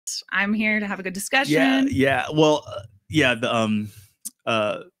I'm here to have a good discussion. Yeah. Well, yeah.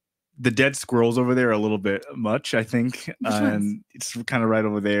 The dead squirrels over there are a little bit much, I think. And it's kind of right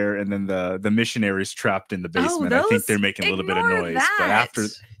over there. And then the missionaries trapped in the basement. I think they're making a little bit of noise. But after,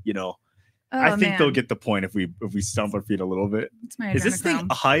 I think they'll get the point if we stomp our feet a little bit. Is this thing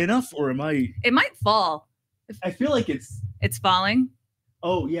high enough, or am I? It might fall. I feel like it's falling.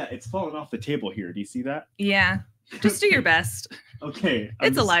 Oh yeah, it's falling off the table here. Do you see that? Yeah. Just do your best. Okay.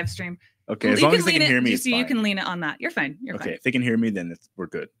 It's a live stream. Okay, as long as they can hear me, it's fine. You can lean it on that. You're fine. You're fine. Okay, if they can hear me, then we're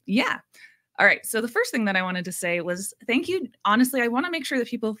good. Yeah. All right. So the first thing that I wanted to say was thank you. Honestly, I want to make sure that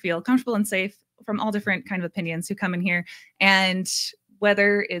people feel comfortable and safe from all different kind of opinions who come in here. And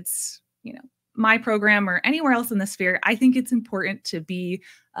whether it's, my program or anywhere else in the sphere, I think it's important to be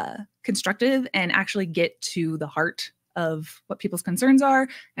constructive and actually get to the heart of what people's concerns are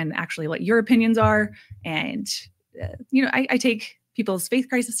and actually what your opinions are. And, I take people's faith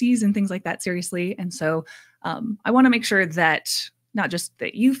crises and things like that seriously. And so I want to make sure that not just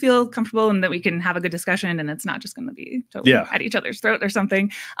that you feel comfortable and that we can have a good discussion and it's not just going to be totally at each other's throat or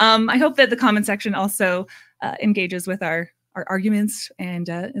something. I hope that the comment section also engages with our arguments and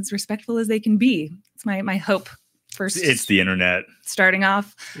as respectful as they can be. It's my hope. First, it's the internet. Starting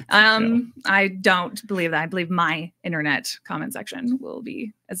off, I don't believe that. I believe my internet comment section will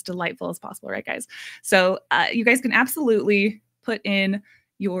be as delightful as possible, right, guys? So you guys can absolutely put in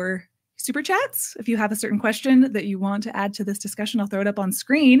your super chats if you have a certain question that you want to add to this discussion. I'll throw it up on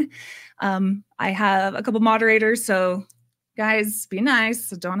screen. I have a couple moderators, so guys, be nice.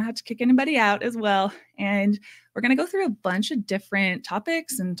 So don't have to kick anybody out as well. And we're going to go through a bunch of different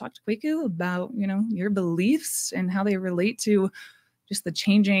topics and talk to Kwaku about, your beliefs and how they relate to just the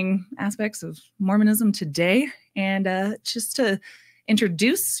changing aspects of Mormonism today. And just to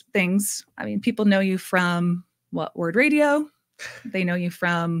introduce things, I mean, people know you from Word Radio. They know you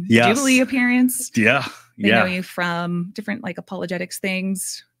from Jubilee appearance. Yeah. They know you from different apologetics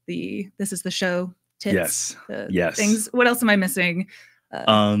things. This is the show. Tits, yes. Things. What else am I missing?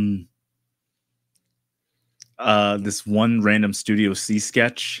 This one random Studio C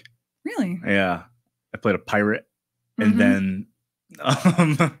sketch. Really? Yeah. I played a pirate. And then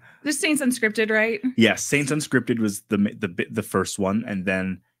This Saints Unscripted, right? Yes, Saints Unscripted was the first one. And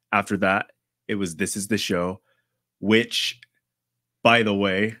then after that, it was This Is the Show, which, by the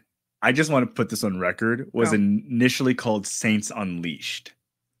way, I just want to put this on record, was initially called Saints Unleashed.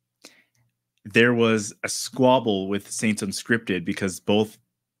 There was a squabble with Saints Unscripted because both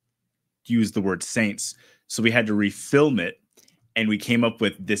used the word saints. So we had to refilm it, and we came up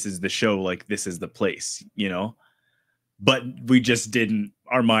with This Is the Show, like this is the place, But we just didn't,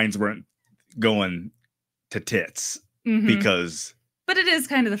 our minds weren't going to tits because... But it is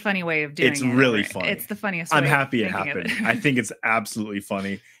kind of the funny way of doing it. It's really funny. It's the funniest I'm happy it happened. I think it's absolutely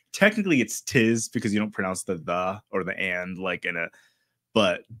funny. Technically, it's tis because you don't pronounce the or the and like in a...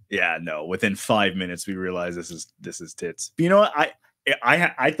 But yeah, no. Within 5 minutes, we realized this is tits. But you know what?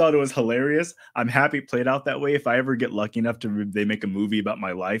 I thought it was hilarious. I'm happy it played out that way. If I ever get lucky enough they make a movie about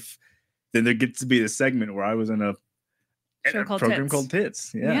my life, then there gets to be the segment where I was in a program called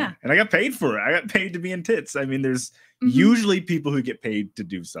Tits. Yeah. And I got paid for it. I got paid to be in Tits. I mean, there's usually people who get paid to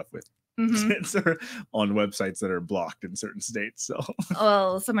do stuff with tits or on websites that are blocked in certain states. So,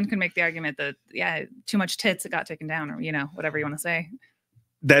 well, someone can make the argument that too much tits, it got taken down, or whatever you want to say.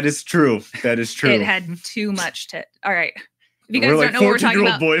 That is true. That is true. It had too much tit. All right. If you guys don't know what we're talking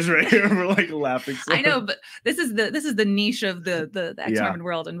about, boys right here. We're laughing. So I know, but this is the niche of the Exmormon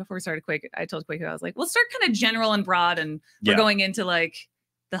world. And before we started Kwaku, I told Kwaku, I was like, we'll start kind of general and broad, and we're going into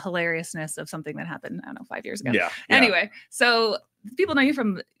the hilariousness of something that happened, I don't know, 5 years ago. Yeah. Anyway, so people know you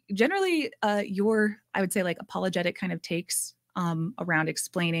from generally your, I would say, apologetic kind of takes around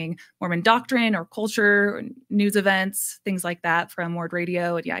explaining Mormon doctrine or culture, or news events, things like that from Word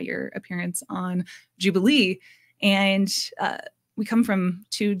Radio, and your appearance on Jubilee. And we come from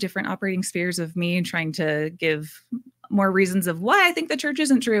two different operating spheres of me trying to give more reasons of why I think the church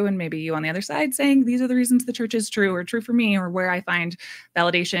isn't true, and maybe you on the other side saying these are the reasons the church is true or true for me, or where I find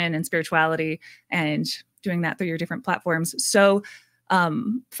validation and spirituality, and doing that through your different platforms. So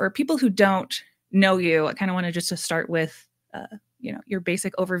for people who don't know you, I kind of wanted just to start with your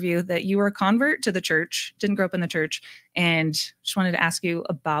basic overview that you were a convert to the church, didn't grow up in the church, and just wanted to ask you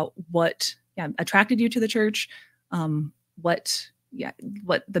about what attracted you to the church, what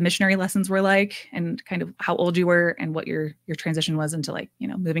the missionary lessons were like, and kind of how old you were, and what your transition was into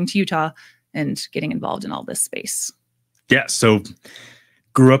moving to Utah and getting involved in all this space. Yeah. So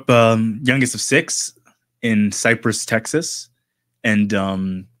grew up youngest of 6 in Cypress, Texas. And,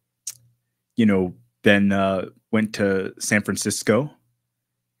 then went to San Francisco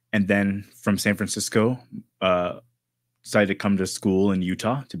And then from San Francisco, decided to come to school in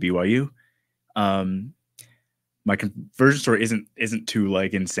Utah, to BYU. My conversion story isn't too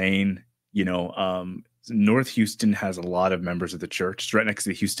like insane. You know, North Houston has a lot of members of the church. It's right next to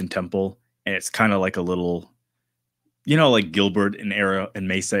the Houston Temple, and it's kind of like a little, you know, like Gilbert in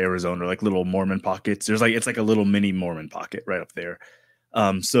Mesa, Arizona, like little Mormon pockets. It's like a little mini Mormon pocket right up there.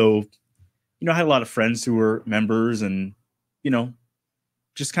 So, you know, I had a lot of friends who were members, and, you know,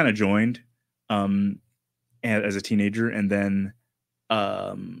 just kind of joined as a teenager. And then,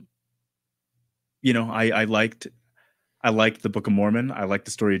 you know, I liked the Book of Mormon. I liked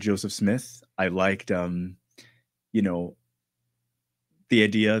the story of Joseph Smith. I liked, you know, the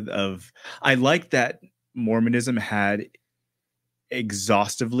idea of, I liked that Mormonism had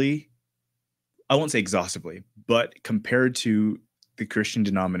exhaustively, I won't say exhaustively, but compared to the Christian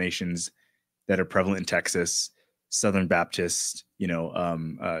denominations that are prevalent in Texas, Southern Baptist, you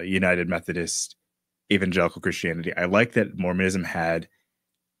know, United Methodist, evangelical Christianity, I like that Mormonism had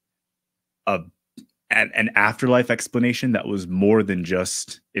an afterlife explanation that was more than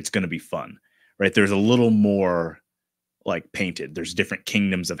just, it's going to be fun, right? There's a little more like painted. There's different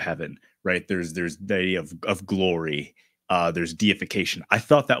kingdoms of heaven, right? There's the idea of glory. There's deification. I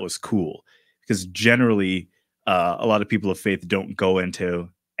thought that was cool because generally a lot of people of faith don't go into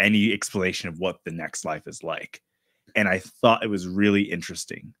any explanation of what the next life is like. And I thought it was really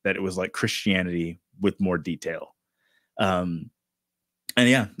interesting that it was like Christianity with more detail. And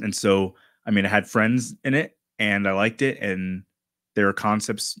yeah, and so, I mean, I had friends in it and I liked it, and there are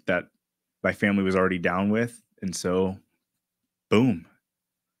concepts that my family was already down with. And so, boom,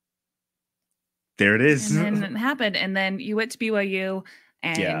 there it is. And then it happened. And then you went to BYU,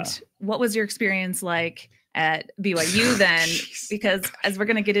 and what was your experience like at BYU then? Because as we're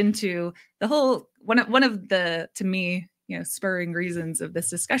going to get into the whole, one of the, to me, you know, spurring reasons of this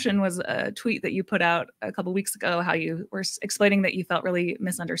discussion was a tweet that you put out a couple of weeks ago, how you were explaining that you felt really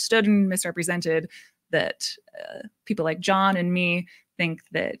misunderstood and misrepresented, that people like John and me think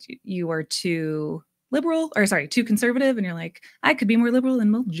that you are too liberal, or sorry, too conservative. And you're like, I could be more liberal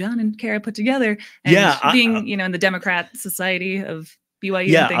than both John and Kara put together. And being, you know, in the Democrat Society of BYU.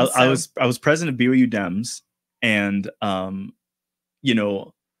 Yeah, and things, I was president of BYU Dems, and you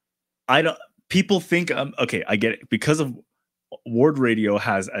know, people think, okay, I get it, because of Ward Radio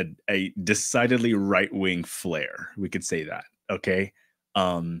has a decidedly right-wing flair. We could say that. Okay.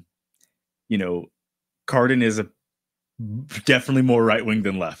 You know, Cardin is definitely more right-wing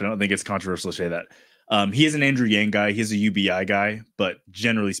than left. I don't think it's controversial to say that. He is an Andrew Yang guy. He's a UBI guy, but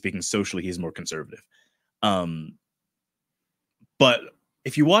generally speaking, socially, he's more conservative. But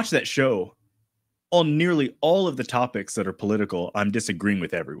if you watch that show, on nearly all of the topics that are political, I'm disagreeing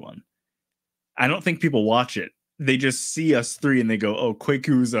with everyone. I don't think people watch it. They just see us three and they go, oh,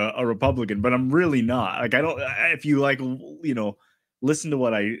 Kwaku's a Republican, but I'm really not. Like, I don't, if you like, you know, listen to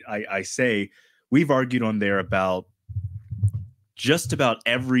what I say, we've argued on there about just about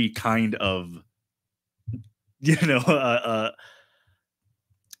every kind of, you know,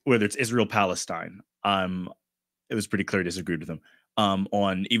 whether it's Israel, Palestine. It was pretty clear I disagreed with them.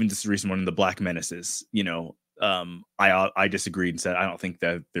 On even just the recent one, the Black Menaces, you know, I disagreed and said, I don't think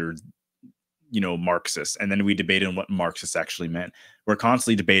that they're, you know, Marxists. And then we debated on what Marxists actually meant. We're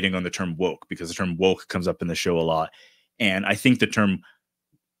constantly debating on the term woke, because the term woke comes up in the show a lot. And I think the term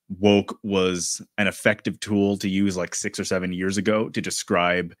woke was an effective tool to use like 6 or 7 years ago to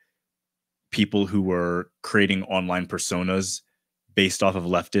describe people who were creating online personas based off of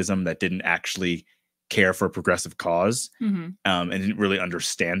leftism that didn't actually care for a progressive cause, and didn't really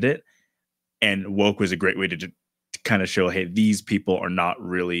understand it. And woke was a great way to kind of show, hey, these people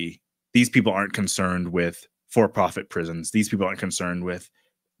aren't concerned with for-profit prisons. These people aren't concerned with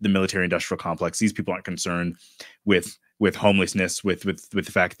the military-industrial complex. These people aren't concerned with homelessness, with the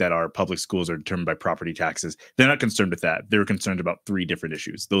fact that our public schools are determined by property taxes. They're not concerned with that. They're concerned about 3 different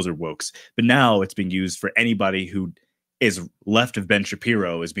issues. Those are wokes. But now it's being used for anybody who is left of Ben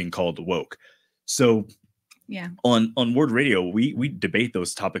Shapiro is being called woke. So yeah, on Word Radio, we debate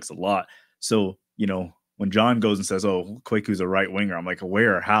those topics a lot. So, you know, when John goes and says, oh, Kwaku's a right winger, I'm like,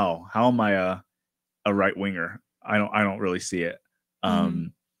 where, how am I a right winger? I don't really see it.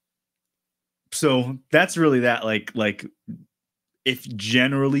 So that's really that, like if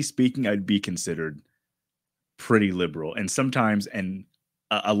generally speaking, I'd be considered pretty liberal, and sometimes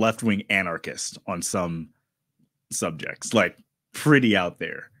a left-wing anarchist on some subjects, like pretty out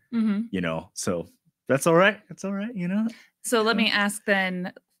there, you know, so that's all right. That's all right. You know? So let me ask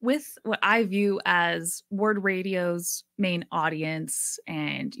then, with what I view as Word Radio's main audience,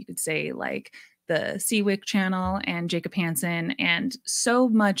 and you could say like the Seawick channel and Jacob Hansen. And so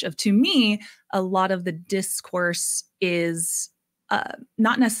much of, to me, a lot of the discourse is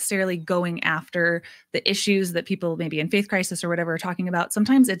not necessarily going after the issues that people maybe in faith crisis or whatever are talking about.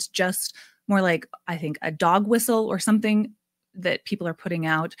 Sometimes it's just more like, I think, a dog whistle or something that people are putting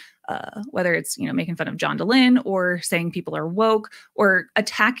out, whether it's, you know, making fun of John DeLynn or saying people are woke or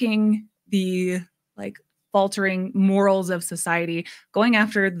attacking the like faltering morals of society, going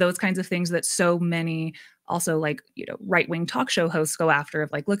after those kinds of things that so many also like, you know, right-wing talk show hosts go after,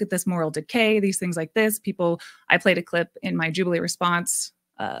 of like, look at this moral decay, these things like this. People, I played a clip in my Jubilee response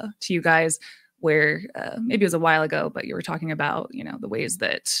to you guys where maybe it was a while ago, but you were talking about, you know, the ways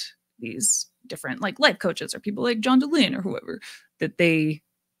that these different like life coaches or people like John DeLynn or whoever, that they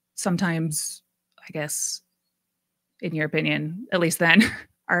sometimes, I guess, in your opinion, at least then,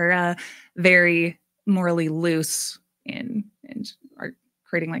 are very morally loose and are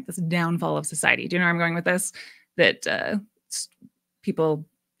creating like this downfall of society. Do you know where I'm going with this? That people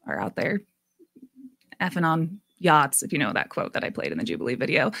are out there effing on yachts, if you know that quote that I played in the Jubilee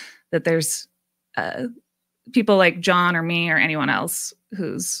video, that there's people like John or me or anyone else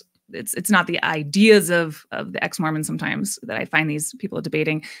who's, it's not the ideas of the Exmormons sometimes that I find these people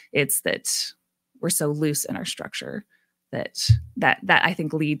debating. It's that we're so loose in our structure that I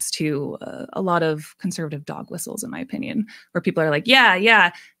think leads to a lot of conservative dog whistles, in my opinion, where people are like,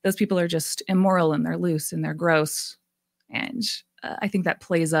 yeah, those people are just immoral and they're loose and they're gross. And I think that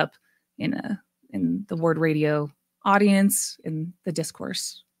plays up in the word radio audience, in the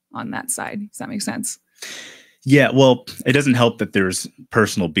discourse on that side. Does that make sense? Yeah, well, it doesn't help that there's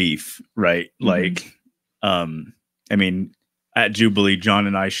personal beef, right? Mm-hmm. Like, I mean, at Jubilee, John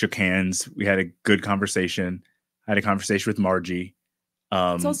and I shook hands. We had a good conversation. I had a conversation with Margie.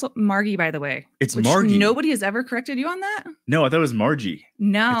 It's also Margie, by the way. It's Margie. Nobody has ever corrected you on that? No, I thought it was Margie.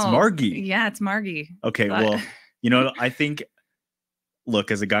 No. It's Margie. Yeah, it's Margie. Okay, well, you know, I think,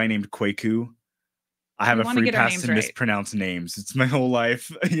 look, as a guy named Kwaku, I have a free pass to mispronounce names. It's my whole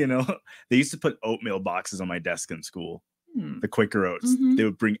life. You know, they used to put oatmeal boxes on my desk in school. The Quaker Oats. Mm-hmm. They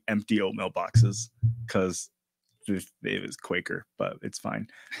would bring empty oatmeal boxes because it was Quaker, but it's fine.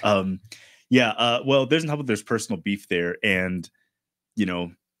 Yeah. Well, there's there's personal beef there. And, you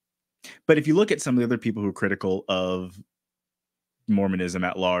know, but if you look at some of the other people who are critical of Mormonism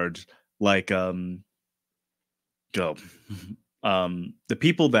at large, like the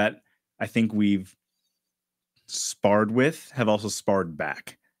people that I think we've sparred with have also sparred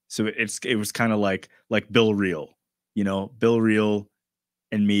back. So it was kind of like Bill Reel, you know, Bill Reel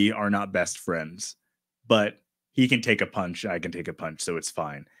and me are not best friends, but he can take a punch, I can take a punch, so it's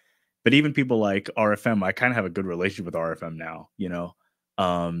fine. But even people like RFM, I kind of have a good relationship with RFM now, you know.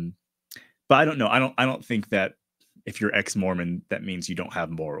 But I don't know. I don't think that if you're ex-Mormon, that means you don't have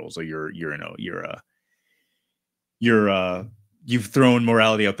morals, or you've thrown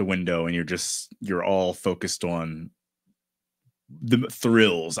morality out the window and you're all focused on the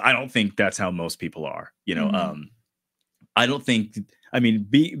thrills. I don't think that's how most people are, you know. Mm-hmm. I don't think, I mean,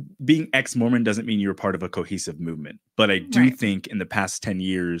 being ex-Mormon doesn't mean you're part of a cohesive movement, but I do think in the past 10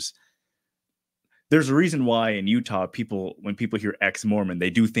 years, there's a reason why in Utah, when people hear ex-Mormon, they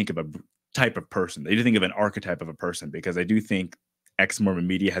do think of a type of person. They do think of an archetype of a person, because I do think ex-Mormon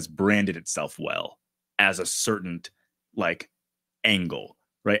media has branded itself well as a certain like angle,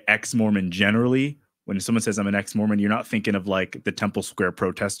 right? Ex-Mormon generally, when someone says I'm an ex-Mormon, you're not thinking of like the Temple Square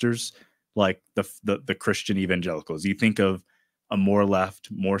protesters, like the Christian evangelicals. You think of a more left,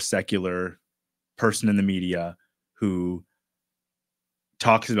 more secular person in the media who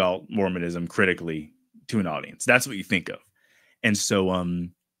talks about Mormonism critically to an audience. That's what you think of. And so,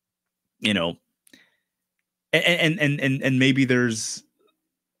 you know, and maybe there's,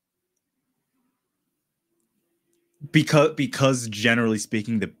 because generally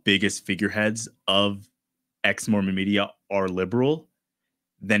speaking, the biggest figureheads of ex-Mormon media are liberal,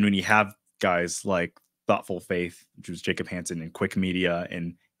 then when you have guys like Thoughtful Faith, which was Jacob Hansen, and Quick Media,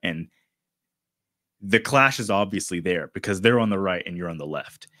 and the clash is obviously there because they're on the right and you're on the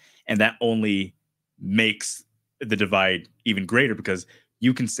left. And that only makes the divide even greater, because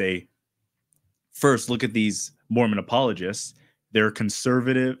you can say, first, look at these Mormon apologists. They're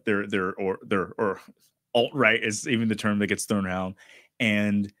conservative. They're alt-right is even the term that gets thrown around.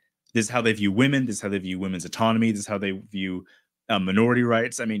 And this is how they view women. This is how they view women's autonomy. This is how they view minority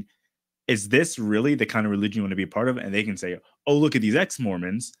rights. I mean, is this really the kind of religion you want to be a part of? And they can say, oh, look at these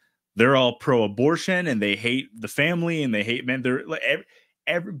ex-Mormons. They're all pro-abortion and they hate the family and they hate men. They're like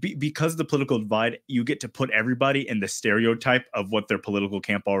because of the political divide, you get to put everybody in the stereotype of what their political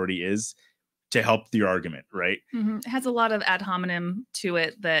camp already is. to help your argument, right? It has a lot of ad hominem to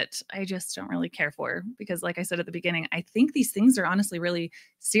it that I just don't really care for, because like I said at the beginning, I think these things are honestly really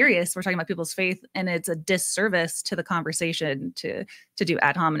serious. We're talking about people's faith, and it's a disservice to the conversation to do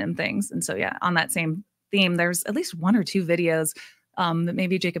ad hominem things. And so, yeah, on that same theme, there's at least 1 or 2 videos that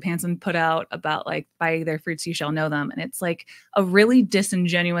maybe Jacob Hansen put out about like, by their fruits you shall know them. And it's like a really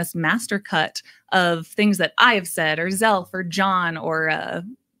disingenuous master cut of things that I have said, or Zelf, or John, or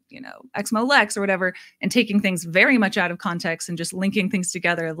Exmo Lex, or whatever, and taking things very much out of context and just linking things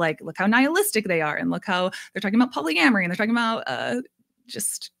together. Like, look how nihilistic they are, and look how they're talking about polyamory, and they're talking about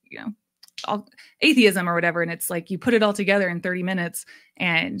all atheism or whatever. And it's like, you put it all together in 30 minutes.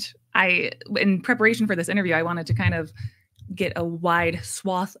 And in preparation for this interview, I wanted to kind of get a wide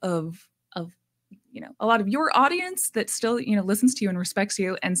swath of a lot of your audience that still listens to you and respects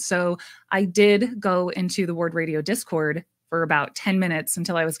you. And so I did go into the Ward Radio Discord for about 10 minutes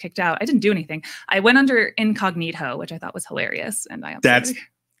until I was kicked out. I didn't do anything. I went under incognito, which I thought was hilarious. And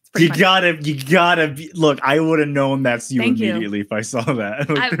you gotta look, I would have known that's you immediately if I saw that.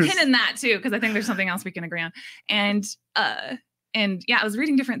 I'm pinning that too, because I think there's something else we can agree on. And yeah, I was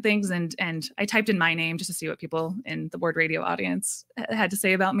reading different things, and I typed in my name just to see what people in the Ward Radio audience had to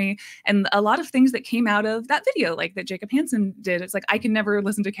say about me. And a lot of things that came out of that video, like that Jacob Hansen did, it's like, I can never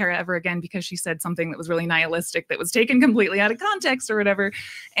listen to Kara ever again because she said something that was really nihilistic, that was taken completely out of context or whatever.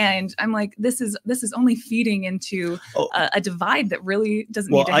 And I'm like, this is only feeding into a divide that really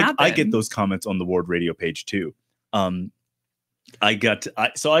doesn't need to happen. I get those comments on the Ward Radio page too. I got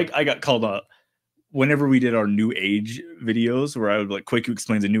called out whenever we did our New Age videos, where I would like Kwaku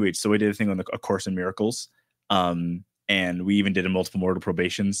explains the New Age. So we did a thing on A Course in Miracles. And we even did a multiple mortal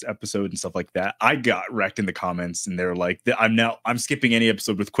probations episode and stuff like that. I got wrecked in the comments, and they're like, I'm skipping any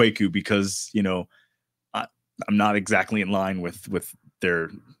episode with Kwaku because, I'm not exactly in line with their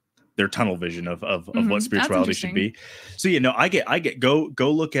tunnel vision of what spirituality should be. So, I get, go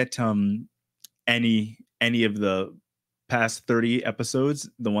look at, any of the past 30 episodes,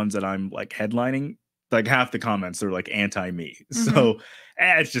 the ones that I'm like headlining, like half the comments are like anti-me. So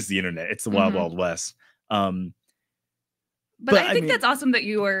it's just the internet. It's the wild, wild west. But I think that's awesome that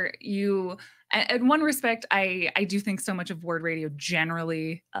you in one respect, I do think so much of Word Radio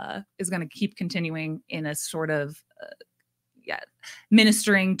generally is going to keep continuing in a sort of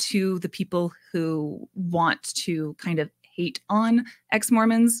ministering to the people who want to kind of hate on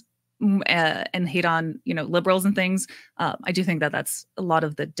ex-Mormons and hate on liberals and things. I do think that that's a lot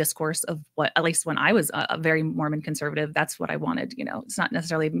of the discourse of what, at least when I was a very Mormon conservative, that's what I wanted. It's not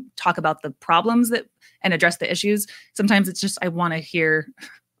necessarily talk about the problems and address the issues. Sometimes it's just I want to hear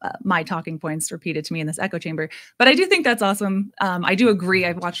my talking points repeated to me in this echo chamber. But I do think that's awesome. I do agree.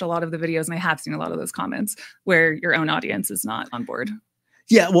 I've watched a lot of the videos, and I have seen a lot of those comments where your own audience is not on board.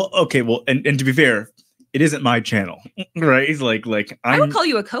 Yeah, well, okay, well, and to be fair, it isn't my channel, right? It's like I would call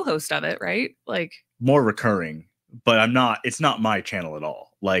you a co-host of it, right? Like more recurring, but I'm not. It's not my channel at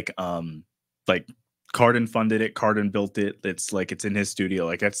all. Like Cardin funded it, Cardin built it. It's like it's in his studio.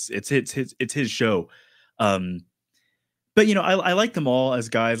 Like it's his show. But I like them all as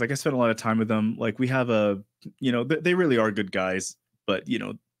guys. Like I spent a lot of time with them. Like we have they really are good guys. But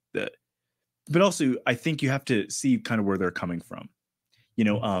but also I think you have to see kind of where they're coming from.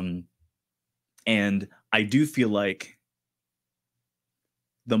 And I do feel like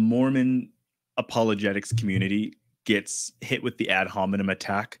the Mormon apologetics community gets hit with the ad hominem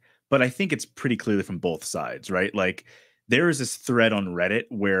attack, but I think it's pretty clearly from both sides, right? Like there is this thread on Reddit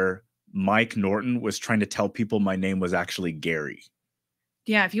where Mike Norton was trying to tell people my name was actually Gary.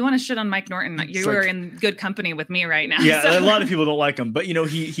 Yeah, if you want to shit on Mike Norton, you are in good company with me right now. Yeah, so. A lot of people don't like him, but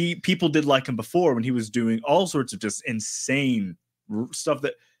people did like him before when he was doing all sorts of just insane stuff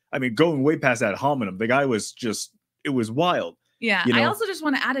that, I mean, going way past that hominem, the guy was just, it was wild. Yeah. I also just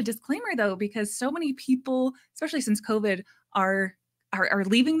want to add a disclaimer though, because so many people, especially since COVID, are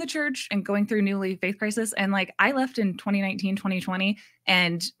leaving the church and going through newly faith crisis. And like I left in 2019, 2020,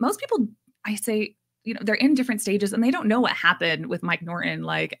 and most people, I say, they're in different stages and they don't know what happened with Mike Norton,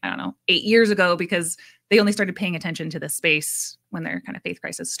 like, I don't know, 8 years ago, because they only started paying attention to the space when their kind of faith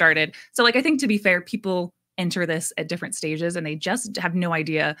crisis started. So like, I think to be fair, people enter this at different stages and they just have no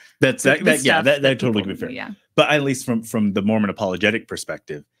idea. That totally could be fair. Yeah. But at least from the Mormon apologetic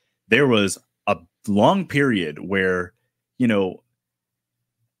perspective, there was a long period where, I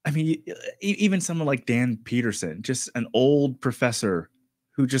mean, even someone like Dan Peterson, just an old professor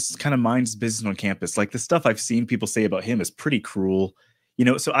who just kind of minds business on campus. Like the stuff I've seen people say about him is pretty cruel,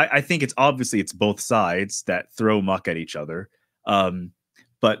 so I think it's both sides that throw muck at each other.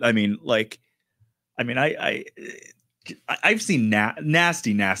 But I mean, I've seen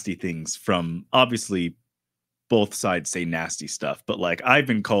nasty things from, obviously both sides say nasty stuff, but like I've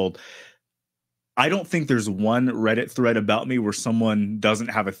been called, I don't think there's one Reddit thread about me where someone doesn't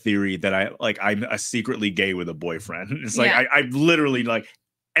have a theory that I'm a secretly gay with a boyfriend. It's like, Yeah. I literally, like,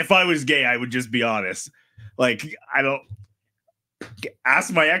 if I was gay, I would just be honest. Like, I don't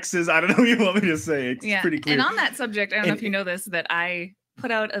ask my exes. I don't know what you want me to say. It's pretty clear. And on that subject, I don't know if you know this, that I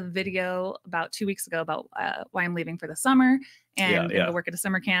put out a video about 2 weeks ago about why I'm leaving for the summer and going to work at a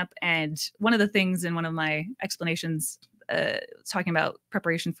summer camp. And one of the things in one of my explanations talking about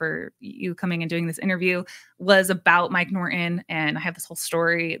preparation for you coming and doing this interview was about Mike Norton. And I have this whole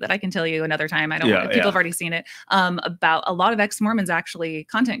story that I can tell you another time. I don't want, people have already seen it, about a lot of ex-Mormons, actually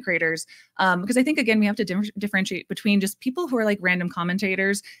content creators. Because I think, again, we have to differentiate between just people who are like random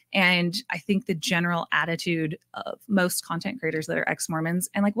commentators. And I think the general attitude of most content creators that are ex-Mormons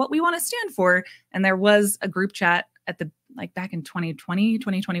and like what we want to stand for. And there was a group chat at the, like back in 2020,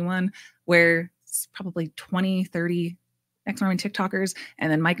 2021, where it's probably 20, 30 ex-Mormon TikTokers,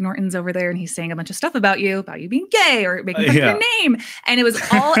 and then Mike Norton's over there and he's saying a bunch of stuff about you being gay or making fun of your name. And it was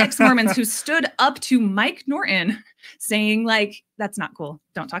all ex-Mormons who stood up to Mike Norton saying like, that's not cool.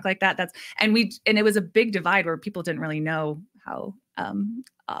 Don't talk like that. And it was a big divide where people didn't really know how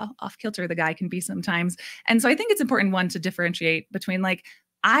off kilter the guy can be sometimes. And so I think it's important, one, to differentiate between like,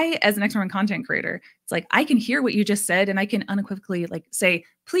 I, as an ex-Mormon content creator, it's like, I can hear what you just said and I can unequivocally like say,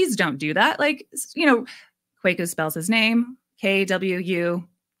 please don't do that. Like, you know, Kwaku spells his name, Kwaku.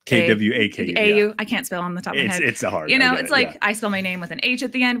 Kwakau. I can't spell on the top of my head. It's a hard. You know, it's like I spell my name with an H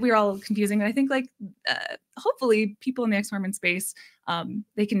at the end. We're all confusing, but I think like hopefully people in the ex-Mormon space,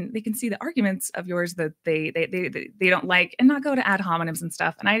 they can see the arguments of yours that they don't like and not go to ad hominems and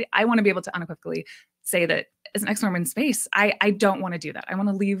stuff. And I want to be able to unequivocally say that as an ex-Mormon space, I don't want to do that. I want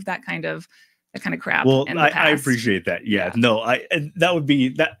to leave that kind of crap. Well, in the past. I appreciate that. Yeah. No, that would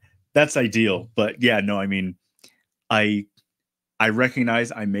be that's ideal. But yeah, no, I mean, I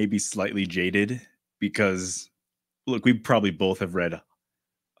recognize I may be slightly jaded because look, we probably both have read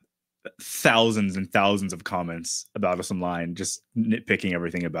thousands and thousands of comments about us online, just nitpicking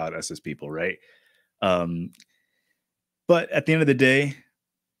everything about us as people, right? But at the end of the day,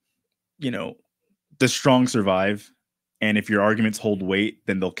 you know, the strong survive. And if your arguments hold weight,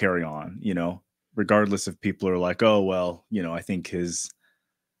 then they'll carry on, you know, regardless if people are like, oh, well, you know, I think Kwaku's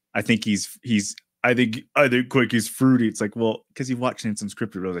fruity. It's like, well, because you've watched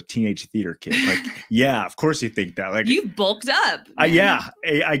Unscripted when I was a teenage theater kid. Like, yeah, of course you think that. Like, you bulked up.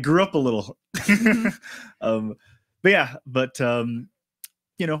 I grew up a little. You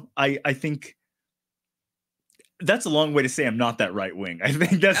know, I think that's a long way to say I'm not that right wing. I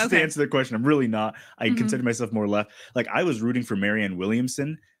think that's to answer the question. I'm really not. I consider myself more left. Like, I was rooting for Marianne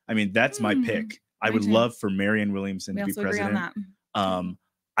Williamson. I mean, that's my pick. I would love for Marianne Williamson to be president.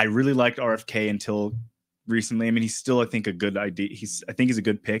 I really liked RFK until recently. I mean, he's still, I think, a good idea. I think he's a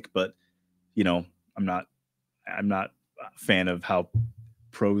good pick, but you know, I'm not a fan of how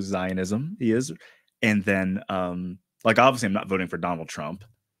pro-Zionism he is. And then, like, obviously, I'm not voting for Donald Trump.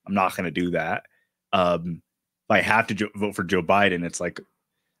 I'm not going to do that. If I have to vote for Joe Biden, it's like,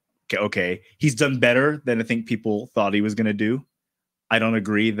 okay, he's done better than I think people thought he was going to do. I don't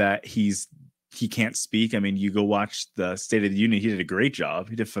agree that he can't speak. I mean, you go watch the State of the Union. He did a great job.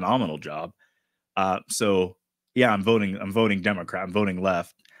 He did a phenomenal job. So yeah, I'm voting Democrat. I'm voting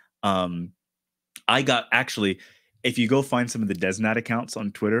left. I got, actually, if you go find some of the DezNat accounts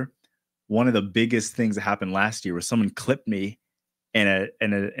on Twitter, one of the biggest things that happened last year was someone clipped me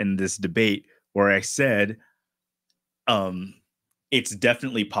in this debate where I said, it's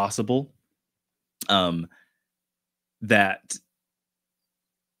definitely possible that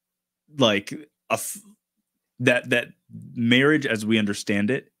like that marriage as we understand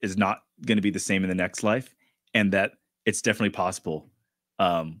it is not going to be the same in the next life, and that it's definitely possible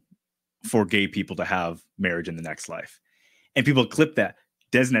for gay people to have marriage in the next life. And people clipped that.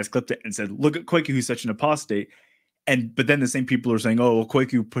 DezNat clipped it and said, look at Kwaku, who's such an apostate. But then the same people are saying, oh, well,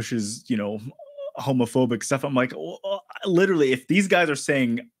 Kwaku pushes, you know, homophobic stuff. I'm like, well, literally, if these guys are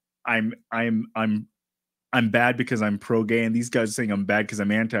saying I'm bad because I'm pro-gay, and these guys are saying I'm bad because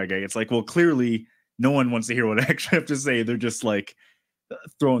I'm anti-gay, it's like, well, clearly no one wants to hear what I actually have to say. They're just like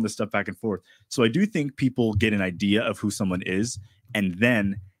throwing this stuff back and forth. So I do think people get an idea of who someone is, and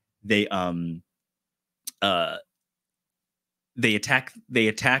then they attack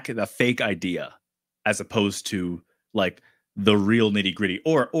the fake idea as opposed to like the real nitty-gritty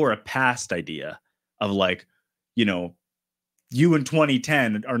or a past idea of, like, you know, you in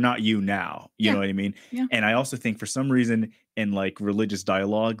 2010 are not you now. You know what I mean? Yeah. And I also think for some reason in like religious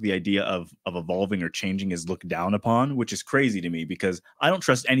dialogue, the idea of evolving or changing is looked down upon, which is crazy to me because I don't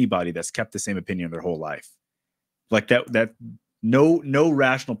trust anybody that's kept the same opinion their whole life. Like that no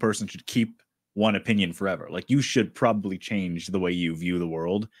rational person should keep one opinion forever. Like you should probably change the way you view the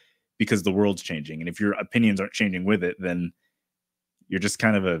world because the world's changing. And if your opinions aren't changing with it, then you're just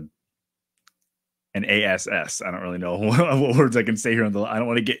kind of an ASS. I don't really know what words I can say here on the. I don't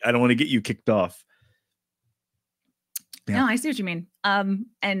want to get you kicked off. Yeah. No, I see what you mean.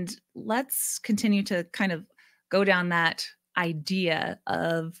 And let's continue to kind of go down that idea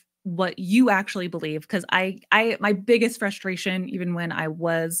of what you actually believe, because my biggest frustration, even when I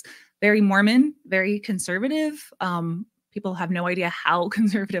was very Mormon, very conservative, people have no idea how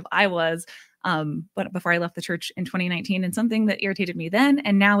conservative I was. But before I left the church in 2019, and something that irritated me then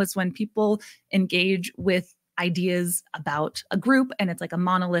and now is when people engage with ideas about a group and it's like a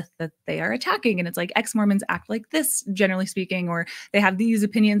monolith that they are attacking, and it's like Exmormons act like this, generally speaking, or they have these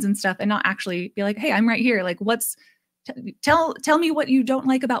opinions and stuff, and not actually be like, hey, I'm right here. Like, tell me what you don't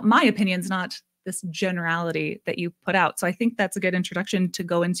like about my opinions, not this generality that you put out. So I think that's a good introduction to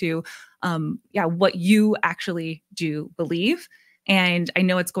go into, what you actually do believe. And I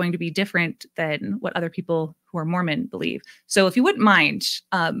know it's going to be different than what other people who are Mormon believe. So if you wouldn't mind,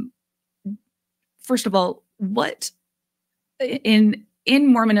 first of all, what in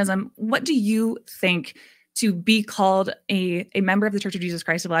Mormonism, what do you think to be called a member of the Church of Jesus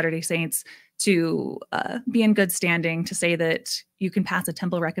Christ of Latter-day Saints, to be in good standing, to say that you can pass a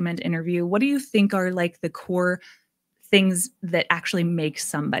temple recommend interview? What do you think are like the core things that actually make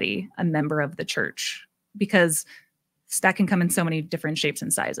somebody a member of the church? Because that can come in so many different shapes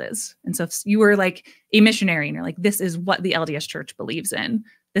and sizes. And so if you were like a missionary and you're like, this is what the LDS church believes in,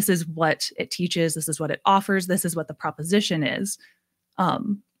 this is what it teaches, this is what it offers, this is what the proposition is,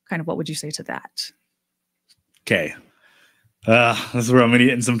 kind of what would you say to that? Okay. This is where I'm going to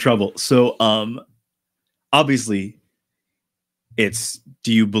get in some trouble. So, obviously, it's,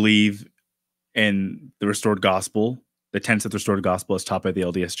 do you believe in the restored gospel, the tenets of the restored gospel as taught by the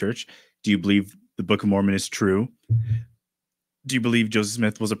LDS church? Do you believe the Book of Mormon is true? Do you believe Joseph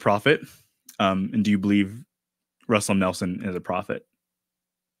Smith was a prophet? And do you believe Russell Nelson is a prophet?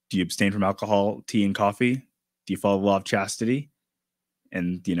 Do you abstain from alcohol, tea, and coffee? Do you follow the law of chastity?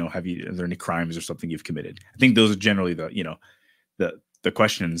 And, are there any crimes or something you've committed? I think those are generally the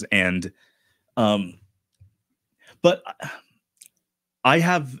questions. And, but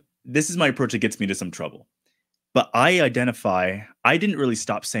this is my approach that gets me into some trouble. But I didn't really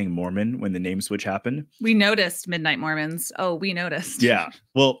stop saying Mormon when the name switch happened. We noticed, Midnight Mormons. Oh, we noticed. Yeah.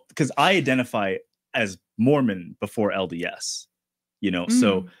 Well, because I identify as Mormon before LDS,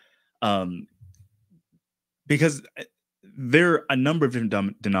 so because there are a number of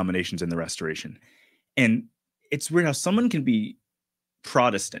different denominations in the Restoration. And it's weird how someone can be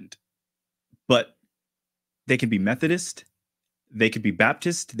Protestant, but they can be Methodist, they could be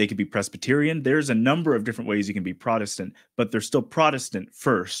Baptist, they could be Presbyterian. There's a number of different ways you can be Protestant, but they're still Protestant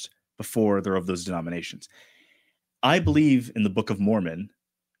first before they're of those denominations. I believe in the Book of Mormon,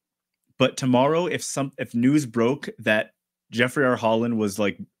 but tomorrow, if news broke that Jeffrey R. Holland was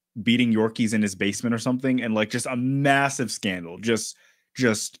like beating Yorkies in his basement or something, and like just a massive scandal, just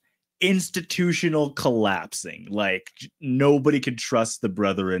institutional collapsing, like nobody could trust the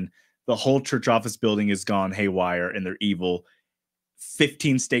brethren, the whole church office building is gone haywire and they're evil,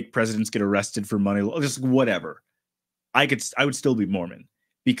 15 stake presidents get arrested for money, just whatever, I would still be Mormon,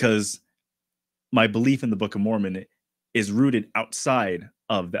 because my belief in the Book of Mormon is rooted outside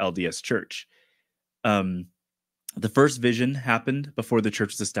of the LDS church. The first vision happened before the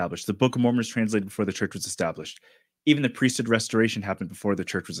church was established. The Book of Mormon was translated before the church was established. Even the priesthood restoration happened before the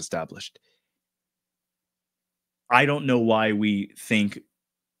church was established. I don't know why we think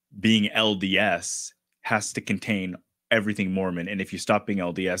being LDS has to contain everything Mormon. And if you stop being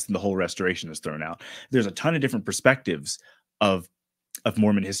LDS, then the whole restoration is thrown out. There's a ton of different perspectives of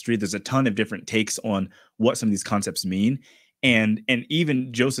Mormon history. There's a ton of different takes on what some of these concepts mean. And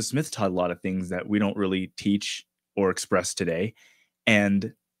even Joseph Smith taught a lot of things that we don't really teach or express today.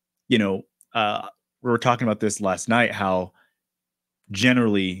 And, we were talking about this last night, how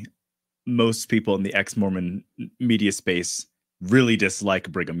generally most people in the ex-Mormon media space really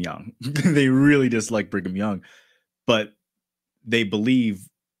dislike Brigham Young. They really dislike Brigham Young, but they believe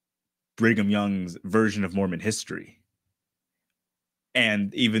Brigham Young's version of Mormon history.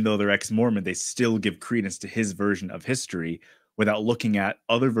 And even though they're ex-Mormon, they still give credence to his version of history without looking at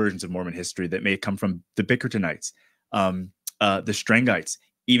other versions of Mormon history that may come from the Bickertonites, the Strangites,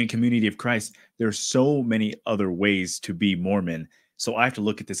 even Community of Christ. There's so many other ways to be Mormon. So I have to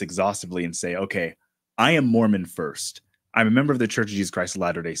look at this exhaustively and say, okay, I am Mormon first. I'm a member of the Church of Jesus Christ of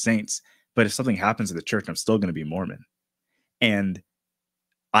Latter-day Saints, but if something happens to the church, I'm still going to be Mormon. And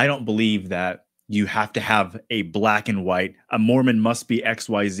I don't believe that you have to have a black and white, a Mormon must be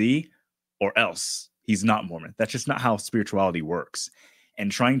XYZ or else he's not Mormon. That's just not how spirituality works.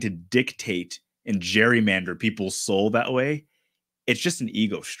 And trying to dictate and gerrymander people's soul that way, it's just an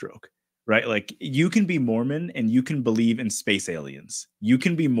ego stroke, right? Like, you can be Mormon and you can believe in space aliens. You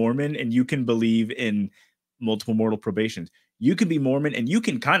can be Mormon and you can believe in multiple mortal probations. You can be Mormon and you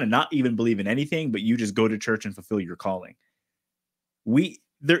can kind of not even believe in anything, but you just go to church and fulfill your calling.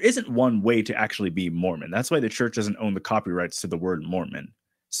 There isn't one way to actually be Mormon. That's why the church doesn't own the copyrights to the word Mormon.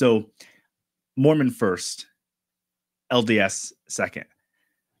 So Mormon first, LDS second.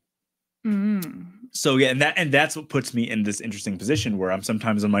 So yeah, and that's what puts me in this interesting position where I'm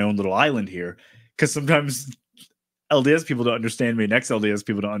sometimes on my own little island here, because sometimes LDS people don't understand me, and ex-LDS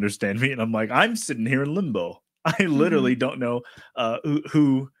people don't understand me, and I'm like, I'm sitting here in limbo. I literally don't know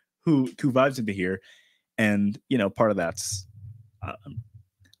who vibes into here, and you know, part of that's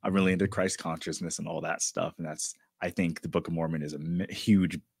I'm really into Christ consciousness and all that stuff, and I think the Book of Mormon is a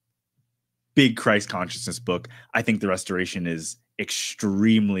huge, big Christ consciousness book. I think the Restoration is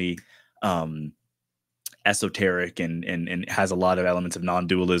extremely esoteric and has a lot of elements of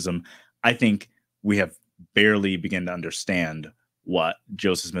non-dualism. I think we have barely begun to understand what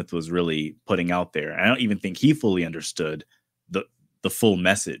Joseph Smith was really putting out there. I don't even think he fully understood the full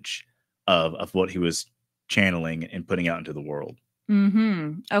message of what he was channeling and putting out into the world.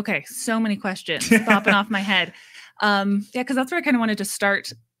 Okay, so many questions popping off my head. Yeah, because that's where I kind of wanted to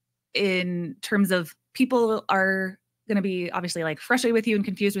start in terms of people are going to be obviously like frustrated with you and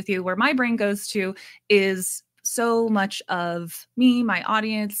confused with you. Where my brain goes to is so much of me, my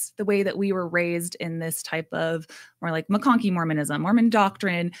audience, the way that we were raised in this type of more like McConkie Mormonism, Mormon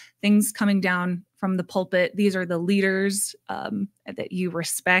doctrine, things coming down from the pulpit. These are the leaders that you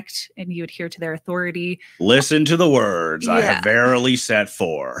respect and you adhere to their authority. Listen to the words I have verily set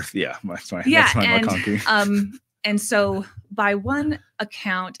forth. Yeah, that's my McConkie. And so by one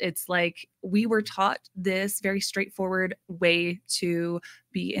account, it's like we were taught this very straightforward way to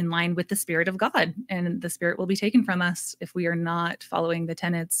be in line with the Spirit of God, and the Spirit will be taken from us if we are not following the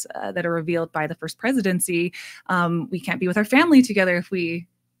tenets that are revealed by the first presidency. We can't be with our family together if we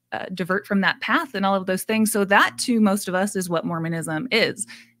divert from that path and all of those things. So that to most of us is what Mormonism is.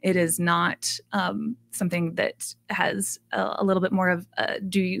 It is not something that has a little bit more of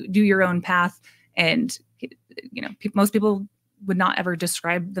do your own path. And you know, most people would not ever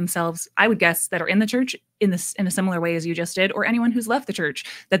describe themselves, I would guess, that are in the church in a similar way as you just did, or anyone who's left the church,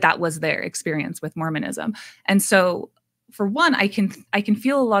 that was their experience with Mormonism. And so for one, I can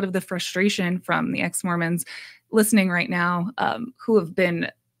feel a lot of the frustration from the ex-Mormons listening right now, who have been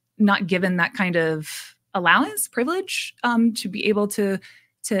not given that kind of allowance, privilege, to be able to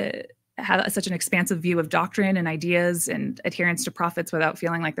have such an expansive view of doctrine and ideas and adherence to prophets without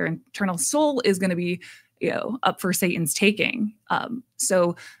feeling like their internal soul is going to be, you know, up for Satan's taking.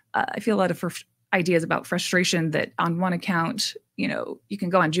 So I feel a lot of ideas about frustration that on one account, you know, you can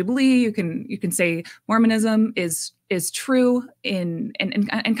go on Jubilee, you can say Mormonism is true in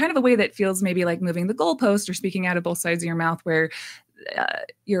kind of a way that feels maybe like moving the goalpost or speaking out of both sides of your mouth, where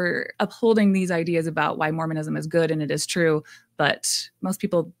you're upholding these ideas about why Mormonism is good and it is true. But most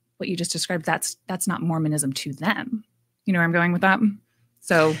people, what you just described, that's not Mormonism to them. You know where I'm going with that?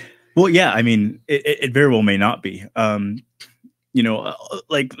 So, well, yeah, I mean, it very well may not be. You know,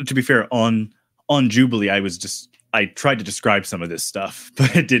 like, to be fair, on Jubilee, I tried to describe some of this stuff,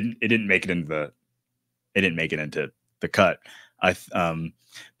 but it didn't make it into the cut.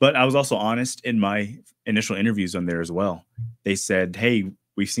 But I was also honest in my initial interviews on there as well. They said, "Hey,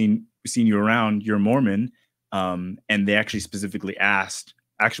 we've seen you around. You're a Mormon," and they actually specifically asked.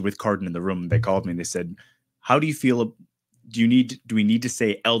 Actually, with Cardin in the room, they called me and they said, "How do you feel? Do we need to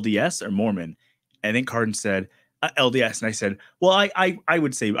say LDS or Mormon?" And then Cardin said, LDS. And I said, well, I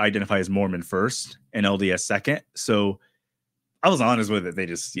would say identify as Mormon first and LDS second. So I was honest with it. They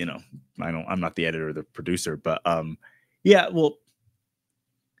just, you know, I'm not the editor or the producer, but yeah, well,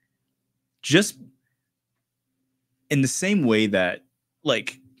 just in the same way that,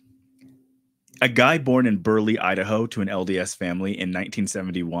 like, a guy born in Burley, Idaho, to an LDS family in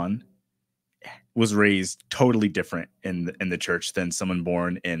 1971 was raised totally different in the church than someone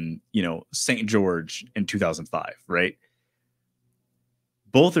born in, you know, St. George in 2005, right?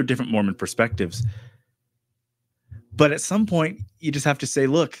 Both are different Mormon perspectives. But at some point, you just have to say,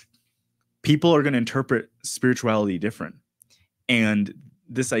 look, people are going to interpret spirituality different. And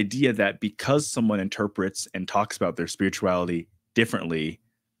this idea that because someone interprets and talks about their spirituality differently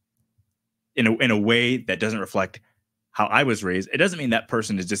in a way that doesn't reflect how I was raised, it doesn't mean that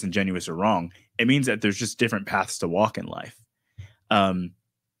person is disingenuous or wrong. It means that there's just different paths to walk in life. I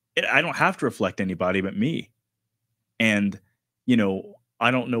don't have to reflect anybody but me. And, you know,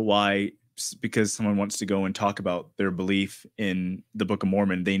 I don't know why, because someone wants to go and talk about their belief in the Book of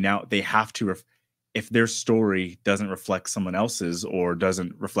Mormon, they have to, if their story doesn't reflect someone else's or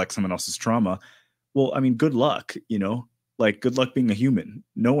doesn't reflect someone else's trauma, well, I mean, good luck, you know, like good luck being a human.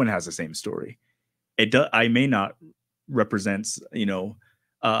 No one has the same story. I may not represent, you know,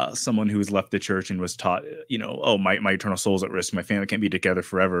 someone who has left the church and was taught, you know, oh, my eternal soul's at risk. My family can't be together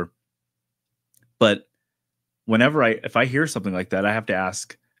forever. But if I hear something like that, I have to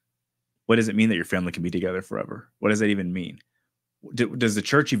ask, what does it mean that your family can be together forever? What does that even mean? Does the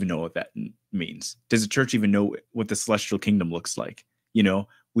church even know what that means? Does the church even know what the celestial kingdom looks like? You know,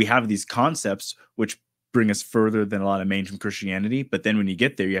 we have these concepts which bring us further than a lot of mainstream Christianity. But then when you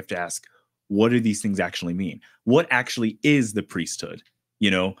get there, you have to ask, what do these things actually mean? What actually is the priesthood?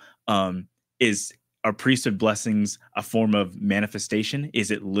 You know, is our priesthood blessings a form of manifestation?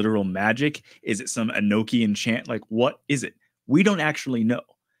 Is it literal magic? Is it some Enochian chant? Like, what is it? We don't actually know.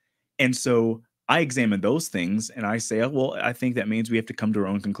 And so I examine those things and I say, oh, well, I think that means we have to come to our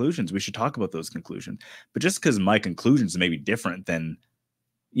own conclusions. We should talk about those conclusions. But just because my conclusions may be different than,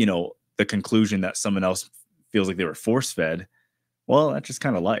 you know, the conclusion that someone else feels like they were force-fed, well, that's just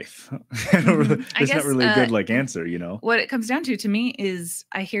kind of life. It's not really a good like answer, you know? What it comes down to me is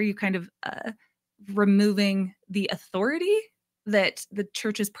I hear you kind of removing the authority that the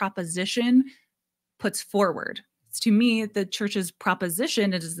church's proposition puts forward. To me, the church's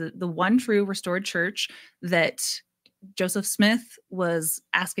proposition is the one true restored church that Joseph Smith was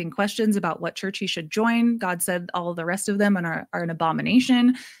asking questions about what church he should join. God said all of the rest of them are an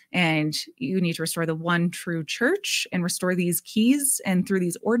abomination, and you need to restore the one true church and restore these keys. And through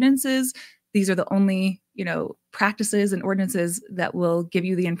these ordinances, these are the only, you know, practices and ordinances that will give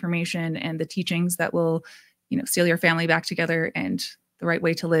you the information and the teachings that will, you know, seal your family back together and the right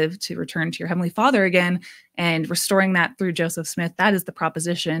way to live to return to your Heavenly Father again. And restoring that through Joseph Smith, that is the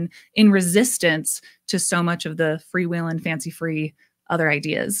proposition, in resistance to so much of the free will and fancy free other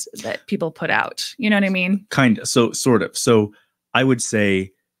ideas that people put out. You know what I mean? Kind of. So sort of. So I would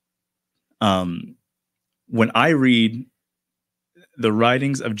say, when I read the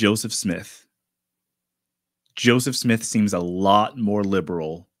writings of Joseph Smith seems a lot more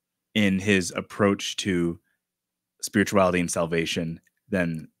liberal in his approach to spirituality and salvation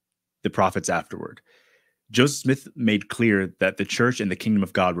than the prophets afterward. Joseph Smith made clear that the church and the kingdom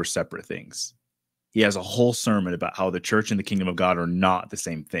of God were separate things. He has a whole sermon about how the church and the kingdom of God are not the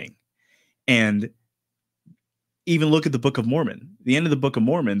same thing. And even look at the Book of Mormon. The end of the Book of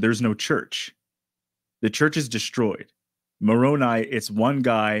Mormon, there's no church. The church is destroyed. Moroni, it's one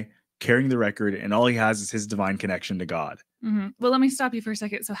guy carrying the record, and all he has is his divine connection to God. Mm-hmm. Well, let me stop you for a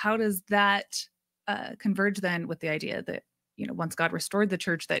second. So how does that converge then with the idea that, you know, once God restored the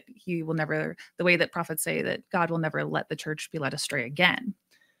church, that he will never, the way that prophets say that God will never let the church be led astray again?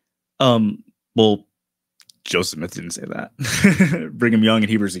 Well, Joseph Smith didn't say that. Brigham Young and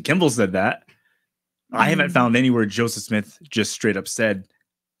Heber C. Kimball said that. I haven't found anywhere Joseph Smith just straight up said,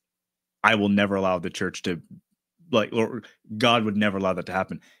 I will never allow the church to, like, or God would never allow that to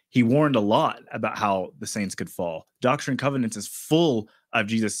happen. He warned a lot about how the saints could fall. Doctrine and Covenants is full of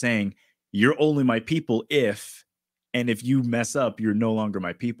Jesus saying, you're only my people if, and if you mess up, you're no longer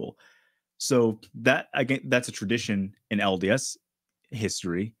my people. So that, again, that's a tradition in LDS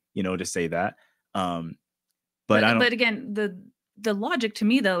history, you know, to say that. But again, the logic to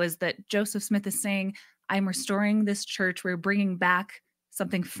me, though, is that Joseph Smith is saying, I'm restoring this church. We're bringing back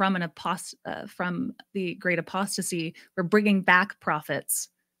something from from the great apostasy. We're bringing back prophets,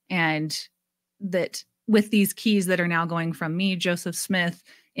 and that with these keys that are now going from me, Joseph Smith,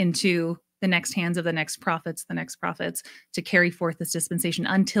 into the next hands of the next prophets, to carry forth this dispensation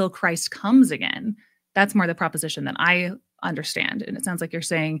until Christ comes again. That's more the proposition that I understand. And it sounds like you're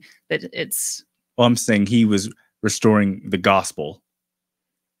saying that it's... Well, I'm saying he was restoring the gospel,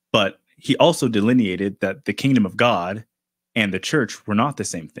 but he also delineated that the kingdom of God and the church were not the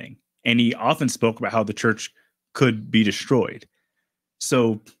same thing. And he often spoke about how the church could be destroyed.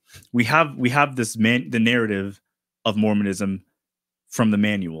 So we have the narrative of Mormonism from the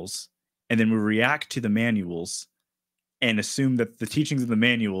manuals, and then we react to the manuals and assume that the teachings of the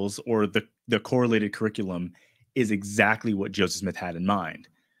manuals or the correlated curriculum is exactly what Joseph Smith had in mind.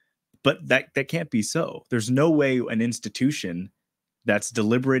 But that can't be so. There's no way an institution that's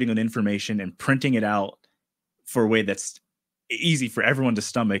deliberating on information and printing it out for a way that's easy for everyone to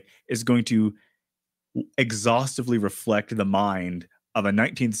stomach is going to exhaustively reflect the mind of a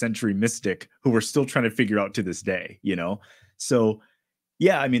 19th century mystic who we're still trying to figure out to this day, you know? So,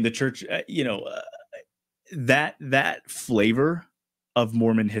 yeah, I mean, the church, that flavor of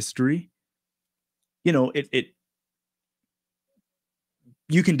Mormon history, you know,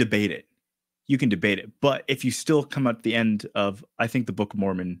 you can debate it. You can debate it. But if you still come at the end of, I think the Book of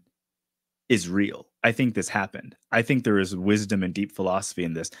Mormon is real. I think this happened. I think there is wisdom and deep philosophy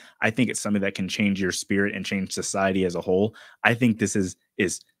in this. I think it's something that can change your spirit and change society as a whole. I think this is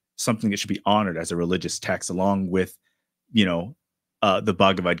something that should be honored as a religious text, along with, you know, the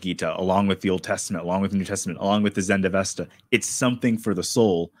Bhagavad Gita, along with the Old Testament, along with the New Testament, along with the Zend-Avesta. It's something for the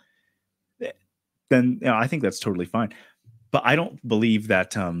soul. Then, you know, I think that's totally fine. But I don't believe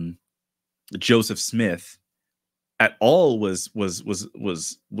that Joseph Smith at all was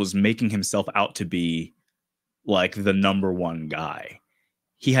making himself out to be like the number one guy.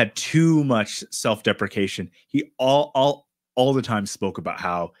 He had too much self-deprecation. He all the time spoke about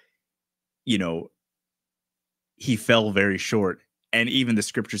how, you know, he fell very short, and even the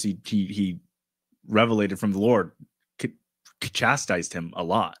scriptures he revelated from the Lord chastised him a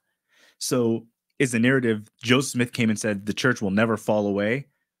lot. So is the narrative Joseph Smith came and said the church will never fall away?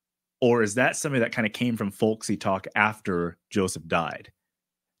 Or is that something that kind of came from folksy talk after Joseph died?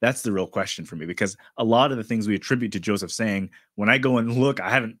 That's the real question for me, because a lot of the things we attribute to Joseph saying, when I go and look,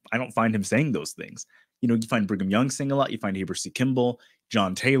 I don't find him saying those things. You know, you find Brigham Young saying a lot. You find Heber C. Kimball,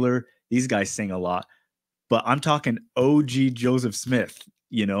 John Taylor. These guys sing a lot. But I'm talking OG Joseph Smith,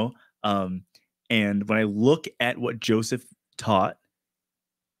 you know? And when I look at what Joseph taught,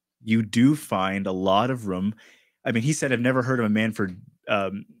 you do find a lot of room. I mean, he said, I've never heard of a man for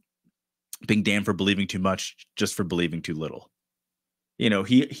being damned for believing too much, just for believing too little. You know,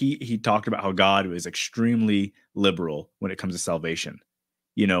 he talked about how God was extremely liberal when it comes to salvation.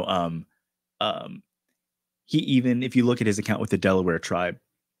 You know, he even, if you look at his account with the Delaware tribe,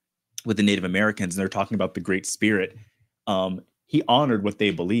 with the Native Americans, and they're talking about the Great Spirit, he honored what they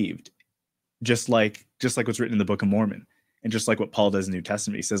believed, just like what's written in the Book of Mormon, and just like what Paul does in the New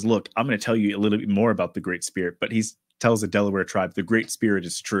Testament. He says, look, I'm going to tell you a little bit more about the Great Spirit, but he tells the Delaware tribe, the Great Spirit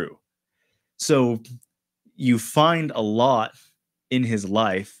is true. So you find a lot in his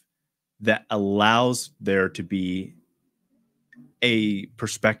life that allows there to be a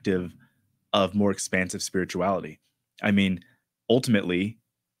perspective of more expansive spirituality. I mean, ultimately,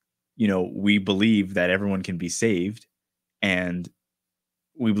 you know, we believe that everyone can be saved, and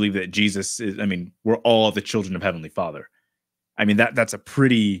we believe that Jesus is, I mean, we're all the children of Heavenly Father. I mean, that's a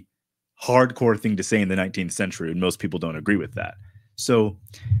pretty hardcore thing to say in the 19th century, and most people don't agree with that. So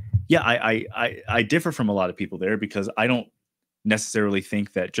yeah, I differ from a lot of people there, because I don't necessarily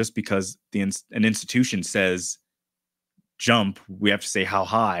think that just because an institution says jump, we have to say how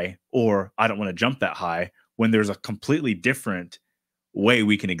high, or I don't want to jump that high, when there's a completely different way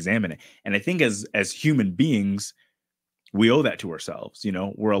we can examine it. And I think as human beings, we owe that to ourselves. You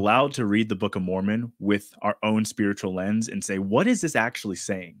know, we're allowed to read the Book of Mormon with our own spiritual lens and say, what is this actually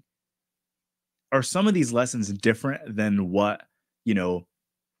saying? Are some of these lessons different than what, you know,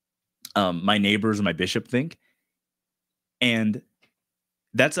 my neighbors or my bishop think? And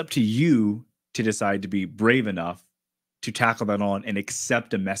that's up to you to decide to be brave enough to tackle that on and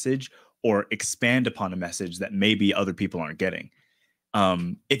accept a message or expand upon a message that maybe other people aren't getting.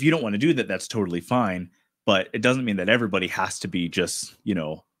 If you don't want to do that, that's totally fine. But it doesn't mean that everybody has to be just, you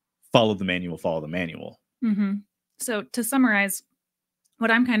know, follow the manual. Mm-hmm. So to summarize, what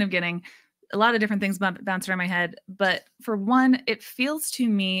I'm kind of getting, a lot of different things bounce around my head. But for one, it feels to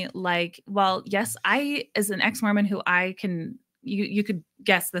me like, well, yes, I, as an ex-Mormon who I can, you could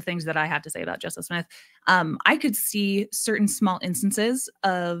guess the things that I have to say about Joseph Smith. I could see certain small instances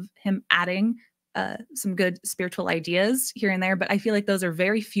of him adding some good spiritual ideas here and there, but I feel like those are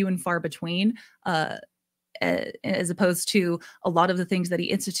very few and far between, as opposed to a lot of the things that he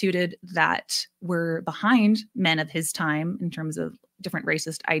instituted that were behind men of his time in terms of different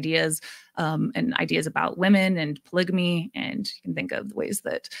racist ideas, and ideas about women and polygamy. And you can think of the ways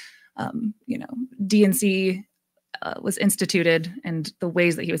that, you know, DNC was instituted and the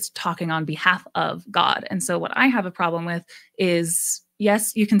ways that he was talking on behalf of God. And so what I have a problem with is,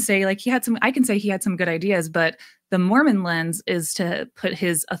 yes, you can say like I can say he had some good ideas, but the Mormon lens is to put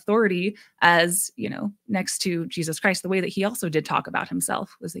his authority as, you know, next to Jesus Christ. The way that he also did talk about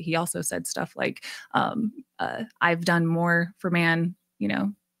himself was that he also said stuff like, I've done more for man, you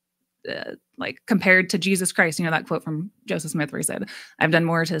know, like compared to Jesus Christ, you know, that quote from Joseph Smith where he said, I've done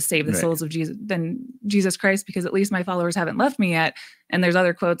more to save the souls of Jesus than Jesus Christ, because at least my followers haven't left me yet. And there's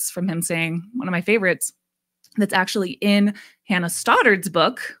other quotes from him saying, one of my favorites that's actually in Hannah Stoddard's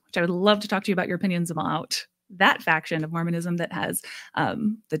book, which I would love to talk to you about your opinions about that faction of Mormonism that has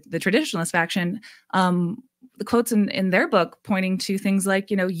the traditionalist faction, the quotes in their book pointing to things like,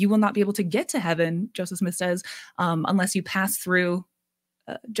 you will not be able to get to heaven, Joseph Smith says, unless you pass through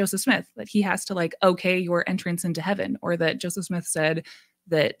Joseph Smith, that he has to like okay your entrance into heaven, or that Joseph Smith said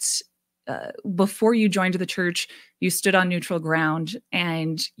that before you joined the church, you stood on neutral ground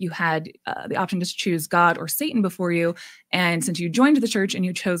and you had the option to choose God or Satan before you. And since you joined the church and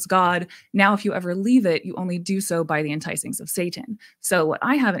you chose God, now if you ever leave it, you only do so by the enticings of Satan. So what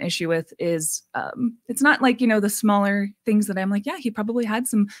I have an issue with is it's not like, the smaller things that I'm like, yeah, he probably had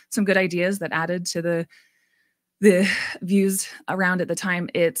some good ideas that added to the views around at the time.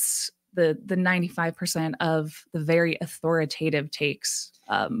 It's the 95% of the very authoritative takes.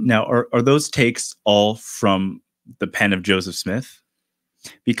 Now, are those takes all from the pen of Joseph Smith?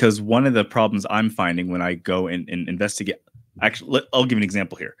 Because one of the problems I'm finding when I go and investigate, actually, I'll give an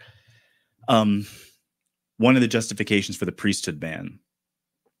example here. One of the justifications for the priesthood ban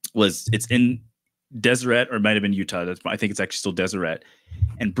was it's in DezNat, or it might have been Utah. I think it's actually still DezNat.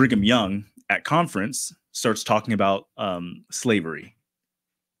 And Brigham Young at conference starts talking about slavery.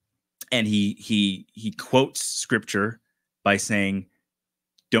 And he quotes scripture by saying,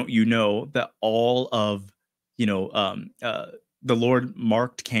 don't you know that all of, the Lord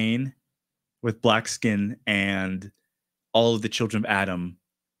marked Cain with black skin, and all of the children of Adam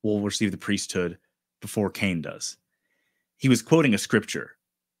will receive the priesthood before Cain does. He was quoting a scripture,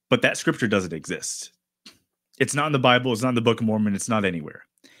 but that scripture doesn't exist. It's not in the Bible. It's not in the Book of Mormon. It's not anywhere.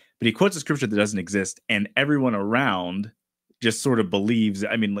 But he quotes a scripture that doesn't exist, and everyone around just sort of believes.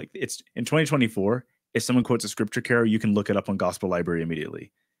 I mean, like, it's in 2024. If someone quotes a scripture, Carol, you can look it up on Gospel Library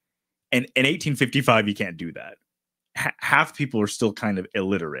immediately. And in 1855, you can't do that. Half people are still kind of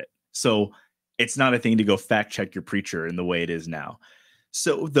illiterate. So it's not a thing to go fact check your preacher in the way it is now.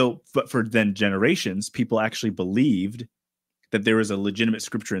 So but for then generations, people actually believed that there was a legitimate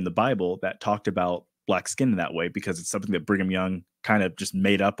scripture in the Bible that talked about black skin in that way, because it's something that Brigham Young kind of just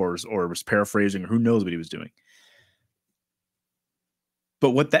made up or was paraphrasing, or who knows what he was doing.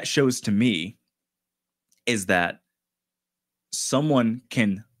 But what that shows to me is that someone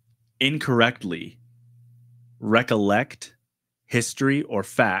can incorrectly recollect history or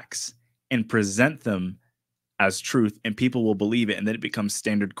facts and present them as truth, and people will believe it, and then it becomes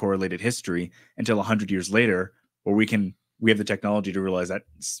standard correlated history until 100 years later, where we have the technology to realize that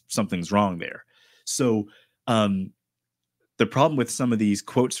something's wrong there. So the problem with some of these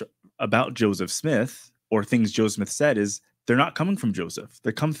quotes about Joseph Smith, or things Joseph Smith said, is they're not coming from Joseph.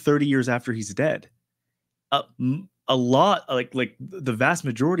 They come 30 years after he's dead. A lot, like the vast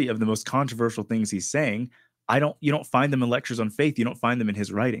majority of the most controversial things he's saying, you don't find them in lectures on faith. You don't find them in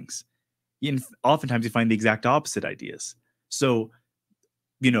his writings. Oftentimes you find the exact opposite ideas. So,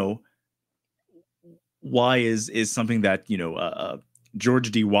 why is something that,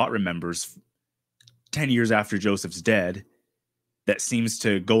 George D. Watt remembers 10 years after Joseph's dead, that seems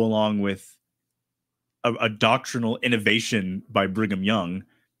to go along with a doctrinal innovation by Brigham Young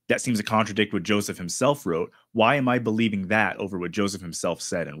that seems to contradict what Joseph himself wrote? Why am I believing that over what Joseph himself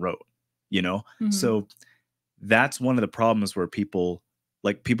said and wrote? Mm-hmm. So that's one of the problems where people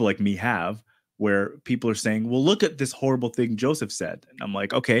like me have, where people are saying, well, look at this horrible thing Joseph said. And I'm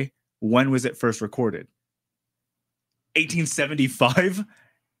like, okay, when was it first recorded? 1875?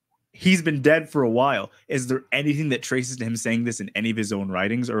 He's been dead for a while. Is there anything that traces to him saying this in any of his own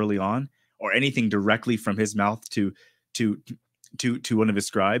writings early on, or anything directly from his mouth to one of his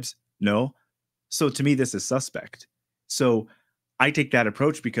scribes? No. So to me, this is suspect. So I take that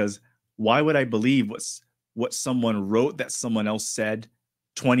approach, because why would I believe what someone wrote that someone else said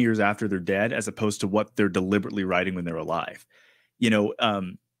 20 years after they're dead, as opposed to what they're deliberately writing when they're alive?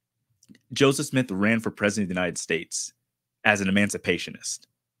 Joseph Smith ran for president of the United States as an emancipationist.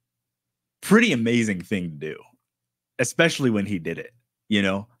 Pretty amazing thing to do, especially when he did it,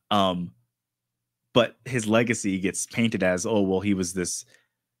 but his legacy gets painted as, oh, well, he was this,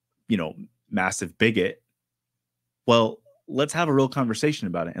 massive bigot. Well, let's have a real conversation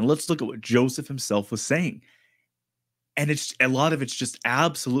about it. And let's look at what Joseph himself was saying. And a lot of it's just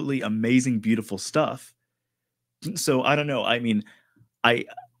absolutely amazing, beautiful stuff. So I don't know. I mean, I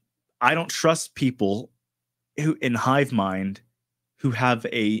don't trust people who, in hive mind, who have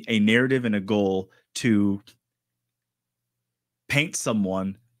a narrative and a goal to paint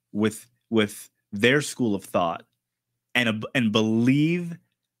someone with their school of thought and believe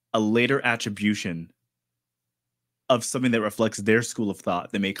a later attribution of something that reflects their school of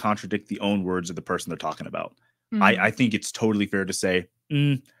thought that may contradict the own words of the person they're talking about. Mm-hmm. I think it's totally fair to say,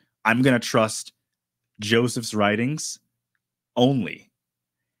 I'm going to trust Joseph's writings only.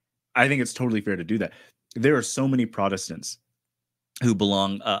 I think it's totally fair to do that. There are so many Protestants who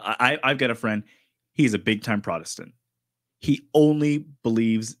belong. I've got a friend. He's a big time Protestant. He only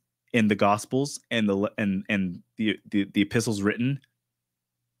believes in the Gospels and the epistles written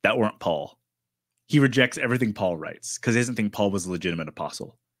that weren't Paul. He rejects everything Paul writes because he doesn't think Paul was a legitimate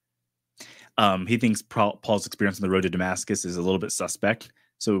apostle. He thinks Paul's experience on the road to Damascus is a little bit suspect.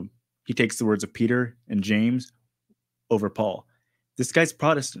 So he takes the words of Peter and James over Paul. This guy's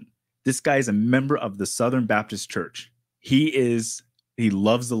Protestant. This guy is a member of the Southern Baptist Church. He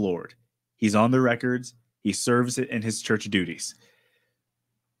loves the Lord. He's on the records. He serves it in his church duties.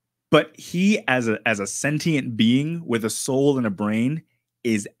 But he, as a sentient being with a soul and a brain,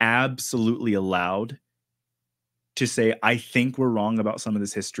 is absolutely allowed to say, I think we're wrong about some of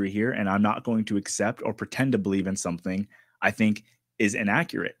this history here, and I'm not going to accept or pretend to believe in something I think is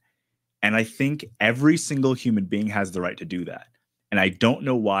inaccurate. And I think every single human being has the right to do that. And I don't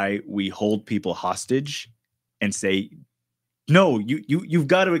know why we hold people hostage and say, no, you've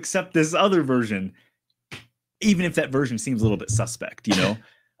got to accept this other version, even if that version seems a little bit suspect, you know?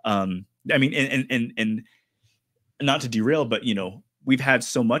 I mean, and not to derail, but, you know, we've had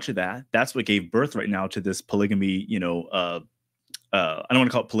so much of that. That's what gave birth right now to this polygamy, you know, I don't want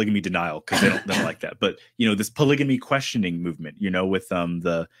to call it polygamy denial because they don't like that, but, you know, this polygamy questioning movement, you know, with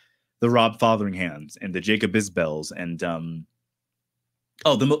the Rob Fotheringhams and the Jacob Isbells and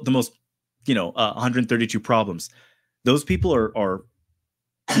the most, you know, 132 problems. Those people are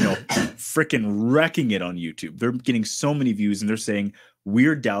you know, freaking wrecking it on YouTube. They're getting so many views and they're saying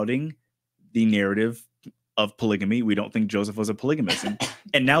we're doubting the narrative of polygamy. We don't think Joseph was a polygamist.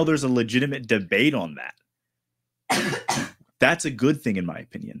 And now there's a legitimate debate on that. That's a good thing, in my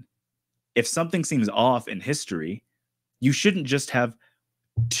opinion. If something seems off in history, you shouldn't just have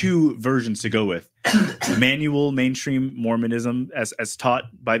two versions to go with. Manual mainstream Mormonism as taught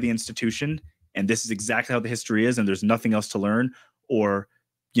by the institution, and this is exactly how the history is, and there's nothing else to learn, or,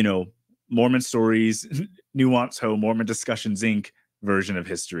 you know, Mormon Stories, NuanceHoe, Mormon Discussions Inc. version of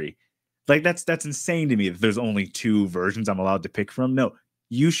history. Like, that's insane to me that there's only two versions I'm allowed to pick from. No,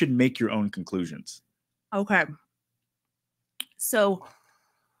 you should make your own conclusions. Okay. So,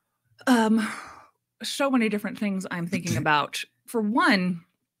 so many different things I'm thinking about. For one,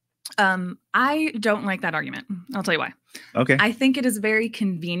 I don't like that argument. I'll tell you why. Okay. I think it is very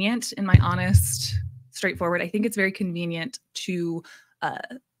convenient, in my honest, straightforward. I think it's very convenient to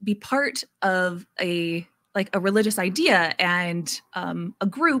be part of a religious idea and a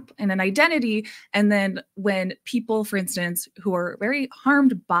group and an identity. And then when people, for instance, who are very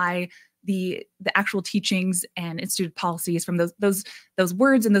harmed by the actual teachings and instituted policies from those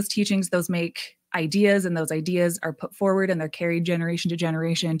words and those teachings, those make ideas, and those ideas are put forward and they're carried generation to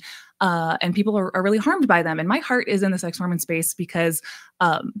generation, and people are really harmed by them. And my heart is in this Exmormon space because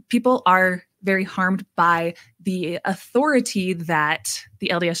people are very harmed by the authority that the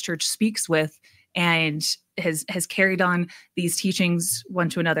LDS Church speaks with and has carried on these teachings one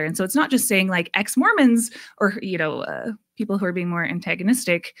to another. And so it's not just saying like Exmormons or, you know, people who are being more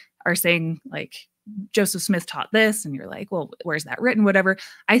antagonistic are saying like Joseph Smith taught this, and you're like, well, where's that written? Whatever.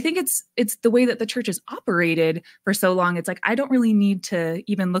 I think it's the way that the church has operated for so long. It's like, I don't really need to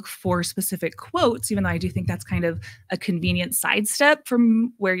even look for specific quotes, even though I do think that's kind of a convenient sidestep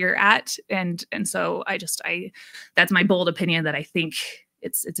from where you're at. And so that's my bold opinion, that I think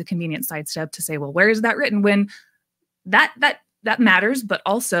it's a convenient sidestep to say, well, where is that written, when that matters, but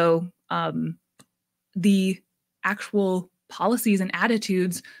also the actual policies and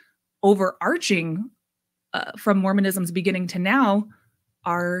attitudes overarching from Mormonism's beginning to now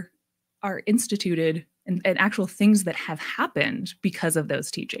are instituted and actual things that have happened because of those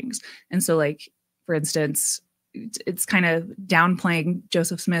teachings. And so, like, for instance, it's kind of downplaying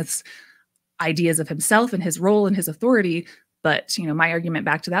Joseph Smith's ideas of himself and his role and his authority. But, you know, my argument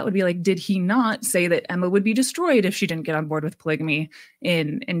back to that would be like, did he not say that Emma would be destroyed if she didn't get on board with polygamy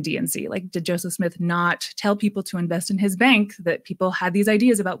in DNC? Like, did Joseph Smith not tell people to invest in his bank, that people had these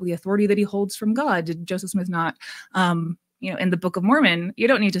ideas about the authority that he holds from God? Did Joseph Smith not, you know, in the Book of Mormon, you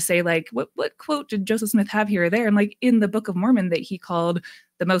don't need to say like, what quote did Joseph Smith have here or there? And like in the Book of Mormon, that he called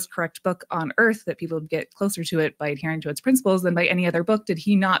the most correct book on earth, that people would get closer to it by adhering to its principles than by any other book. Did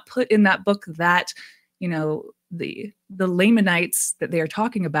he not put in that book that, you know, the Lamanites that they are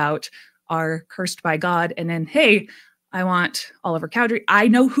talking about are cursed by God? And then, hey, I want Oliver Cowdery. I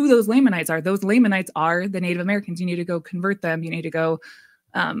know who those Lamanites are. Those Lamanites are the Native Americans. You need to go convert them. You need to go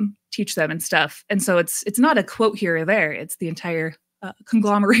teach them and stuff. And so it's not a quote here or there. It's the entire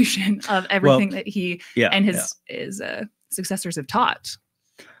conglomeration of everything that he and his successors have taught.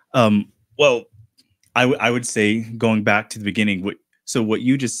 Well, I would say, going back to the beginning, what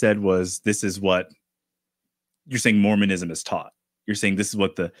you just said was, this is what you're saying Mormonism is taught. You're saying this is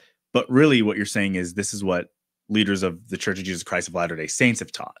what but really what you're saying is this is what leaders of the Church of Jesus Christ of Latter-day Saints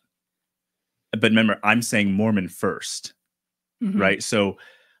have taught. But remember, I'm saying Mormon first, right? So,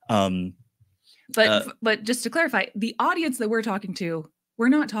 but just to clarify, the audience that we're talking to, we're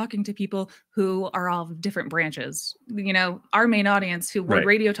not talking to people who are all different branches. You know, our main audience, who Word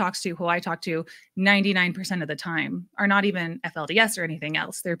Radio talks to, who I talk to 99% of the time, are not even FLDS or anything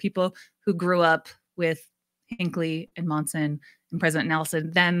else. They're people who grew up with Hinckley and Monson and President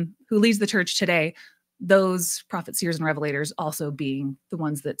Nelson, them who leads the church today, those prophets, seers, and revelators also being the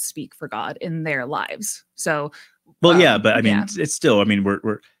ones that speak for God in their lives. So, well, yeah, but I mean, it's still, I mean,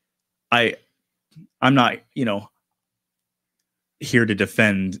 I'm not, you know, here to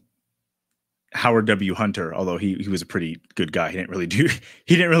defend Howard W. Hunter, although he was a pretty good guy. He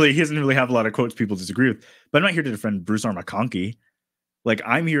doesn't really have a lot of quotes people disagree with. But I'm not here to defend Bruce R. McConkie. Like,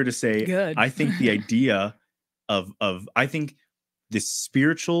 I'm here to say, I think the idea I think the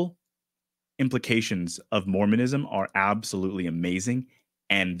spiritual implications of Mormonism are absolutely amazing,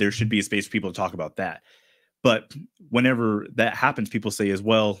 and there should be a space for people to talk about that. But whenever that happens, people say as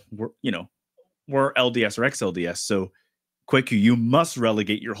well, we're LDS or ex-LDS, so Kwaku, you must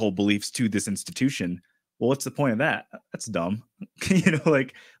relegate your whole beliefs to this institution. Well, what's the point of that? That's dumb. You know,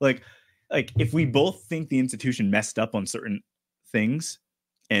 like if we both think the institution messed up on certain things,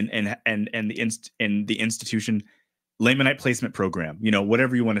 and the institution Lamanite placement program, you know,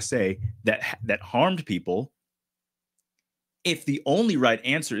 whatever you want to say, that harmed people. If the only right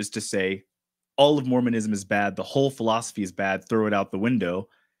answer is to say all of Mormonism is bad, the whole philosophy is bad, throw it out the window,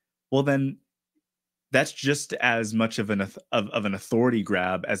 well, then that's just as much of an authority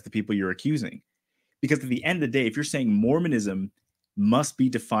grab as the people you're accusing. Because at the end of the day, if you're saying Mormonism must be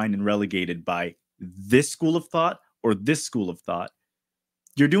defined and relegated by this school of thought or this school of thought,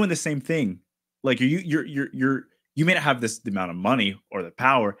 you're doing the same thing. Like you may not have the amount of money or the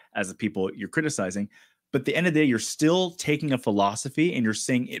power as the people you're criticizing, but at the end of the day, you're still taking a philosophy and you're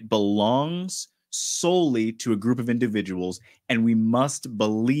saying it belongs solely to a group of individuals, and we must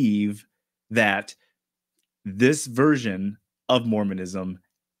believe that this version of Mormonism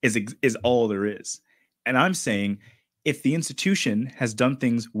is all there is. And I'm saying, if the institution has done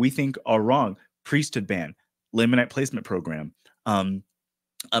things we think are wrong, priesthood ban, Lamanite placement program,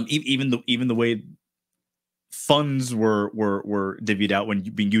 even the way funds were divvied out when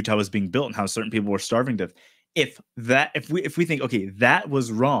Utah was being built and how certain people were starving to death. If we think, okay, that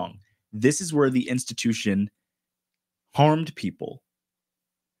was wrong, this is where the institution harmed people.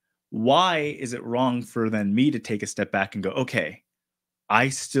 Why is it wrong for then me to take a step back and go, okay, I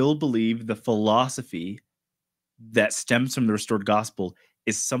still believe the philosophy that stems from the restored gospel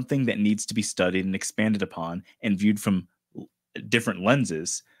is something that needs to be studied and expanded upon and viewed from different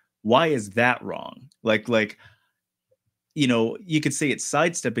lenses. Why is that wrong? Like, you know, you could say it's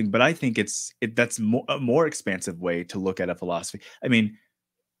sidestepping, but I think that's a more expansive way to look at a philosophy. I mean,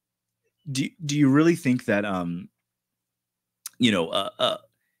 do you really think that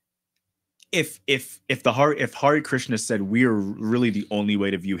if Hare Krishna said we are really the only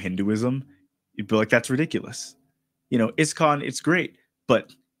way to view Hinduism, you'd be like, that's ridiculous. You know, ISKCON, it's great,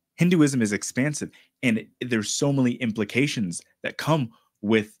 but Hinduism is expansive, and there's so many implications that come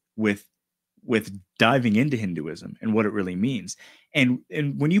with diving into Hinduism and what it really means. And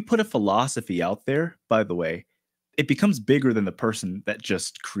when you put a philosophy out there, by the way, it becomes bigger than the person that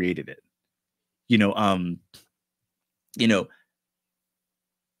just created it.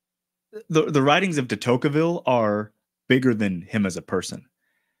 The writings of de Tocqueville are bigger than him as a person.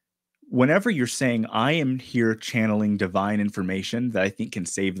 Whenever you're saying, I am here channeling divine information that I think can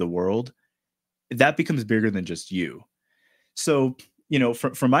save the world, that becomes bigger than just you. So,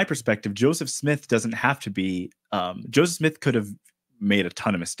 from my perspective, Joseph Smith doesn't have to be, Joseph Smith could have made a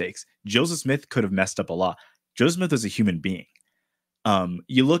ton of mistakes. Joseph Smith could have messed up a lot. Joseph Smith was a human being.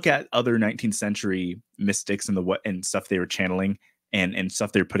 You look at other 19th century mystics and stuff they were channeling and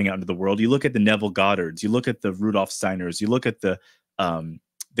stuff they were putting out into the world. You look at the Neville Goddards, you look at the Rudolf Steiners, you look at the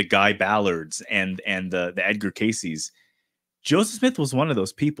Guy Ballards and the Edgar Caseys. Joseph Smith was one of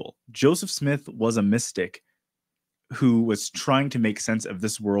those people. Joseph Smith was a mystic who was trying to make sense of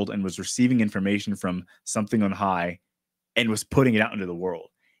this world and was receiving information from something on high and was putting it out into the world.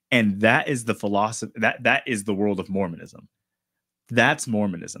 And that is the philosophy, that is the world of Mormonism. That's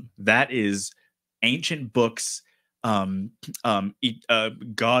Mormonism. That is ancient books, godhood,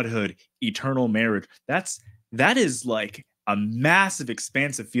 eternal marriage. That is like a massive,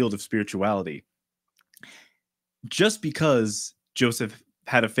 expansive field of spirituality. Just because Joseph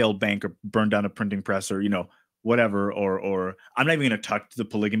had a failed bank or burned down a printing press or, you know, whatever, or I'm not even going to touch the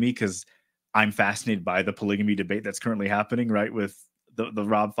polygamy because I'm fascinated by the polygamy debate that's currently happening, right? With the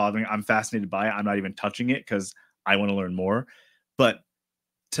Rob fathering. I'm fascinated by it. I'm not even touching it because I want to learn more. But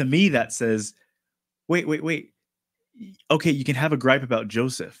to me, that says, wait. Okay, you can have a gripe about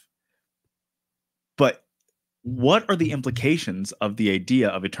Joseph, but what are the implications of the idea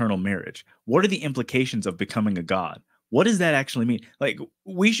of eternal marriage? What are the implications of becoming a god? What does that actually mean? Like,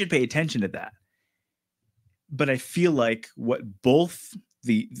 we should pay attention to that. But I feel like what both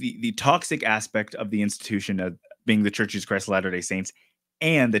the toxic aspect of the institution of being the Church of Jesus Christ of Latter-day Saints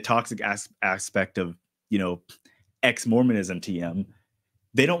and the toxic aspect of, you know, ex-Mormonism TM,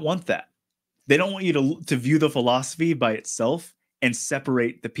 they don't want that. They don't want you to view the philosophy by itself and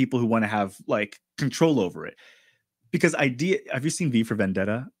separate the people who want to have like control over it. Because have you seen V for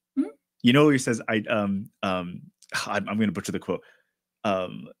Vendetta? Mm-hmm. You know where he says, I'm going to butcher the quote.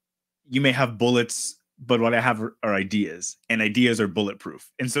 You may have bullets, but what I have are ideas, and ideas are bulletproof.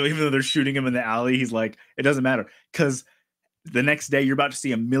 And so even though they're shooting him in the alley, he's like, it doesn't matter. Because the next day you're about to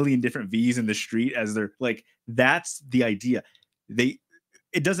see a million different V's in the street as they're like, that's the idea.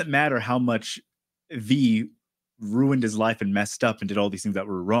 It doesn't matter how much V ruined his life and messed up and did all these things that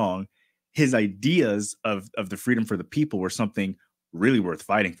were wrong. His ideas of the freedom for the people were something really worth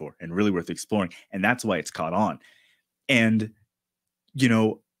fighting for and really worth exploring. And that's why it's caught on. And, you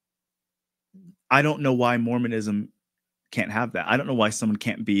know, I don't know why Mormonism can't have that. I don't know why someone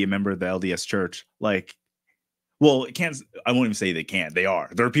can't be a member of the LDS Church. Like, well, it can't. I won't even say they can't. They are.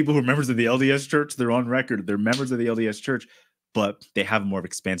 There are people who are members of the LDS Church. They're on record. They're members of the LDS Church, but they have a more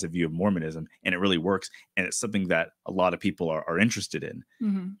expansive view of Mormonism, and it really works. And it's something that a lot of people are interested in.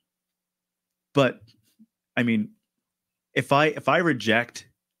 Mm-hmm. But I mean, if I reject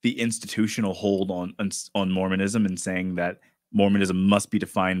the institutional hold on Mormonism and saying that Mormonism must be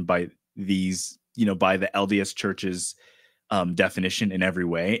defined by these, you know, by the LDS Church's definition in every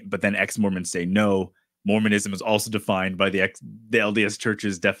way, but then ex-Mormons say no, Mormonism is also defined by the LDS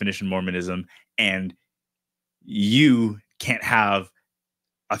Church's definition of Mormonism, and you can't have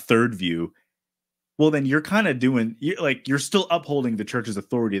a third view. Well, then you're kind of you're still upholding the church's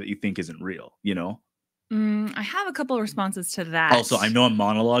authority that you think isn't real, you know? I have a couple of responses to that. Also, I know I'm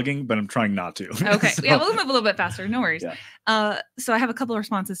monologuing, but I'm trying not to. Okay. So, yeah, we'll move a little bit faster. No worries. Yeah. So I have a couple of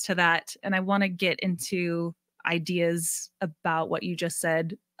responses to that, and I want to get into ideas about what you just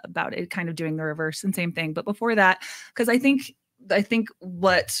said about it kind of doing the reverse and same thing. But before that, because I think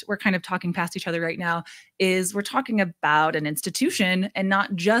what we're kind of talking past each other right now is we're talking about an institution and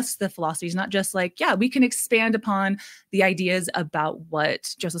not just the philosophies, not just like, yeah, we can expand upon the ideas about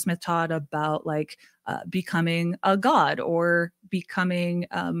what Joseph Smith taught about like becoming a god or becoming,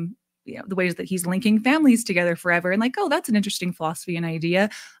 you know, the ways that he's linking families together forever. And like, oh, that's an interesting philosophy and idea.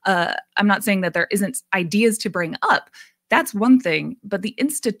 I'm not saying that there isn't ideas to bring up. That's one thing, but the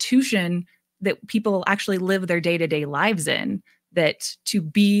institution that people actually live their day-to-day lives in, that to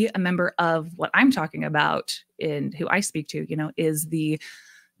be a member of what I'm talking about and who I speak to, you know, is the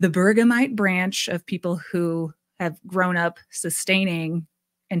Bergamite branch of people who have grown up sustaining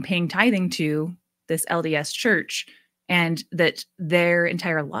and paying tithing to this LDS church, and that their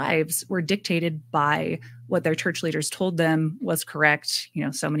entire lives were dictated by what their church leaders told them was correct. You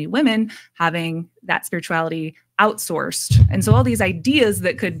know, so many women having that spirituality outsourced. And so all these ideas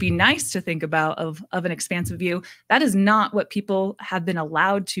that could be nice to think about of an expansive view, that is not what people have been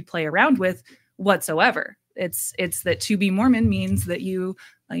allowed to play around with whatsoever. It's that to be Mormon means that you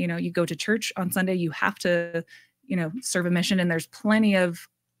go to church on Sunday, you have to, you know, serve a mission. And there's plenty of,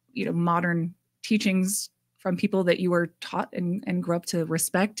 you know, modern teachings from people that you were taught and grew up to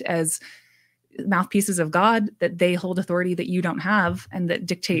respect as mouthpieces of God, that they hold authority that you don't have and that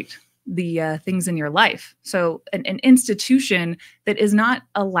dictate the things in your life. So an institution that is not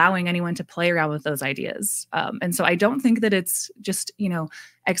allowing anyone to play around with those ideas. And so I don't think that it's just, you know,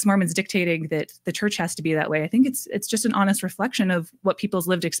 ex-Mormons dictating that the church has to be that way. I think it's just an honest reflection of what people's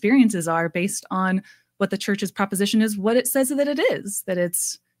lived experiences are based on what the church's proposition is, what it says that it is, that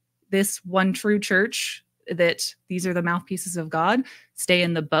it's this one true church, that these are the mouthpieces of God. Stay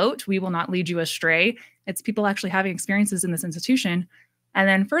in the boat. We will not lead you astray. It's people actually having experiences in this institution. And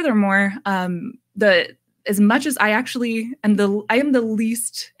then furthermore, as much as I am the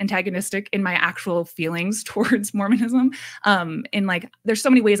least antagonistic in my actual feelings towards Mormonism. In like, there's so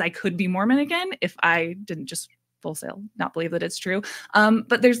many ways I could be Mormon again if I didn't just wholesale not believe that it's true.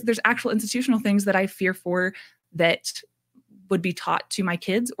 But there's actual institutional things that I fear for that would be taught to my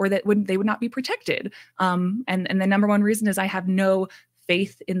kids, or that they would not be protected. And the number one reason is I have no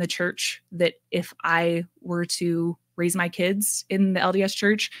faith in the church that if I were to raise my kids in the LDS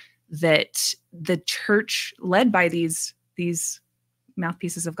church, that the church led by these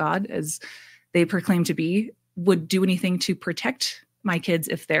mouthpieces of God, as they proclaim to be, would do anything to protect my kids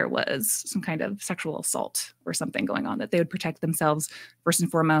if there was some kind of sexual assault or something going on, that they would protect themselves first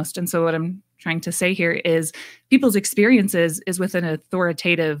and foremost. And so what I'm trying to say here is people's experiences is with an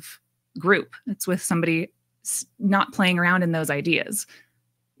authoritative group. It's with somebody not playing around in those ideas.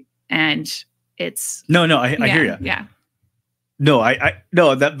 And it's I hear you. Yeah. No,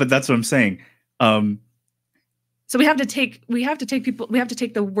 but that's what I'm saying. So we have to take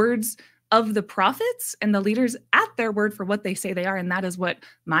the words of the prophets and the leaders at their word for what they say they are. And that is what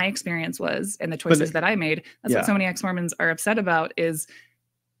my experience was and the choices that I made. That's what so many ex-Mormons are upset about, is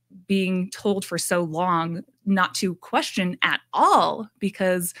being told for so long not to question at all,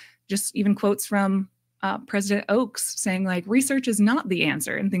 because just even quotes from President Oaks saying like research is not the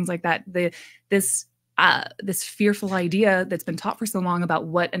answer and things like that. This fearful idea that's been taught for so long about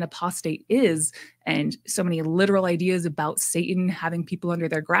what an apostate is, and so many literal ideas about Satan having people under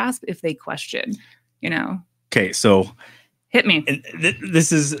their grasp if they question, Okay, so hit me.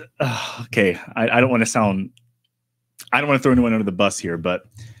 This is okay. I don't want to throw anyone under the bus here, but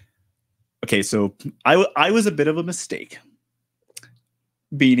okay, so I was a bit of a mistake,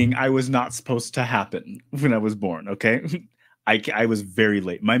 meaning I was not supposed to happen when I was born. Okay. I was very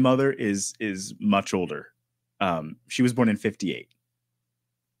late. My mother is much older. She was born in 1958.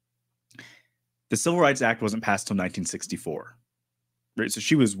 The Civil Rights Act wasn't passed till 1964. Right? So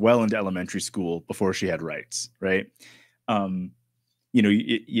she was well into elementary school before she had rights, right? You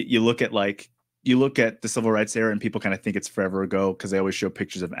look at the Civil Rights era and people kind of think it's forever ago because they always show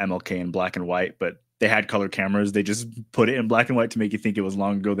pictures of MLK in black and white, but they had color cameras. They just put it in black and white to make you think it was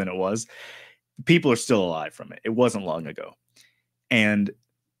long ago than it was. People are still alive from it. It wasn't long ago. And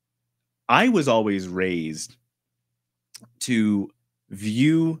I was always raised to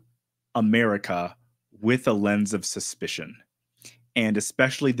view America with a lens of suspicion, and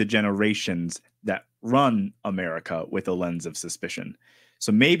especially the generations that run America with a lens of suspicion.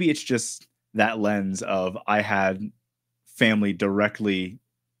 So maybe it's just that lens of I had family directly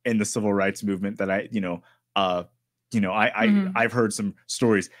in the civil rights movement that I've heard some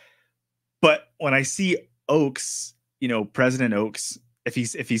stories. But when I see Oaks, President Oaks, if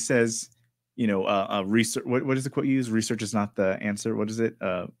he says, research, what is the quote you use? Research is not the answer. What is it?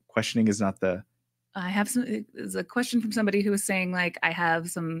 Questioning is not the. It's a question from somebody who was saying like, I have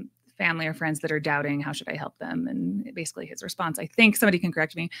some family or friends that are doubting, how should I help them? And basically his response, I think somebody can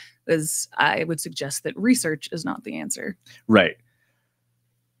correct me, was I would suggest that research is not the answer. Right.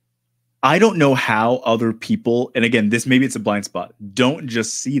 I don't know how other people, and again, maybe it's a blind spot, don't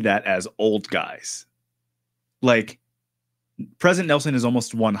just see that as old guys. Like, President Nelson is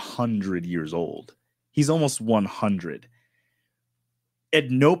almost 100 years old. He's almost 100. At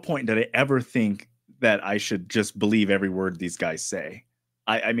no point did I ever think that I should just believe every word these guys say.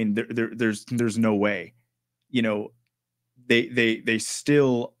 I mean, there's no way. They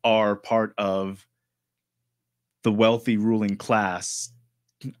still are part of the wealthy ruling class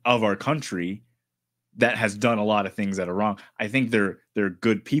of our country that has done a lot of things that are wrong. I think they're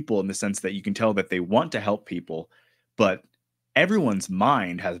good people in the sense that you can tell that they want to help people, but everyone's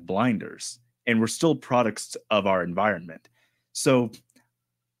mind has blinders, and we're still products of our environment. So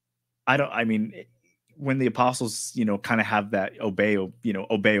when the apostles, kind of have that obey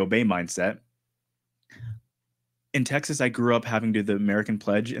mindset. In Texas, I grew up having to do the American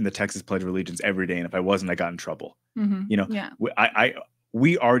Pledge and the Texas Pledge of Allegiance every day, and if I wasn't, I got in trouble.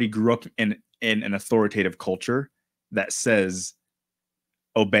 We already grew up in an authoritative culture that says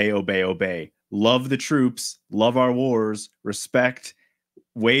obey, obey, obey. Love the troops, love our wars, respect,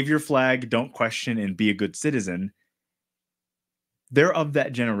 wave your flag, don't question, and be a good citizen. They're of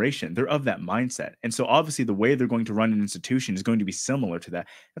that generation. They're of that mindset. And so obviously the way they're going to run an institution is going to be similar to that.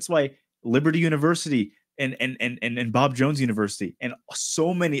 That's why Liberty University and Bob Jones University and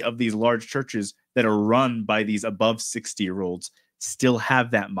so many of these large churches that are run by these above 60-year-olds still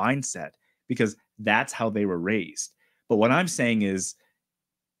have that mindset, because that's how they were raised. But what I'm saying is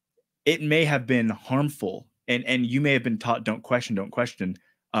it may have been harmful, and you may have been taught don't question.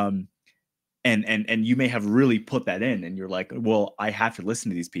 And you may have really put that in, and you're like, well, I have to listen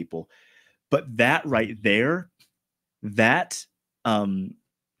to these people. But that right there, and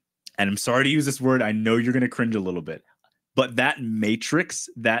I'm sorry to use this word, I know you're going to cringe a little bit, but that matrix,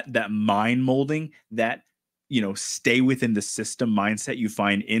 that mind molding, that, stay within the system mindset you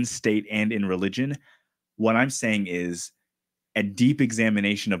find in state and in religion. What I'm saying is a deep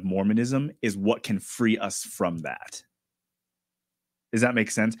examination of Mormonism is what can free us from that. Does that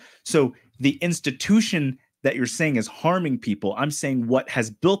make sense? So the institution that you're saying is harming people. I'm saying what has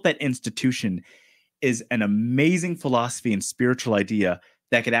built that institution is an amazing philosophy and spiritual idea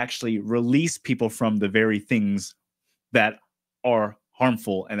that could actually release people from the very things that are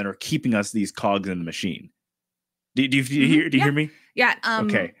harmful and that are keeping us these cogs in the machine. Do you hear me? Yeah.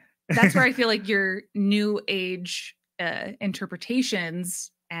 Okay. That's where I feel like your new age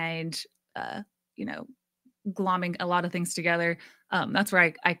interpretations and glomming a lot of things together. That's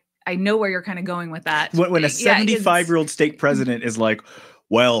where I know where you're kind of going with that. When a 75-year-old stake president is like,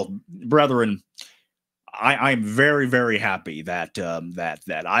 well, brethren, I'm very, very happy that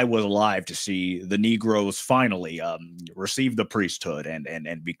that I was alive to see the Negroes finally receive the priesthood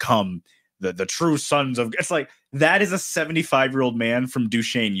and become the true sons of. It's like that is a 75-year-old man from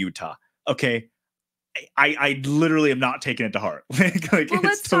Duchesne, Utah. Okay, I literally am not taking it to heart. Well,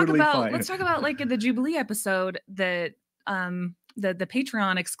 let's talk about like in the Jubilee episode that the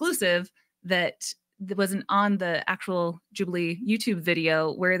Patreon exclusive that wasn't on the actual Jubilee YouTube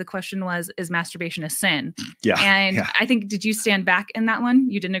video, where the question was, is masturbation a sin? Yeah. And yeah. I think, did you stand back in that one?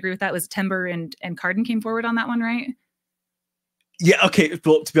 You didn't agree with that? It was Timber and Carden came forward on that one, right? Yeah. Okay.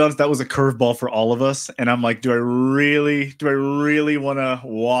 Well, to be honest, that was a curveball for all of us. And I'm like, do I really want to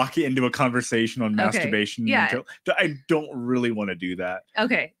walk into a conversation on masturbation? Yeah. I don't really want to do that.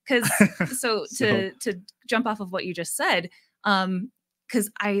 Okay. Because to jump off of what you just said, because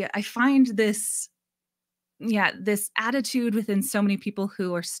I find this attitude within so many people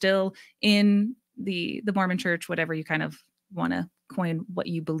who are still in the Mormon church, whatever you kind of want to coin what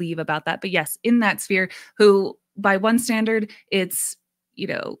you believe about that. But yes, in that sphere, who by one standard, it's,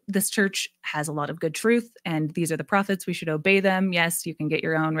 this church has a lot of good truth and these are the prophets. We should obey them. Yes, you can get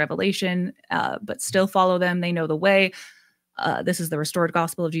your own revelation, but still follow them. They know the way. This is the restored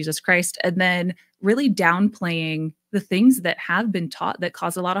gospel of Jesus Christ. And then really downplaying the things that have been taught that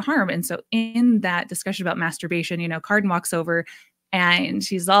cause a lot of harm. And so in that discussion about masturbation, Carden walks over and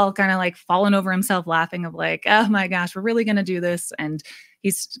she's all kind of like falling over himself laughing of like, oh my gosh, we're really going to do this. And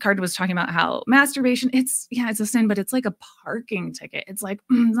Carden was talking about how masturbation, it's a sin, but it's like a parking ticket. It's like,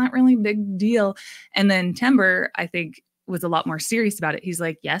 it's not really a big deal. And then Timber, I think, was a lot more serious about it. He's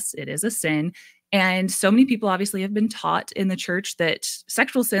like, yes, it is a sin. And so many people obviously have been taught in the church that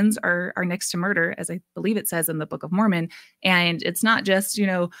sexual sins are next to murder, as I believe it says in the Book of Mormon. And it's not just,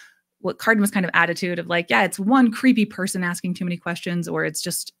 what Carden was kind of attitude of like, yeah, it's one creepy person asking too many questions, or it's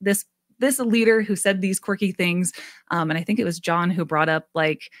just this leader who said these quirky things. And I think it was John who brought up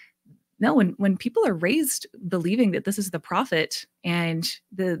like, no, when people are raised believing that this is the prophet and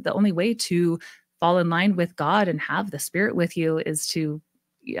the only way to fall in line with God and have the Spirit with you is to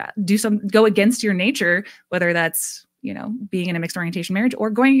go against your nature, whether that's, being in a mixed orientation marriage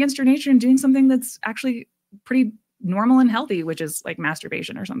or going against your nature and doing something that's actually pretty normal and healthy, which is like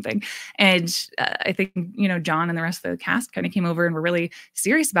masturbation or something. And I think, John and the rest of the cast kind of came over and were really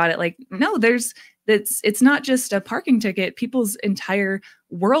serious about it. Like, no, it's not just a parking ticket. People's entire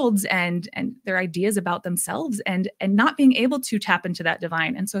worlds and their ideas about themselves and not being able to tap into that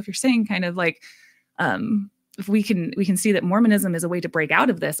divine. And so if you're saying kind of like, if we can see that Mormonism is a way to break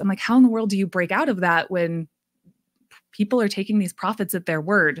out of this, I'm like, how in the world do you break out of that when people are taking these prophets at their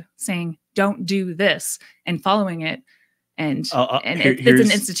word, saying, don't do this and following it. And it's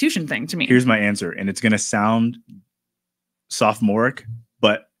an institution thing to me. Here's my answer. And it's going to sound sophomoric,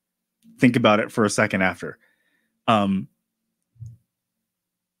 but think about it for a second after.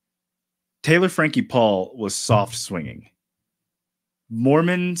 Taylor Frankie Paul was soft swinging.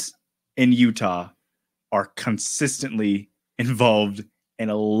 Mormons in Utah are consistently involved in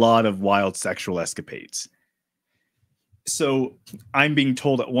a lot of wild sexual escapades. So I'm being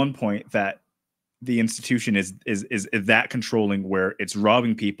told at one point that the institution is that controlling, where it's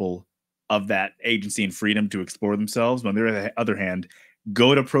robbing people of that agency and freedom to explore themselves. On the other hand,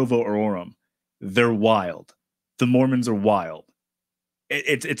 go to Provo or Orem. They're wild. The Mormons are wild.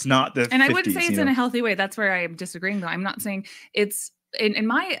 It's not the and 50s, I wouldn't say it's in a healthy way. That's where I am disagreeing, though. I'm not saying it's in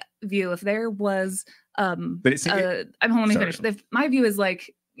my view. If there was, let me finish. My view is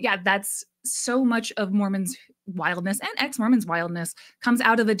like, yeah, that's so much of Mormons' wildness and ex-Mormons' wildness comes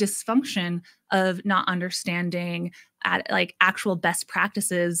out of a dysfunction of not understanding like actual best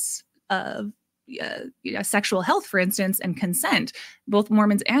practices of sexual health, for instance, and consent. Both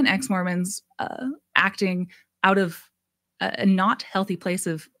Mormons and ex-Mormons acting out of a not healthy place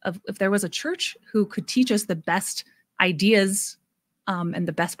of if there was a church who could teach us the best ideas and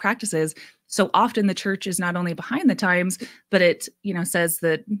the best practices. So often the church is not only behind the times, but it, says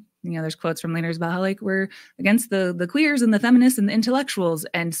that, there's quotes from leaders about how like we're against the queers and the feminists and the intellectuals.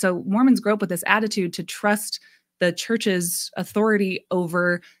 And so Mormons grow up with this attitude to trust the church's authority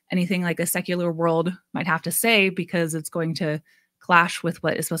over anything like a secular world might have to say, because it's going to clash with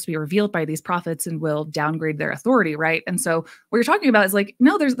what is supposed to be revealed by these prophets and will downgrade their authority, right? And so what you're talking about is like,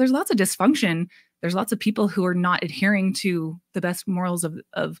 no, there's lots of dysfunction. There's lots of people who are not adhering to the best morals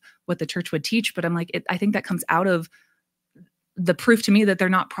of what the church would teach. But I'm like, I think that comes out of the proof to me that they're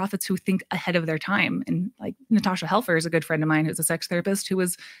not prophets who think ahead of their time. And like Natasha Helfer is a good friend of mine who's a sex therapist who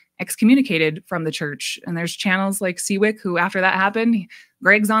was excommunicated from the church. And there's channels like Seawick who, after that happened,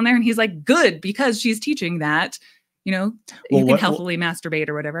 Greg's on there and he's like, good, because she's teaching that, you know, you can healthily masturbate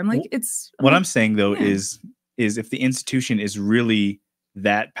or whatever. I'm like, I'm saying though is if the institution is really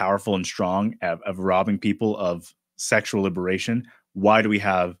that powerful and strong of robbing people of sexual liberation, why do we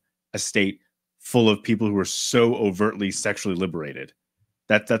have a state full of people who are so overtly sexually liberated?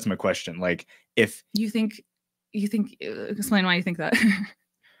 That's my question. Like, if you think explain why you think that.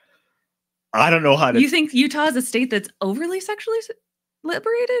 I don't know how to. You think Utah is a state that's overly sexually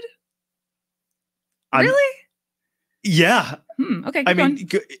liberated? Really? Yeah. Okay. I mean,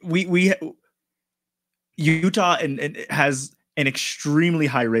 we Utah and has an extremely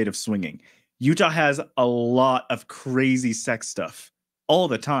high rate of swinging. Utah has a lot of crazy sex stuff all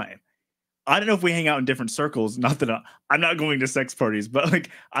the time. I don't know if we hang out in different circles. Not that I'm not going to sex parties, but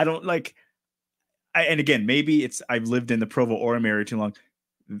like, I don't like, and again, maybe it's, I've lived in the Provo-Orem area too long.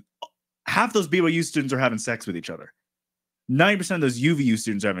 Half those BYU students are having sex with each other. 90% of those UVU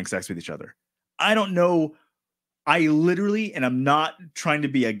students are having sex with each other. I don't know. I literally, and I'm not trying to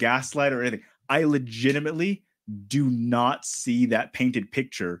be a gaslighter or anything, I legitimately do not see that painted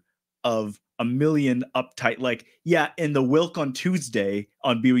picture of a million uptight, like, yeah, in the Wilk on Tuesday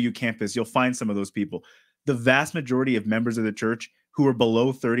on BYU campus, you'll find some of those people. The vast majority of members of the church who are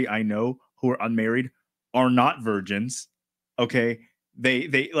below 30, I know, who are unmarried, are not virgins. Okay.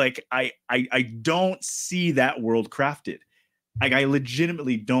 They like, I don't see that world crafted. Like, I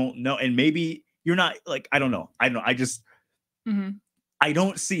legitimately don't know. And maybe you're not like, I don't know. I just, I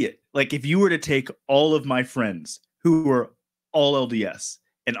don't see it. Like, if you were to take all of my friends who were all LDS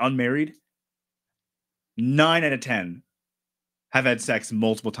and unmarried, 9 out of 10 have had sex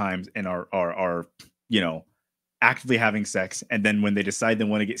multiple times and are you know, actively having sex. And then when they decide they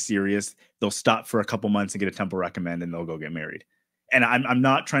want to get serious, they'll stop for a couple months and get a temple recommend and they'll go get married. And I'm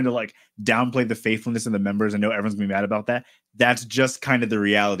not trying to like downplay the faithfulness of the members. I know everyone's gonna be mad about that. That's just kind of the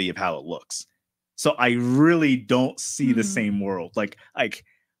reality of how it looks. So I really don't see the same world. Like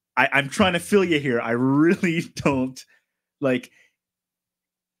I'm trying to fill you here. I really don't, like,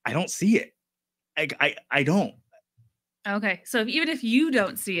 I don't see it. I don't. Okay. So even if you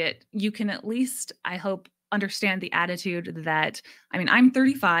don't see it, you can at least, I hope, understand the attitude that, I mean, I'm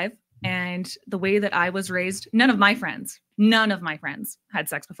 35 and the way that I was raised, none of my friends had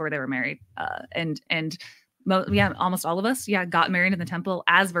sex before they were married. Almost all of us, got married in the temple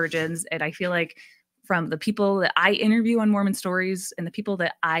as virgins. And I feel like from the people that I interview on Mormon Stories and the people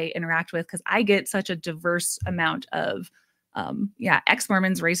that I interact with, because I get such a diverse amount of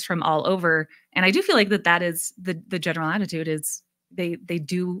ex-Mormons raised from all over. And I do feel like that is the general attitude is they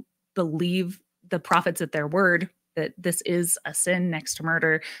do believe the prophets at their word, that this is a sin next to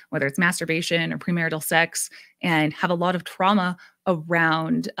murder, whether it's masturbation or premarital sex, and have a lot of trauma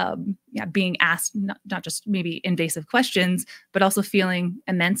around being asked not just maybe invasive questions, but also feeling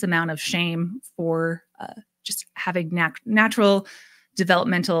immense amount of shame for just having natural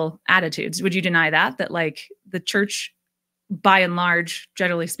developmental attitudes. Would you deny that like the church, by and large,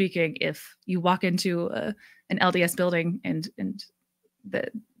 generally speaking, if you walk into an LDS building and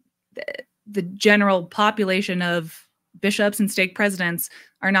the general population of bishops and stake presidents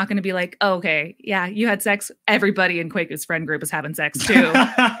are not going to be like, oh, okay, yeah, you had sex. Everybody in Kwaku's friend group is having sex too.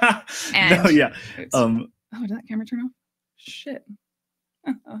 And no, yeah. Did that camera turn off? Shit.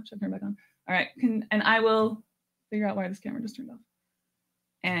 Oh, should turn back on. All right. And I will figure out why this camera just turned off.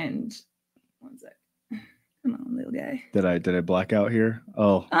 And one sec. Come on, little guy. Did I black out here?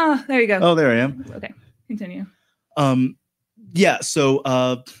 Oh, there you go. Oh, there I am. Okay, continue. Yeah. So,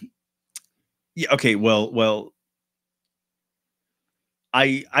 yeah. Okay. Well,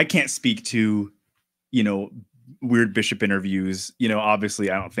 I can't speak to, you know, weird bishop interviews. You know,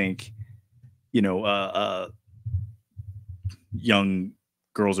 obviously, I don't think, you know, young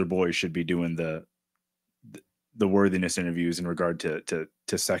girls or boys should be doing the worthiness interviews in regard to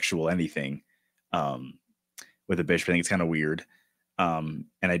sexual anything. With a bishop, I think it's kind of weird. And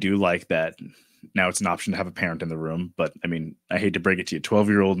I do like that now it's an option to have a parent in the room, but I mean, I hate to break it to you,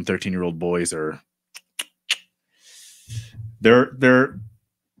 12-year-old and 13-year-old boys are,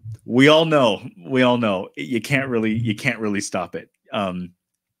 we all know you can't really stop it.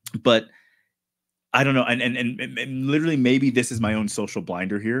 But I don't know, and literally maybe this is my own social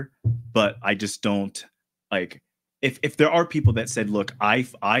blinder here, but I just don't like if there are people that said, look, I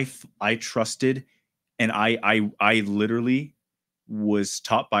trusted and I literally was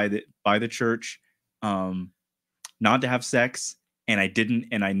taught by the church not to have sex, and I didn't,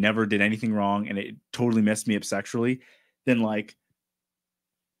 and I never did anything wrong, and it totally messed me up sexually, then like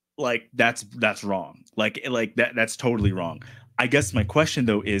that's wrong. Like that's totally wrong. I guess my question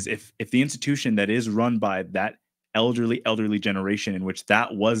though is if the institution that is run by that elderly generation in which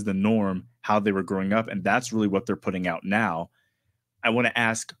that was the norm, how they were growing up, and that's really what they're putting out now, I want to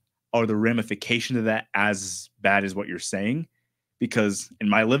ask, are the ramifications of that as bad as what you're saying? Because in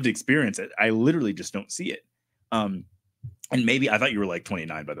my lived experience, I literally just don't see it. And maybe I thought you were like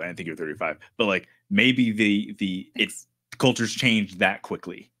 29, by the way. I didn't think you were 35, but like maybe the culture's changed that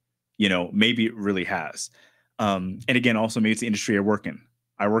quickly. You know, maybe it really has. And again, also maybe it's the industry I work in.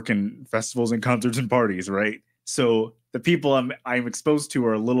 I work in festivals and concerts and parties, right? So the people I'm exposed to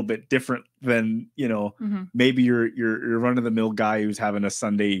are a little bit different than, you know, maybe your run of the mill guy who's having a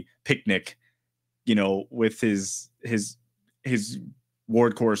Sunday picnic, you know, with his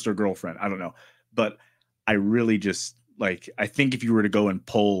ward chorister girlfriend. I don't know, but I really just like, I think if you were to go and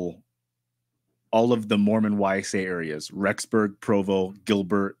poll all of the Mormon YSA areas, Rexburg, Provo,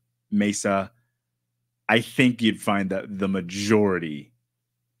 Gilbert, Mesa, I think you'd find that the majority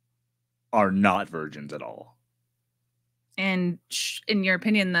are not virgins at all. And in your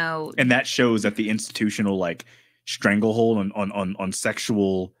opinion, though, and that shows that the institutional like stranglehold on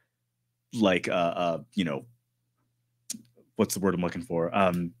sexual, like you know, what's the word I'm looking for?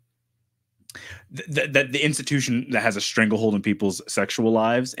 That the institution that has a stranglehold on people's sexual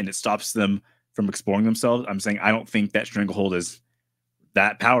lives and it stops them from exploring themselves. I'm saying I don't think that stranglehold is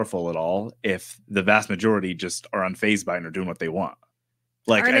that powerful at all if the vast majority just are unfazed by it and are doing what they want.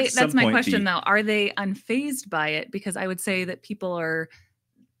 Like that's my question though. Are they unfazed by it? Because I would say that people are,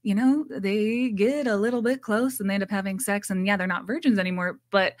 you know, they get a little bit close and they end up having sex and yeah, they're not virgins anymore,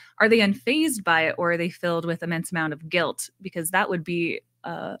 but are they unfazed by it or are they filled with immense amount of guilt? Because that would be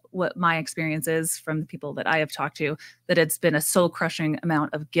what my experience is from the people that I have talked to, that it's been a soul crushing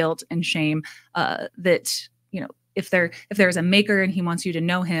amount of guilt and shame that, you know, if there is a maker and he wants you to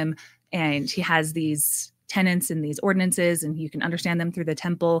know him and he has these tenets and these ordinances and you can understand them through the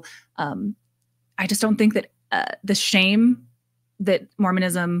temple. I just don't think that the shame that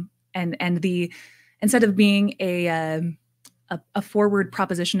Mormonism and the, instead of being a forward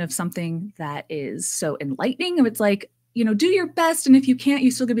proposition of something that is so enlightening, it's like, you know, do your best. And if you can't,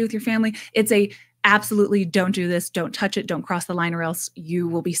 you still gotta be with your family. It's a absolutely don't do this, don't touch it, don't cross the line or else you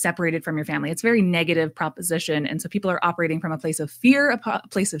will be separated from your family. It's a very negative proposition. And so people are operating from a place of fear, a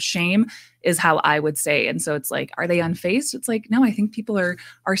place of shame is how I would say. And so it's like, are they unfazed? It's like, no, I think people are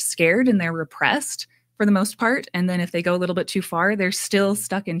scared and they're repressed for the most part. And then if they go a little bit too far, they're still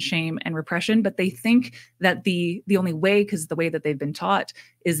stuck in shame and repression, but they think that the only way, because the way that they've been taught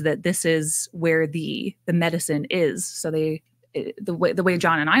is that this is where the medicine is. So the way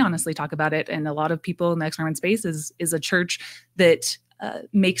John and I honestly talk about it, and a lot of people in the Exmormon space is a church that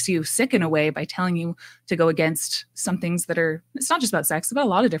makes you sick in a way by telling you to go against some things that are, it's not just about sex, it's about a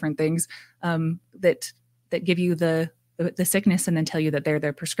lot of different things that give you the sickness and then tell you that they're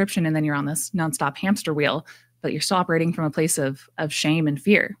their prescription. And then you're on this nonstop hamster wheel, but you're still operating from a place of shame and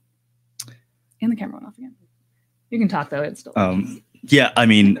fear. And the camera went off again. You can talk though. It's still. Yeah. I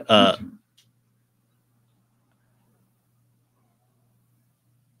mean,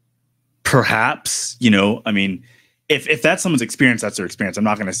 perhaps, you know, I mean, if that's someone's experience, that's their experience. I'm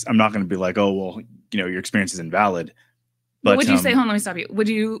not gonna be like, oh, well, you know, your experience is invalid. But would you say, hold on, let me stop you. Would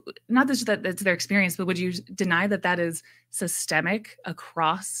you, not just that it's their experience, but would you deny that that is systemic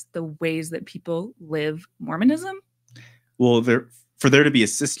across the ways that people live Mormonism? Well, for there to be a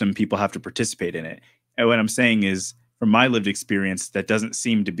system, people have to participate in it. And what I'm saying is, from my lived experience, that doesn't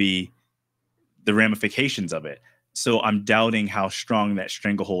seem to be the ramifications of it. So I'm doubting how strong that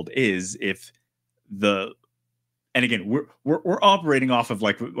stranglehold is if the, and again, we're operating off of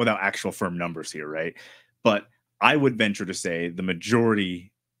like without actual firm numbers here, right? But I would venture to say the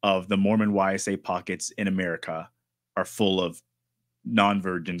majority of the Mormon YSA pockets in America are full of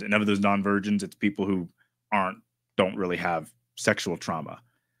non-virgins, and of those non-virgins, it's people who don't really have sexual trauma.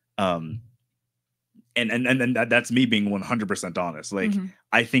 And that's me being 100% honest. Like,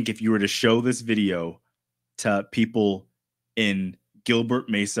 I think if you were to show this video to people in Gilbert,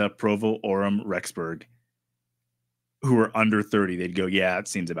 Mesa, Provo, Orem, Rexburg, who are under 30, they'd go, yeah, it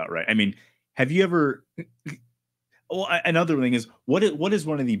seems about right. I mean, have you ever... Well, another thing is, what is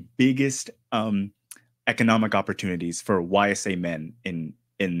one of the biggest economic opportunities for YSA men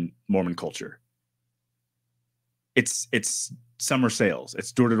in Mormon culture? it's summer sales,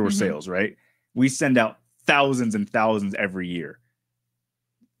 it's door-to-door sales, right? We send out thousands and thousands every year.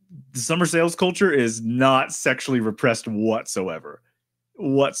 The summer sales culture is not sexually repressed whatsoever.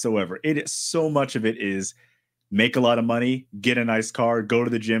 It is, so much of it is make a lot of money, get a nice car, go to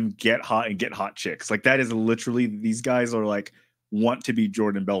the gym, get hot, and get hot chicks. Like, that is literally, these guys are like, want to be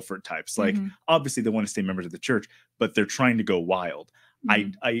Jordan Belfort types. Like, obviously they want to stay members of the church, but they're trying to go wild.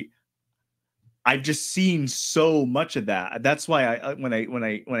 I've just seen so much of that. That's why when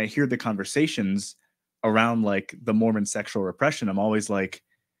I hear the conversations around like the Mormon sexual repression, I'm always like,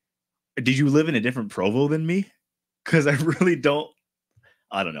 did you live in a different Provo than me? Because I really don't.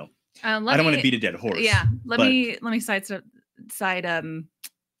 I don't know. I don't want to beat a dead horse. Yeah. Let me side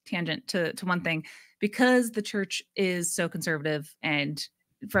tangent to one thing, because the church is so conservative, and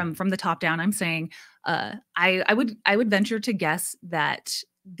from the top down, I'm saying I would venture to guess that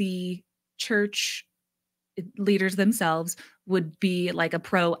the church leaders themselves would be like a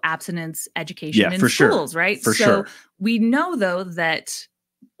pro abstinence education in schools, right? So we know though that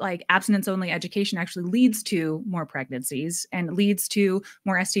like abstinence only education actually leads to more pregnancies and leads to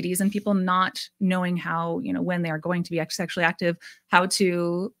more STDs, and people not knowing how, when they are going to be sexually active, how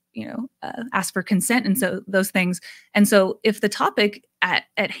to, ask for consent. And so those things. And so if the topic at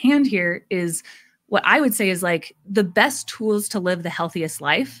hand here is what I would say is like the best tools to live the healthiest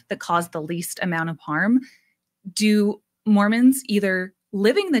life that cause the least amount of harm, do Mormons either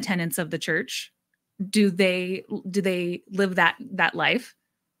living the tenets of the church, do they live that life?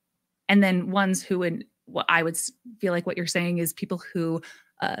 And then ones who would, what I would feel like what you're saying is people who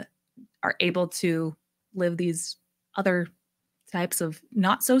are able to live these other types of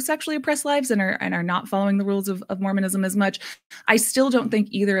not so sexually oppressed lives and are not following the rules of Mormonism as much. I still don't think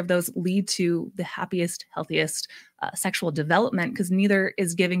either of those lead to the happiest, healthiest sexual development, because neither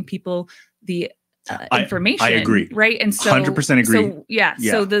is giving people the information. I agree. Right. And so 100% agree. So, yeah.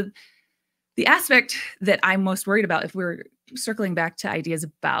 So the aspect that I'm most worried about, if we're circling back to ideas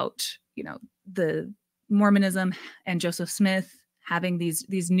about, the Mormonism and Joseph Smith having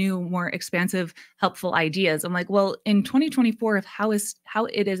these new, more expansive, helpful ideas. I'm like, well, in 2024, if how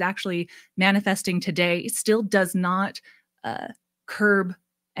it is actually manifesting today, it still does not curb,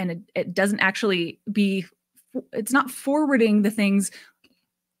 and it doesn't actually it's not forwarding the things,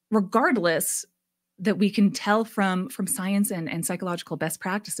 regardless, that we can tell from science and psychological best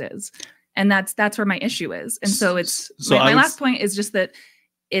practices. And that's where my issue is. And so my last point is just that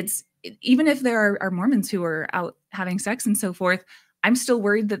even if there are Mormons who are out having sex and so forth, I'm still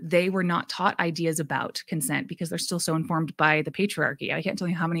worried that they were not taught ideas about consent because they're still so informed by the patriarchy. I can't tell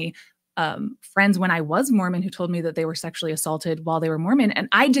you how many friends when I was Mormon who told me that they were sexually assaulted while they were Mormon. And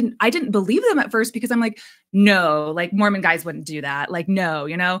I didn't believe them at first, because I'm like, no, like Mormon guys wouldn't do that. Like, no,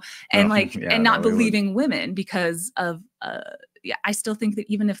 and and not believing women because of, I still think that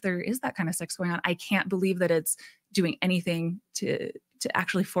even if there is that kind of sex going on, I can't believe that it's doing anything to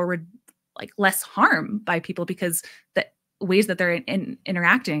actually forward like less harm by people, because the ways that they're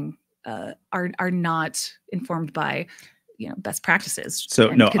interacting are not informed by best practices. So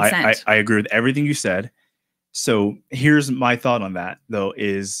no, I agree with everything you said. So here's my thought on that though,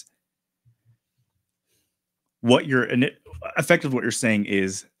 is what you're saying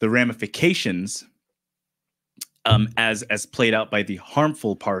is the ramifications as played out by the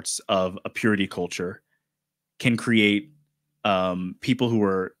harmful parts of a purity culture can create people who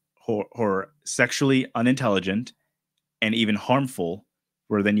are sexually unintelligent and even harmful,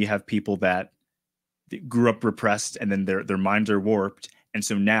 where then you have people that grew up repressed and then their minds are warped. And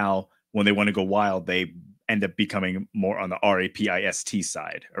so now when they want to go wild, they end up becoming more on the RAPIST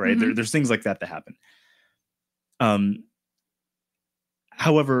side. All right. Mm-hmm. There's things like that happen.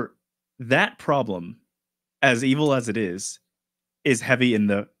 However, that problem, as evil as it is heavy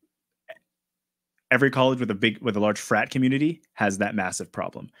in every college with a large frat community has that massive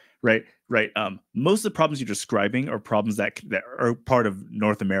problem, right? Most of the problems you're describing are problems that are part of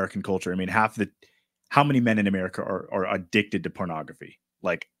North American culture. I mean, how many men in America are addicted to pornography,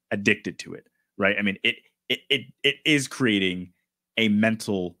 like addicted to it, right? I mean, it is creating a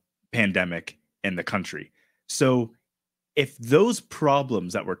mental pandemic in the country. So if those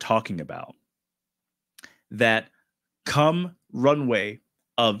problems that we're talking about that come runway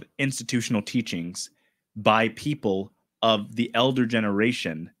of institutional teachings by people of the elder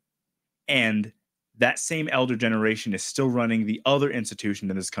generation, and that same elder generation is still running the other institution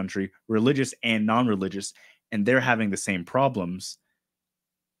in this country, religious and non-religious, and they're having the same problems.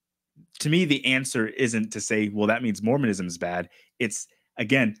 To me, the answer isn't to say, well, that means Mormonism is bad. It's,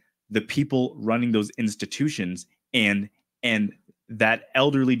 again, the people running those institutions and that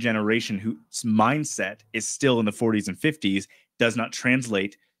elderly generation whose mindset is still in the 40s and 50s does not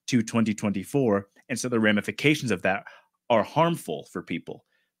translate to 2024. And so the ramifications of that are harmful for people.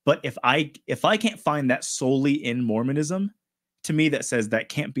 But if I can't find that solely in Mormonism, to me, that says that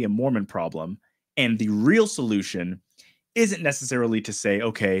can't be a Mormon problem. And the real solution isn't necessarily to say,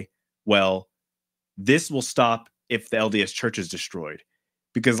 okay, well, this will stop if the LDS church is destroyed.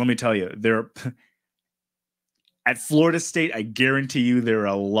 Because let me tell you, at Florida State, I guarantee you there are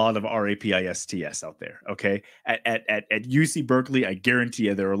a lot of RAPISTS out there. Okay. At UC Berkeley, I guarantee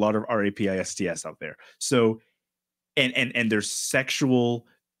you there are a lot of RAPISTS out there. So, and there's sexual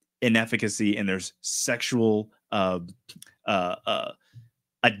inefficacy and there's sexual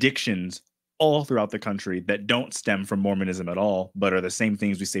addictions all throughout the country that don't stem from Mormonism at all, but are the same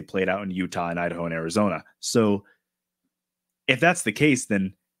things we say played out in Utah and Idaho and Arizona. So if that's the case,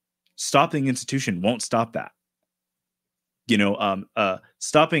 then stopping the institution won't stop that. You know,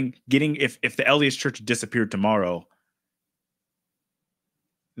 stopping getting, if the LDS church disappeared tomorrow,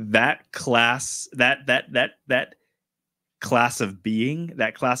 that class, that class of being,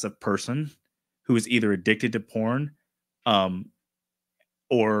 that class of person who is either addicted to porn,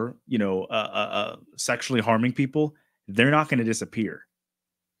 or, you know, sexually harming people, they're not going to disappear.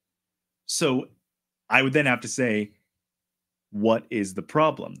 So I would then have to say, what is the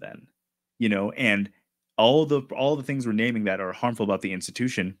problem then? You know, and all the things we're naming that are harmful about the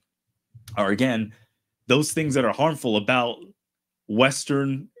institution are, again, those things that are harmful about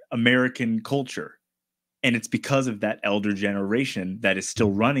Western American culture. And it's because of that elder generation that is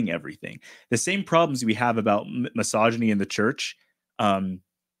still running everything. The same problems we have about misogyny in the church. I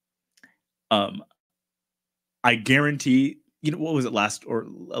guarantee, you know, what was it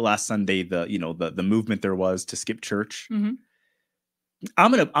last Sunday, the movement there was to skip church. Mm-hmm.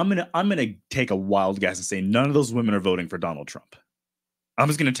 I'm gonna take a wild guess and say none of those women are voting for Donald Trump. I'm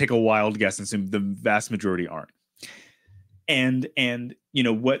just gonna take a wild guess and assume the vast majority aren't. And you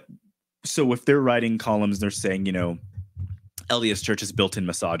know what? So if they're writing columns, they're saying, you know, LDS Church has built-in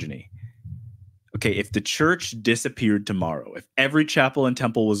misogyny. Okay, if the church disappeared tomorrow, if every chapel and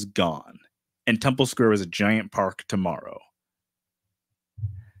temple was gone, and Temple Square was a giant park tomorrow,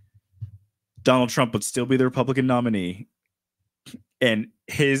 Donald Trump would still be the Republican nominee, and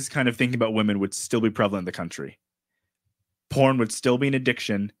his kind of thinking about women would still be prevalent in the country. Porn would still be an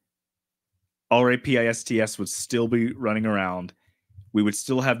addiction. RAPISTS would still be running around. We would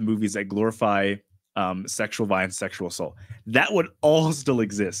still have movies that glorify sexual violence, sexual assault. That would all still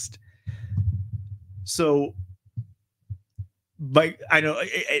exist. So, but I know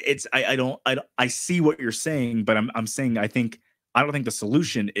I see what you're saying, but I'm saying I don't think the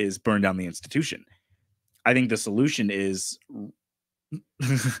solution is burn down the institution. I think the solution is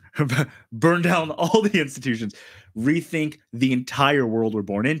burn down all the institutions, rethink the entire world we're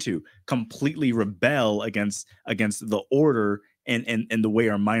born into, completely rebel against the order and the way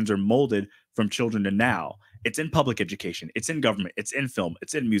our minds are molded from children to now. It's in public education, it's in government, it's in film,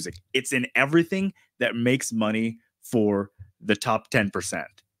 it's in music, it's in everything that makes money for the top 10%.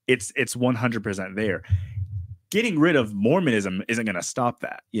 It's 100% there. Getting rid of Mormonism isn't going to stop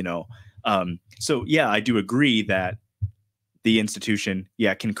that, you know. So yeah, I do agree that the institution,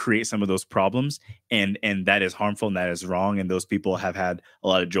 can create some of those problems, and that is harmful and that is wrong, and those people have had a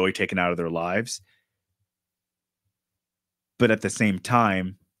lot of joy taken out of their lives. But at the same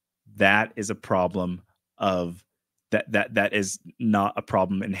time, that is a problem of that is not a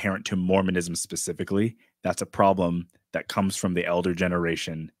problem inherent to Mormonism specifically. That's a problem that comes from the elder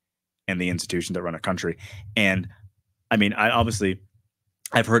generation and the institutions that run a country. And I mean,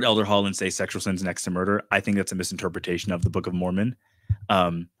 I've heard Elder Holland say sexual sins next to murder. I think that's a misinterpretation of the Book of Mormon.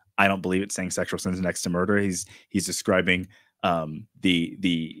 I don't believe it's saying sexual sins next to murder. He's describing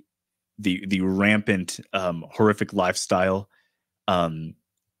the rampant horrific lifestyle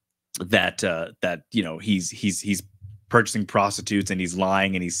that you know, he's purchasing prostitutes and he's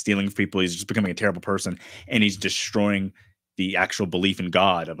lying and he's stealing from people. He's just becoming a terrible person, and he's destroying the actual belief in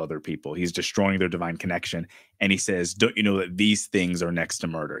God of other people. He's destroying their divine connection. And he says, don't you know that these things are next to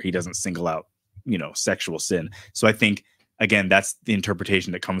murder? He doesn't single out, you know, sexual sin. So I think, again, that's the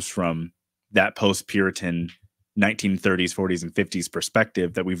interpretation that comes from that post-Puritan 1930s, 40s, and 50s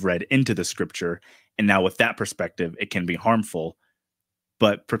perspective that we've read into the scripture. And now with that perspective, it can be harmful.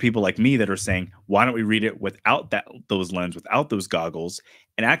 But for people like me that are saying, why don't we read it without those lenses, without those goggles?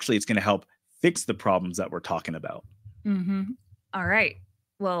 And actually, it's going to help fix the problems that we're talking about. Mm-hmm. All right.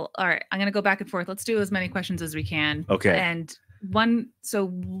 Well, all right. I'm going to go back and forth. Let's do as many questions as we can. Okay. And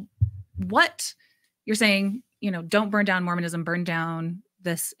so what you're saying, you know, don't burn down Mormonism, burn down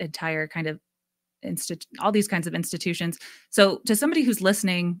this entire kind of all these kinds of institutions. So to somebody who's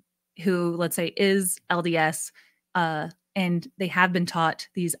listening, who let's say is LDS, and they have been taught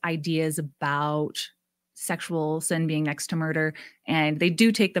these ideas about sexual sin being next to murder, and they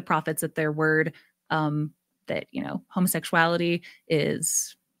do take the prophets at their word, that, you know, homosexuality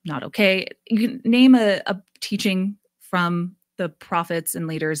is not okay. You can name a teaching from the prophets and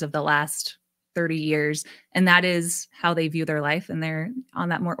leaders of the last 30 years, and that is how they view their life, and they're on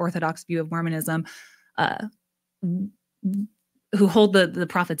that more orthodox view of Mormonism, who hold the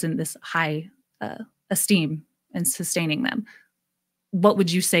prophets in this high esteem and sustaining them. What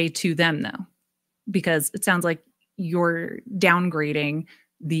would you say to them, though? Because it sounds like you're downgrading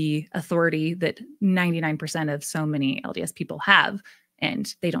the authority that 99% of so many LDS people have,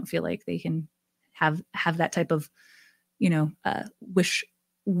 and they don't feel like they can have that type of, you know,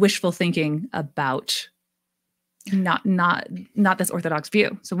 wishful thinking about not this orthodox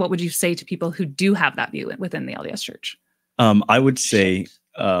view. So what would you say to people who do have that view within the LDS Church? I would say,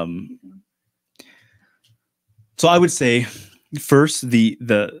 so I would say first,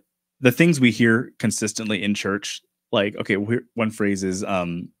 the things we hear consistently in church, like, okay, one phrase is,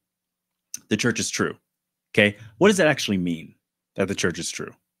 the church is true. Okay. What does that actually mean, that the church is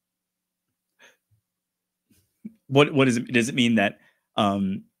true? What is it? Does it mean that,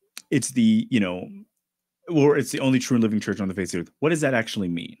 it's the, you know, or it's the only true and living church on the face of the earth? What does that actually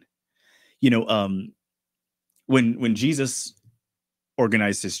mean? You know, when Jesus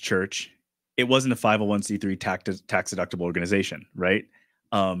organized his church, it wasn't a 501c3 tax deductible organization, right?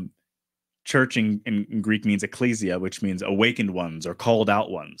 Church in Greek means ecclesia, which means awakened ones or called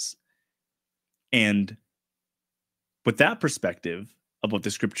out ones. And with that perspective of what the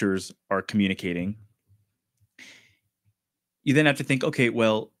scriptures are communicating, you then have to think, okay,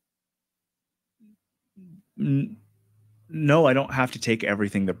 well, no, I don't have to take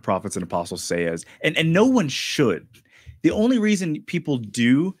everything the prophets and apostles say as, and no one should. The only reason people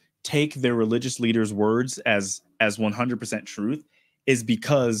do take their religious leaders' words as 100% truth is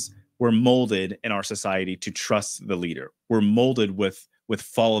because we're molded in our society to trust the leader. We're molded with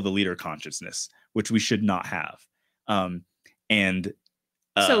follow the leader consciousness, which we should not have.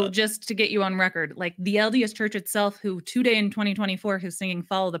 So just to get you on record, like the LDS Church itself, who today in 2024, who's singing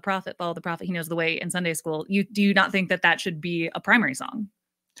follow the prophet, he knows the way in Sunday school, do you not think that should be a primary song?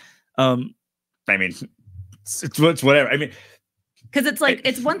 I mean, it's whatever. I mean, because it's like,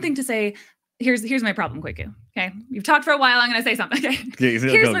 it's one thing to say, here's my problem, Kwaku. Okay. You've talked for a while. I'm going to say something. Okay.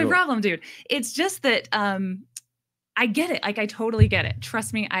 Here's my problem, dude. It's just that, I get it. Like, I totally get it.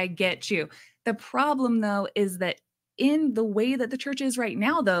 Trust me. I get you. The problem though, is that in the way that the church is right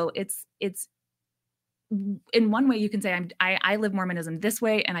now, though, it's in one way you can say, I live Mormonism this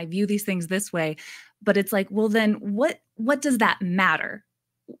way and I view these things this way, but it's like, well, then what does that matter?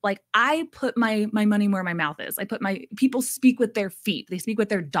 Like, I put my money where my mouth is. People speak with their feet. They speak with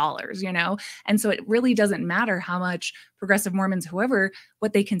their dollars, you know? And so it really doesn't matter how much progressive Mormons, whoever,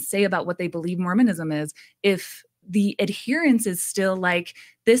 what they can say about what they believe Mormonism is, if the adherence is still like,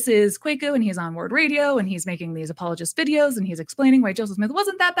 this is Kwaku and he's on Word Radio and he's making these apologist videos and he's explaining why Joseph Smith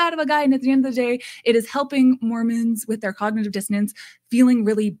wasn't that bad of a guy. And at the end of the day, it is helping Mormons with their cognitive dissonance, feeling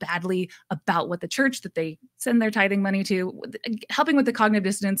really badly about what the church that they send their tithing money to, helping with the cognitive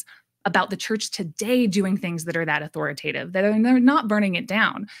dissonance about the church today doing things that are that authoritative, that they're not burning it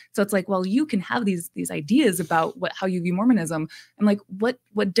down. So it's like, well, you can have these ideas about how you view Mormonism. And like, what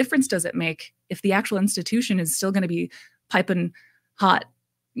difference does it make if the actual institution is still going to be piping hot,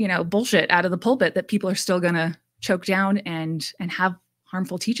 you know, bullshit out of the pulpit that people are still going to choke down and have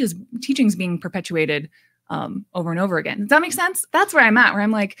harmful teachings being perpetuated over and over again? Does that make sense? That's where I'm at, where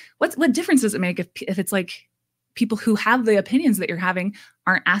I'm like, what difference does it make if it's like people who have the opinions that you're having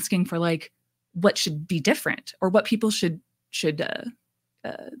aren't asking for like what should be different or what people should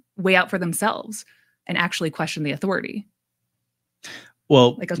weigh out for themselves and actually question the authority?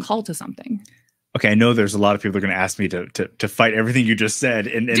 Well, like a call to something. Okay, I know there's a lot of people that are going to ask me to fight everything you just said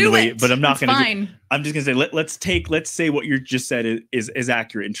in the way, but I'm not going to. I'm just going to say let's say what you just said is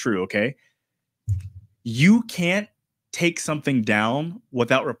accurate and true. Okay, you can't take something down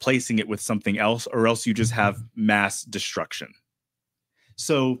without replacing it with something else, or else you just have mass destruction.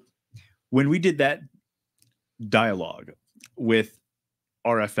 So when we did that dialogue with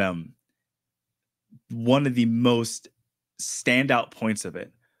RFM, one of the most standout points of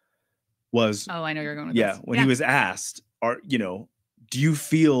it was, oh, I know you're going with this. When he was asked, do you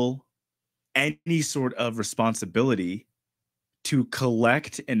feel any sort of responsibility to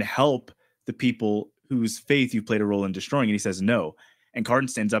collect and help the people whose faith you played a role in destroying? And he says no. And Cardin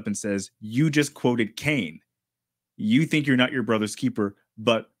stands up and says, you just quoted Cain. You think you're not your brother's keeper,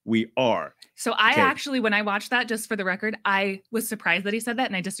 but We are. So I actually, when I watched that, just for the record, I was surprised that he said that,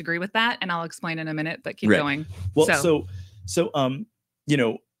 and I disagree with that, and I'll explain in a minute, but keep going. Well, you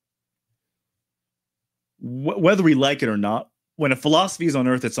know, whether we like it or not, when a philosophy is on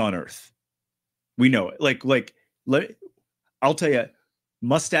Earth, it's on Earth. We know it. I'll tell you,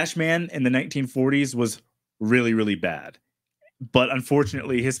 Mustache Man in the 1940s was really, really bad. But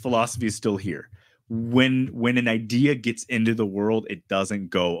unfortunately, his philosophy is still here. When an idea gets into the world, it doesn't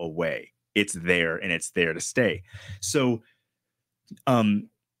go away. It's there, and it's there to stay. So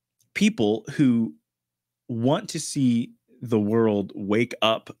people who want to see the world wake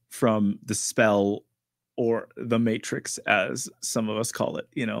up from the spell or the matrix, as some of us call it,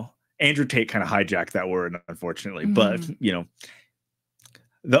 you know, Andrew Tate kind of hijacked that word, unfortunately, but you know,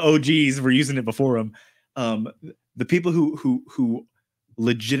 the OGs were using it before him. The people who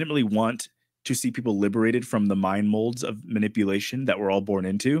legitimately want to see people liberated from the mind molds of manipulation that we're all born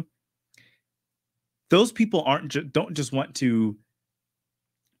into, those people don't just want to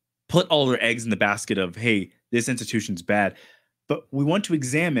put all their eggs in the basket of, hey, this institution's bad, but we want to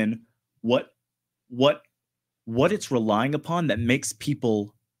examine what it's relying upon that makes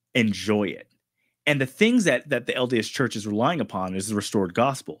people enjoy it. And the things that the LDS Church is relying upon is the restored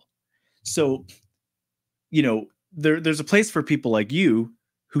gospel. So, you know, there's a place for people like you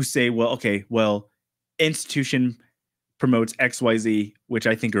who say, well, okay, well, institution promotes XYZ, which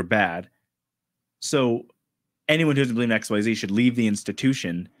I think are bad. So anyone who doesn't believe in XYZ should leave the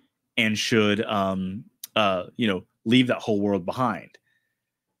institution and should, you know, leave that whole world behind.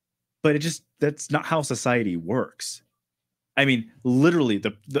 But that's not how society works. I mean, literally,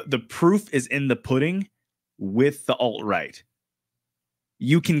 the proof is in the pudding with the alt-right.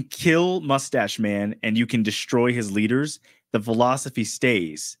 You can kill Mustache Man and you can destroy his leaders. The philosophy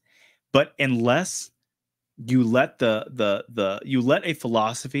stays. But unless you let you let a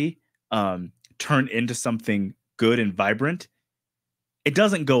philosophy turn into something good and vibrant, it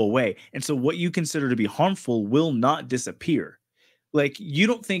doesn't go away. And so what you consider to be harmful will not disappear. Like, you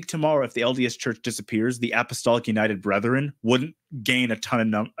don't think tomorrow, if the LDS Church disappears, the Apostolic United Brethren wouldn't gain a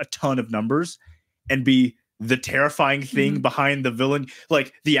ton of numbers and be the terrifying thing behind the villain?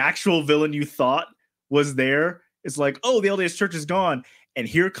 Like, the actual villain you thought was there, it's like, oh, the LDS Church is gone, and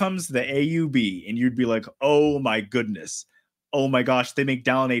here comes the AUB, and you'd be like, oh my goodness, oh my gosh, they make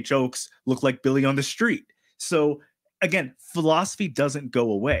Dallin H. Oaks look like Billy on the Street. So again, philosophy doesn't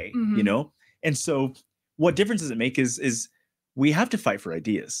go away, you know? And so what difference does it make is we have to fight for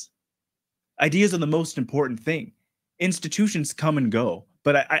ideas. Ideas are the most important thing. Institutions come and go,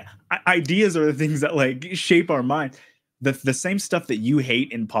 but ideas are the things that like shape our mind. The same stuff that you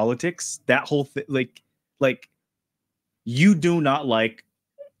hate in politics, that whole thing, like you do not like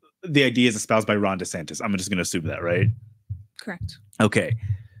the ideas espoused by Ron DeSantis. I'm just going to assume that, right? Correct. Okay.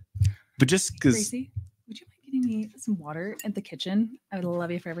 But just because... Gracie, would you mind getting me some water at the kitchen? I would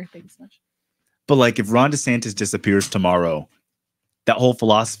love you for everything so much. But like, if Ron DeSantis disappears tomorrow, that whole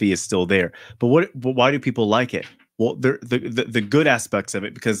philosophy is still there. But why do people like it? Well, the good aspects of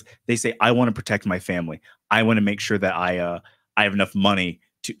it, because they say, I want to protect my family. I want to make sure that I have enough money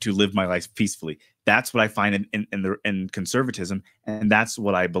to live my life peacefully. That's what I find in conservatism, and that's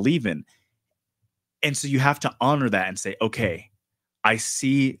what I believe in. And so you have to honor that and say, okay, I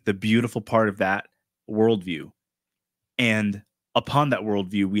see the beautiful part of that worldview. And upon that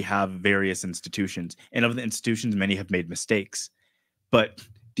worldview, we have various institutions. And of the institutions, many have made mistakes. But do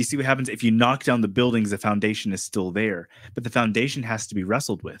you see what happens? If you knock down the buildings, the foundation is still there. But the foundation has to be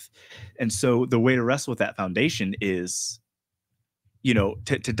wrestled with. And so the way to wrestle with that foundation is, you know,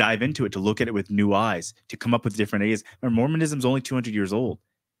 to dive into it, to look at it with new eyes, to come up with different ideas. Mormonism is only 200 years old.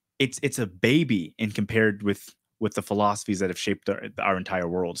 It's a baby in compared with the philosophies that have shaped our entire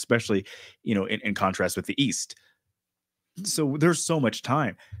world, especially, you know, in contrast with the East. So there's so much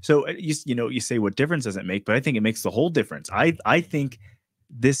time. So you say, what difference does it make? But I think it makes the whole difference. I think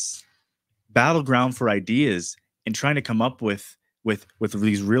this battleground for ideas and trying to come up with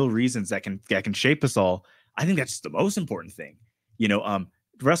these real reasons that can shape us all, I think that's the most important thing. You know,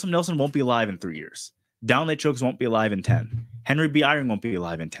 Russell Nelson won't be alive in 3 years. Dallin H. Oaks won't be alive in 10. Henry B. Eyring won't be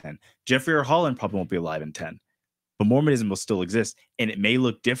alive in 10. Jeffrey R. Holland probably won't be alive in 10. But Mormonism will still exist, and it may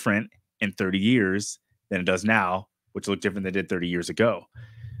look different in 30 years than it does now, which looked different than it did 30 years ago.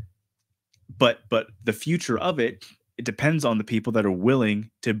 But the future of it depends on the people that are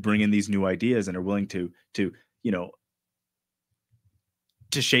willing to bring in these new ideas and are willing to you know,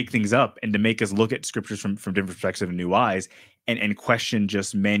 to shake things up and to make us look at scriptures from different perspectives and new eyes and question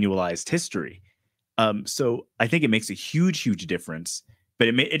just manualized history. So I think it makes a huge difference, but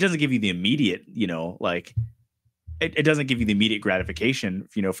it doesn't give you the immediate, you know, like, it doesn't give you the immediate gratification,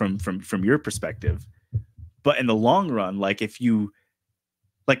 you know, from your perspective. But in the long run, like if you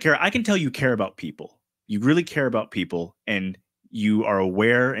like care, I can tell you care about people. You really care about people, and you are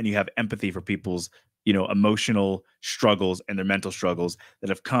aware and you have empathy for people's, you know, emotional struggles and their mental struggles that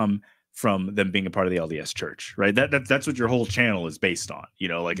have come from them being a part of the LDS church, right? That's what your whole channel is based on, you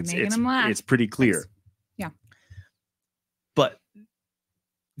know, like it's pretty clear. Yeah. But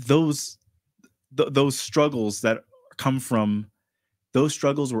those struggles that come from those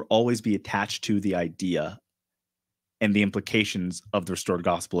struggles will always be attached to the idea and the implications of the restored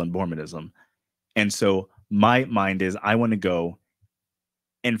gospel and Mormonism. And so my mind is, I want to go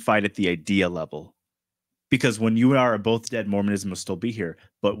and fight at the idea level, because when you and I are both dead, Mormonism will still be here.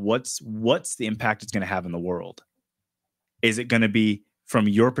 But what's the impact it's going to have in the world? Is it going to be, from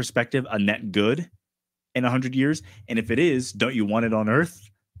your perspective, a net good in 100 years? And if it is, don't you want it on earth?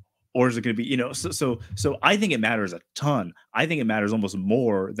 Or is it going to be, you know, so I think it matters a ton. I think it matters almost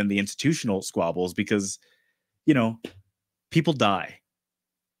more than the institutional squabbles, because, you know, people die.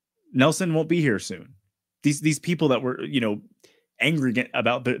 Nelson won't be here soon. These people that were, you know, angry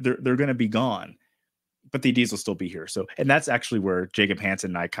about, they're going to be gone, but the ideas will still be here. So, and that's actually where Jacob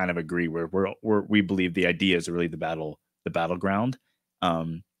Hansen and I kind of agree, where we believe the ideas are really the battleground.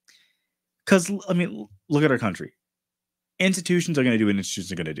 Because I mean, look at our country. Institutions are going to do what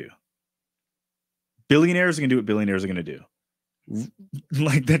institutions are going to do. Billionaires are going to do what billionaires are going to do.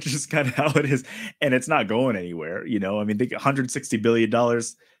 Like, that's just kind of how it is. And it's not going anywhere. You know, I mean, think $160 billion,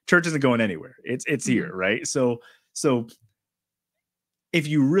 church isn't going anywhere. It's here, right? So if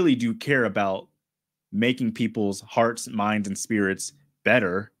you really do care about making people's hearts, minds, and spirits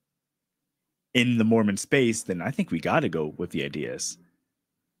better in the Mormon space, then I think we got to go with the ideas.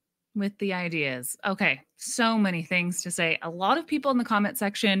 With the ideas. Okay. So many things to say. A lot of people in the comment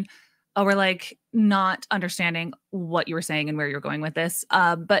section were like not understanding what you were saying and where you're going with this.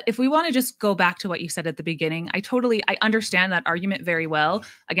 But if we want to just go back to what you said at the beginning, I understand that argument very well.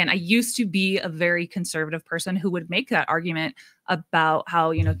 Again, I used to be a very conservative person who would make that argument about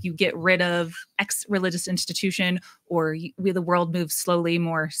how, you know, you get rid of X religious institution, or the world moves slowly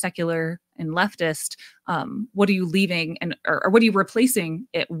more secular and leftist. What are you leaving or what are you replacing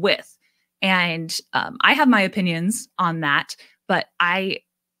it with? And I have my opinions on that, but I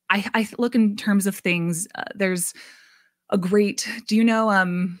look in terms of things. There's a great, do you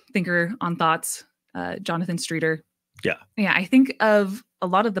know Thinker on Thoughts, Jonathan Streeter? Yeah. Yeah, I think of a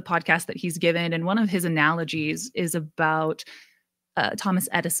lot of the podcasts that he's given, and one of his analogies is about Thomas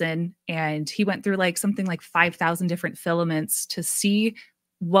Edison, and he went through like something like 5,000 different filaments to see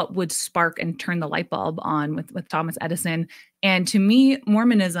what would spark and turn the light bulb on with Thomas Edison. And to me,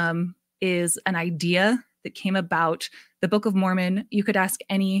 Mormonism is an idea that came about. The Book of Mormon, you could ask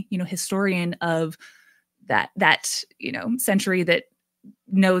any, you know, historian of that you know, century that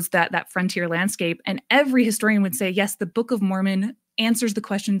knows that frontier landscape, and every historian would say, yes, the Book of Mormon answers the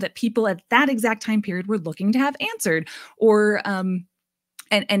question that people at that exact time period were looking to have answered. Or and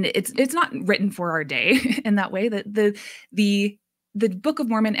it's not written for our day in that way. That the Book of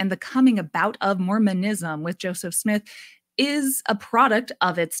Mormon and the coming about of Mormonism with Joseph Smith is a product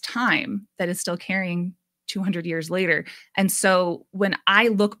of its time that is still carrying 200 years later. And so when I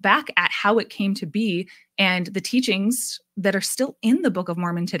look back at how it came to be and the teachings that are still in the Book of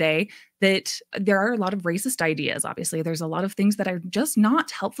Mormon today, that there are a lot of racist ideas. Obviously, there's a lot of things that are just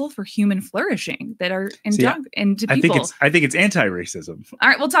not helpful for human flourishing that are into people. I think it's anti-racism. All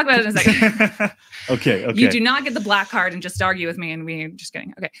right, we'll talk about it in a second. Okay. You do not get the black card and just argue with me, and we're just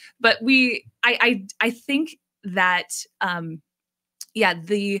kidding. Okay. But I think that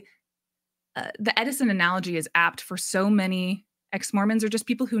the Edison analogy is apt for so many ex-Mormons, or just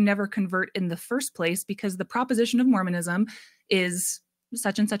people who never convert in the first place, because the proposition of Mormonism is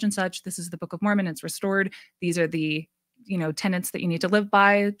such and such and such. This is the Book of Mormon. It's restored. These are the, you know, tenets that you need to live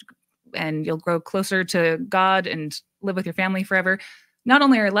by, and you'll grow closer to God and live with your family forever. Not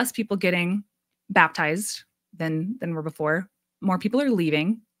only are less people getting baptized than were before, more people are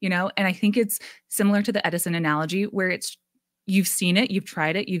leaving, you know, and I think it's similar to the Edison analogy, where it's, you've seen it, you've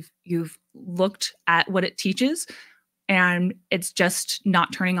tried it, you've looked at what it teaches, and it's just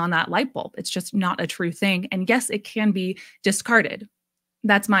not turning on that light bulb. It's just not a true thing. And yes, it can be discarded.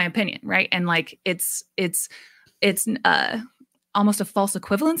 That's my opinion, right? And like it's almost a false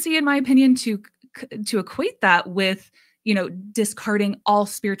equivalency, in my opinion, to equate that with, you know, discarding all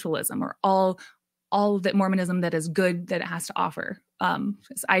spiritualism or all that Mormonism that is good that it has to offer.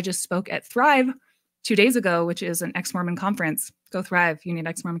 I just spoke at Thrive 2 days ago, which is an ex-Mormon conference. Go Thrive. You need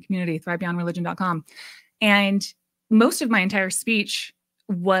ex-Mormon community, thrivebeyondreligion.com. And most of my entire speech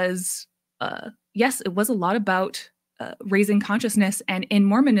was yes, it was a lot about raising consciousness. And in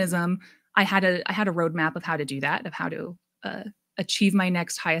Mormonism, I had a roadmap of how to do that, of how to achieve my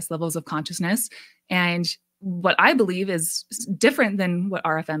next highest levels of consciousness. And what I believe is different than what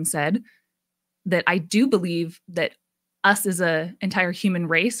RFM said, that I do believe that us as an entire human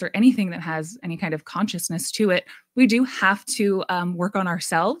race, or anything that has any kind of consciousness to it, we do have to work on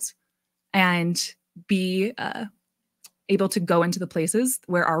ourselves and be able to go into the places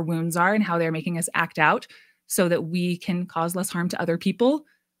where our wounds are and how they're making us act out, so that we can cause less harm to other people.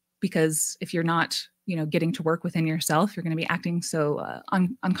 Because if you're not, getting to work within yourself, you're going to be acting so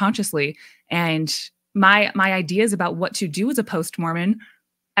unconsciously. And my ideas about what to do as a post-Mormon,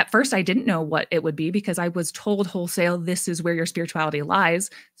 at first I didn't know what it would be, because I was told wholesale, this is where your spirituality lies.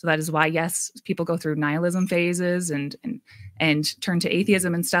 So that is why, yes, people go through nihilism phases and turn to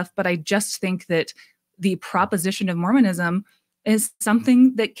atheism and stuff. But I just think that the proposition of Mormonism is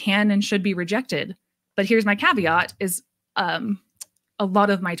something that can and should be rejected. But here's my caveat: is a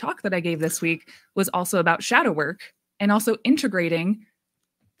lot of my talk that I gave this week was also about shadow work, and also integrating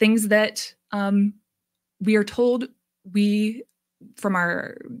things that we are told from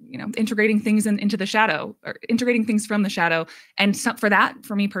our, integrating things into the shadow, or integrating things from the shadow. And for that,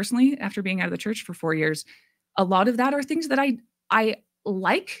 for me personally, after being out of the church for 4 years, a lot of that are things that I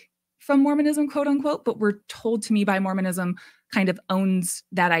like from Mormonism, quote unquote, but were told to me by Mormonism kind of owns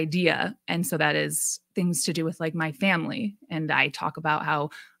that idea. And so that is things to do with like my family. And I talk about how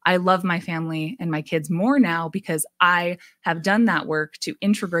I love my family and my kids more now because I have done that work to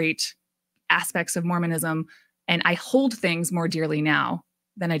integrate aspects of Mormonism, and I hold things more dearly now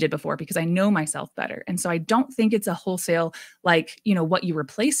than I did before because I know myself better. And so I don't think it's a wholesale, like, what you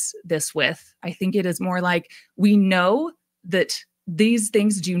replace this with. I think it is more like, we know that these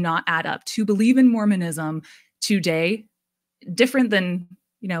things do not add up. To believe in Mormonism today, different than,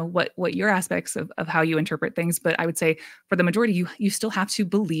 what your aspects of how you interpret things. But I would say for the majority, you still have to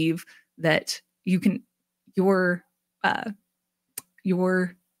believe that you can, your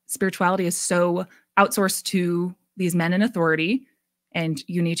spirituality is so outsourced to these men in authority, and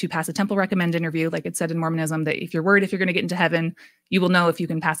you need to pass a temple recommend interview. Like it said in Mormonism, that if you're worried if you're going to get into heaven, you will know if you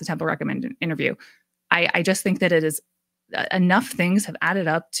can pass a temple recommend interview. I just think that it is enough things have added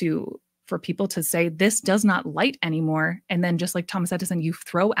up for people to say this does not light anymore. And then, just like Thomas Edison, you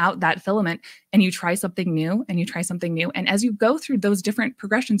throw out that filament and you try something new and you try something new. And as you go through those different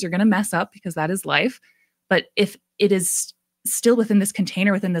progressions, you're going to mess up, because that is life. But if it is still within this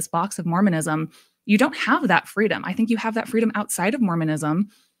container, within this box of Mormonism, you don't have that freedom. I think you have that freedom outside of Mormonism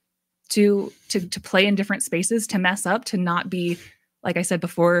to play in different spaces, to mess up, to not be, like I said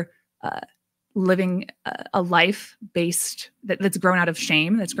before, living a life based that's grown out of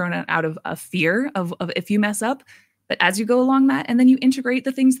shame, that's grown out of a fear of if you mess up. But as you go along that, and then you integrate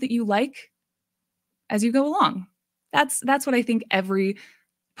the things that you like as you go along. That's what I think every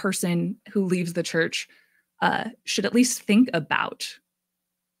person who leaves the church should at least think about.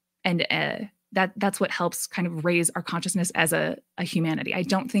 And that's what helps kind of raise our consciousness as a humanity. I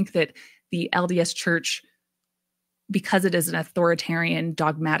don't think that the LDS church, because it is an authoritarian,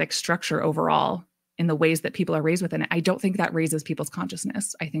 dogmatic structure overall in the ways that people are raised within it, I don't think that raises people's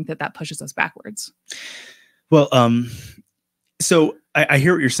consciousness. I think that pushes us backwards. Well, so I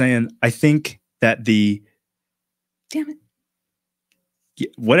hear what you're saying. I think that damn it,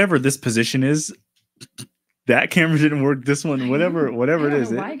 whatever this position is, that camera didn't work. This one, whatever it is.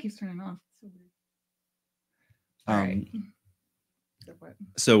 Why it keeps turning off? All right.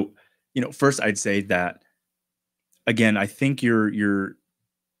 So, first I'd say that, again, I think you are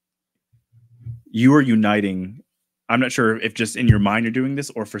uniting. I'm not sure if just in your mind you're doing this,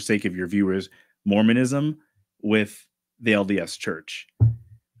 or for sake of your viewers, Mormonism with the LDS church.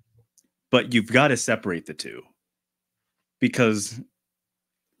 But you've got to separate the two, because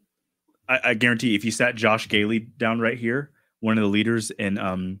I guarantee if you sat Josh Gailey down right here, one of the leaders in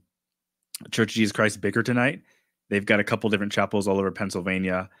Church of Jesus Christ Bicker tonight, they've got a couple different chapels all over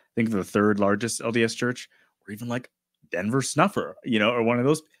Pennsylvania. I think the third largest LDS church, or even like Denver Snuffer, or one of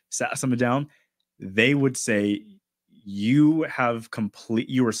those, sat someone down, they would say you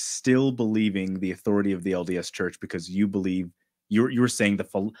are still believing the authority of the LDS church, because you believe you're saying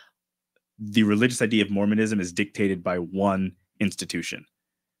the religious idea of Mormonism is dictated by one institution.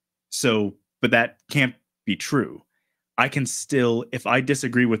 So, but that can't be true. I can still, if I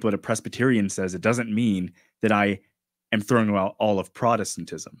disagree with what a Presbyterian says, it doesn't mean that I am throwing out all of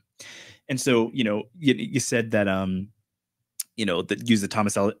Protestantism. And so, you said that, that use the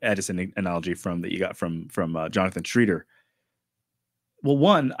Thomas Edison analogy that you got from Jonathan Streeter. Well,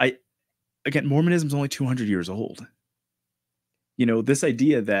 Mormonism is only 200 years old. This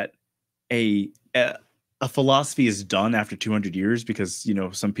idea that a a philosophy is done after 200 years because, you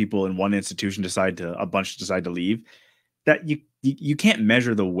know, some people in one institution decide to leave, that you can't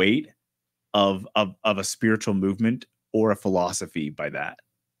measure the weight of a spiritual movement or a philosophy by that.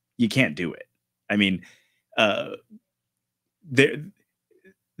 You can't do it. I mean,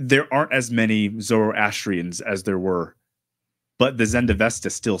 there aren't as many Zoroastrians as there were, but the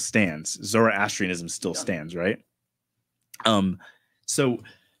Zendavesta still stands. Zoroastrianism still stands, right? So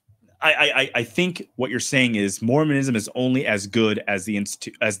I think what you're saying is Mormonism is only as good as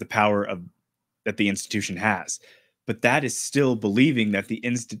the power that the institution has. But that is still believing that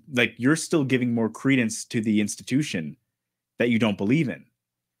like you're still giving more credence to the institution that you don't believe in.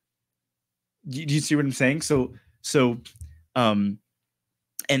 Do you see what I'm saying?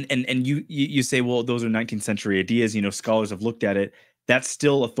 And you say, well, those are 19th century ideas. You know, scholars have looked at it. That's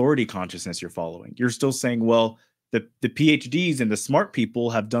still authority consciousness you're following. You're still saying, well, the PhDs and the smart people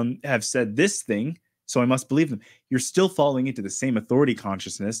have said this thing, so I must believe them. You're still falling into the same authority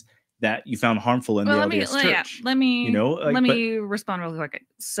consciousness that you found harmful in the LDS Church. Let me respond real quick.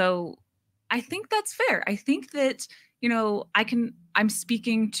 So I think that's fair. I think that, you know, I'm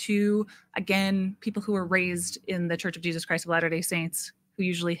speaking to, again, people who were raised in the Church of Jesus Christ of Latter-day Saints who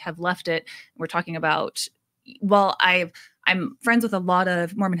usually have left it. We're talking about, well, I'm friends with a lot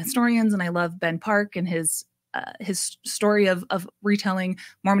of Mormon historians, and I love Ben Park and his story of retelling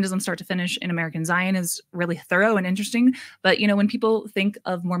Mormonism start to finish in American Zion is really thorough and interesting. But, you know, when people think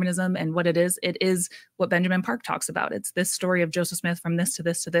of Mormonism and what it is what Benjamin Park talks about. It's this story of Joseph Smith from this to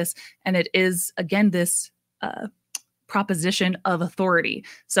this to this. And it is, again, this proposition of authority.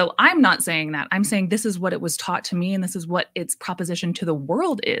 So I'm not saying that. I'm saying this is what it was taught to me, and this is what its proposition to the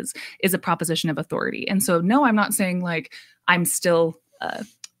world is a proposition of authority. And so, no, I'm not saying like I'm still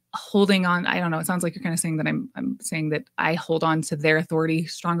holding on. I don't know. It sounds like you're kind of saying that I'm saying that I hold on to their authority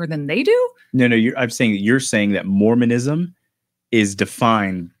stronger than they do. No, I'm saying that you're saying that Mormonism is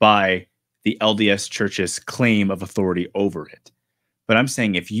defined by the LDS Church's claim of authority over it. But I'm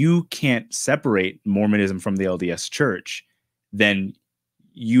saying if you can't separate Mormonism from the LDS Church, then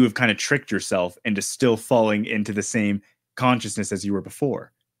you have kind of tricked yourself into still falling into the same consciousness as you were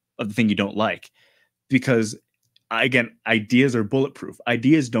before of the thing you don't like. Because again, ideas are bulletproof.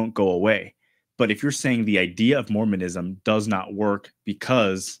 Ideas don't go away. But if you're saying the idea of Mormonism does not work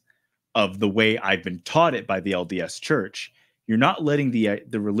because of the way I've been taught it by the LDS Church, you're not letting the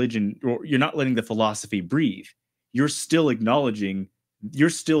religion, or you're not letting the philosophy breathe. You're still acknowledging, you're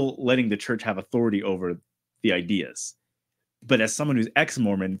still letting the church have authority over the ideas. But as someone who's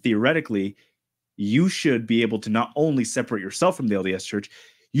ex-Mormon, theoretically, you should be able to not only separate yourself from the LDS Church,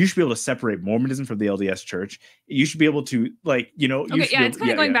 you should be able to separate Mormonism from the LDS Church. You should be able to, like, you know. Okay, yeah, it's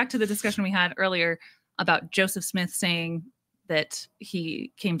kind of going back to the discussion we had earlier about Joseph Smith saying that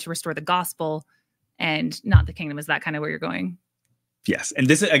he came to restore the gospel and not the kingdom. Is that kind of where you're going? Yes, and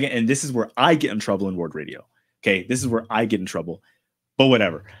this is where I get in trouble in Word Radio. Okay, this is where I get in trouble, but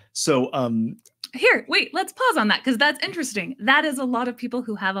whatever. So, here, wait, let's pause on that because that's interesting. That is a lot of people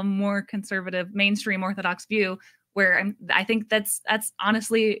who have a more conservative, mainstream Orthodox view. Where I think that's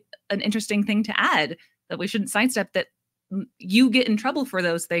honestly an interesting thing to add, that we shouldn't sidestep that you get in trouble for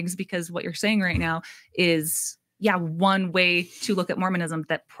those things, because what you're saying right now is, yeah, one way to look at Mormonism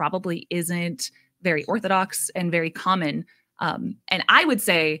that probably isn't very Orthodox and very common. And I would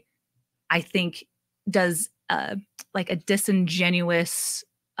say, I think does like a disingenuous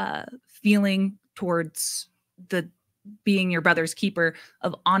feeling towards the being your brother's keeper,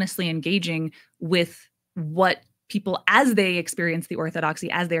 of honestly engaging with what people, as they experience the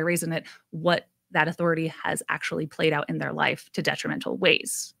orthodoxy, as they're raised in it, what that authority has actually played out in their life to detrimental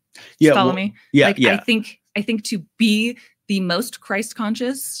ways. Yeah, follow me? Yeah, like, yeah. I think to be the most Christ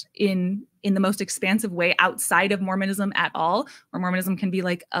conscious in the most expansive way outside of Mormonism at all, or Mormonism can be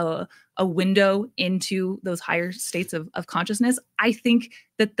like a window into those higher states of consciousness. I think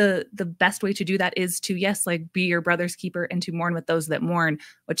that the best way to do that is to, yes, like be your brother's keeper and to mourn with those that mourn,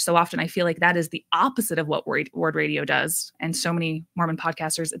 which so often I feel like that is the opposite of what Word Radio does. And so many Mormon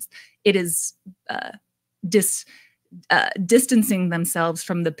podcasters, it is distancing themselves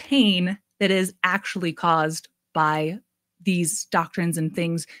from the pain that is actually caused by these doctrines and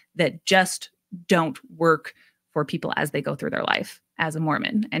things that just don't work for people as they go through their life as a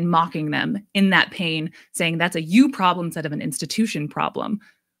Mormon, and mocking them in that pain, saying that's a you problem instead of an institution problem.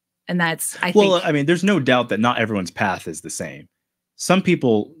 And that's, I think, I mean, there's no doubt that not everyone's path is the same. Some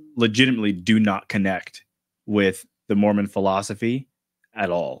people legitimately do not connect with the Mormon philosophy at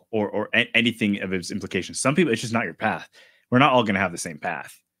all, or anything of its implications. Some people, it's just not your path. We're not all going to have the same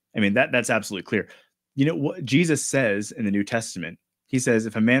path. I mean, that's absolutely clear. You know what Jesus says in the New Testament? He says,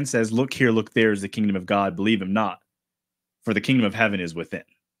 if a man says, look here, look there is the kingdom of God, believe him not, for the kingdom of heaven is within,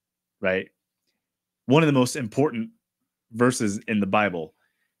 right? One of the most important verses in the Bible,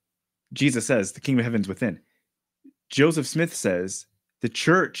 Jesus says, the kingdom of heaven is within. Joseph Smith says, the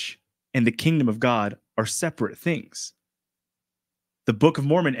church and the kingdom of God are separate things. The Book of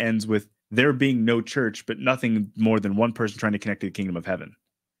Mormon ends with there being no church, but nothing more than one person trying to connect to the kingdom of heaven.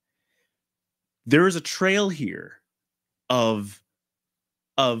 There is a trail here of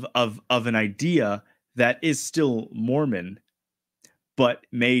an idea that is still Mormon, but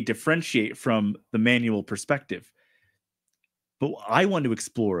may differentiate from the manual perspective. But I want to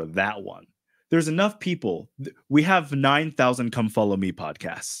explore that one. There's enough people. We have 9,000 Come Follow Me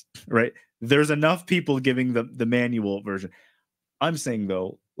podcasts, right? There's enough people giving the manual version. I'm saying,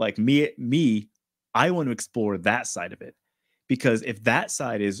 though, like me, I want to explore that side of it. Because if that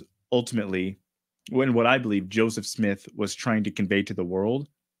side is ultimately what I believe Joseph Smith was trying to convey to the world,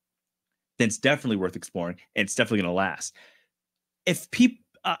 then it's definitely worth exploring, and it's definitely going to last. If people,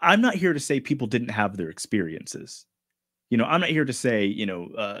 I'm not here to say people didn't have their experiences. I'm not here to say, who's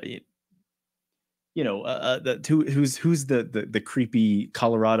the creepy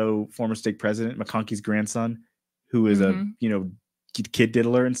Colorado former state president, McConkey's grandson, who is a kid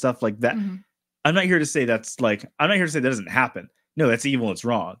diddler and stuff like that. I'm not here to say I'm not here to say that doesn't happen. No, that's evil. It's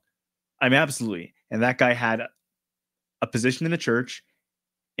wrong. I mean, absolutely. And that guy had a position in the church,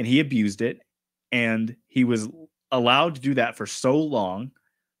 and he abused it, and he was allowed to do that for so long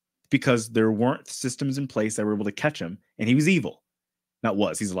because there weren't systems in place that were able to catch him, and he was evil.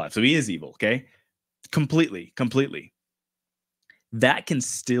 He's alive. So he is evil, okay? Completely. That can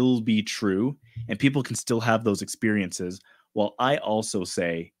still be true, and people can still have those experiences, while I also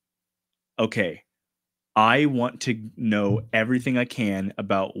say, okay, I want to know everything I can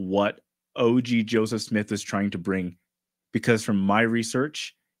about what OG Joseph Smith is trying to bring, because from my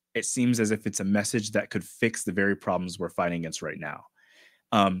research, it seems as if it's a message that could fix the very problems we're fighting against right now.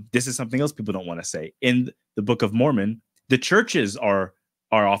 This is something else people don't want to say. In the Book of Mormon, the churches are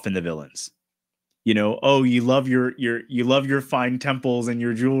often the villains. You love your fine temples and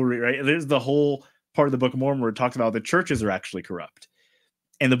your jewelry, right? There's the whole part of the Book of Mormon where it talks about the churches are actually corrupt.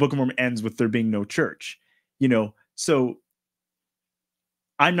 And the Book of Mormon ends with there being no church. So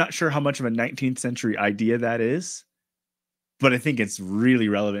I'm not sure how much of a 19th century idea that is, but I think it's really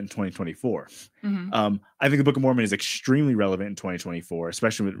relevant in 2024. I think the Book of Mormon is extremely relevant in 2024,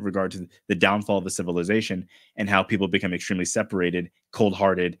 especially with regard to the downfall of the civilization and how people become extremely separated,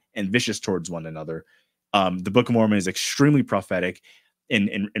 cold-hearted, and vicious towards one another. The Book of Mormon is extremely prophetic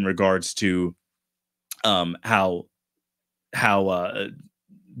in regards to how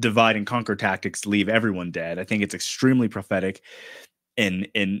divide and conquer tactics leave everyone dead. I think it's extremely prophetic in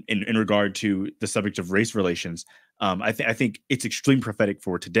regard to the subject of race relations. I think it's extremely prophetic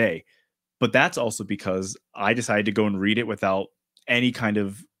for today, but that's also because I decided to go and read it without any kind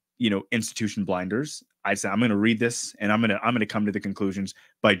of institution blinders. I said I'm going to read this, and I'm going to come to the conclusions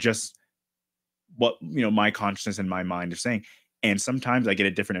by just what my consciousness and my mind are saying. And sometimes I get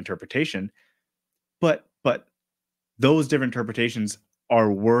a different interpretation, but those different interpretations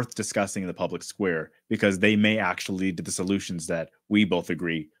are worth discussing in the public square, because they may actually lead to the solutions that we both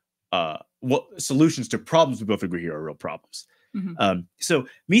agree. Solutions to problems we both agree here are real problems. So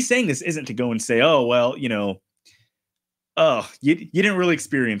me saying this isn't to go and say, oh, well, you didn't really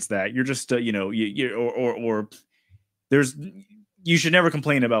experience that. You're just, or you should never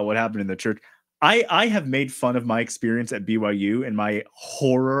complain about what happened in the church. I have made fun of my experience at BYU and my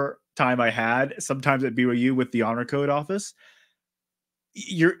horror time I had sometimes at BYU with the honor code office.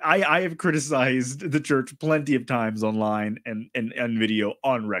 I have criticized the church plenty of times online and video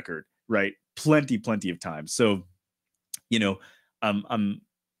on record, right? Plenty of times. So,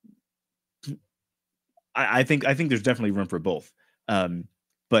 I think there's definitely room for both.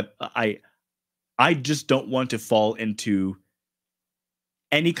 But I just don't want to fall into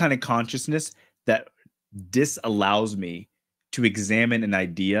any kind of consciousness that disallows me to examine an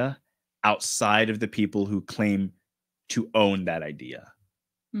idea outside of the people who claim to own that idea.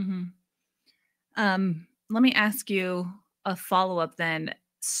 Let me ask you a follow-up then.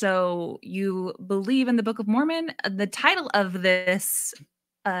 So you believe in the Book of Mormon? The title of this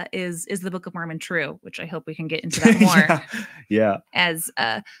is the Book of Mormon true? Which I hope we can get into that more. Yeah. As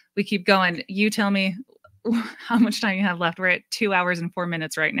we keep going. You tell me how much time you have left. We're at 2 hours and 4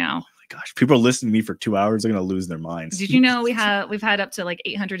 minutes right now. Oh my gosh. People are listening to me for 2 hours. They're going to lose their minds. Did you know we've had up to like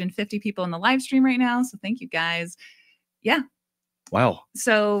 850 people in the live stream right now? So thank you guys. Yeah. Wow.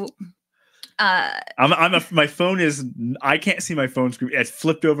 So my phone is, I can't see my phone screen. It's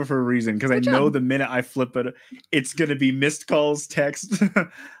flipped over for a reason because I know the minute I flip it, it's gonna be missed calls, text.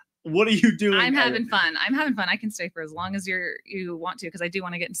 What are you doing? I'm having fun. I can stay for as long as you want to, because I do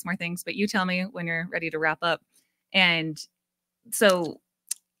want to get into some more things, but you tell me when you're ready to wrap up. And so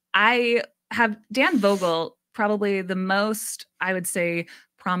I have Dan Vogel, probably the most, I would say,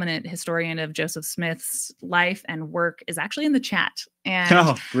 prominent historian of Joseph Smith's life and work, is actually in the chat.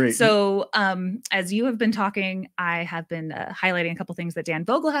 And great. So as you have been talking, I have been highlighting a couple things that Dan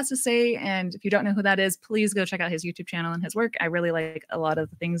Vogel has to say. And if you don't know who that is, please go check out his YouTube channel and his work. I really like a lot of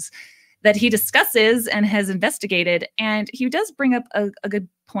the things that he discusses and has investigated. And he does bring up a good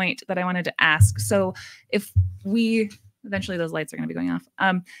point that I wanted to ask. So if we, eventually those lights are going to be going off.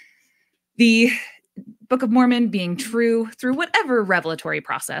 The Book of Mormon being true through whatever revelatory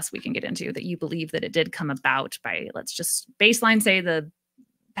process we can get into, that you believe that it did come about by, let's just baseline say, the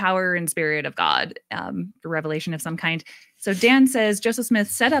power and spirit of God, the revelation of some kind. So Dan says Joseph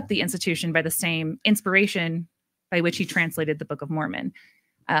Smith set up the institution by the same inspiration by which he translated the Book of Mormon.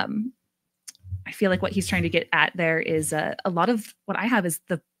 I feel like what he's trying to get at there is a lot of what I have is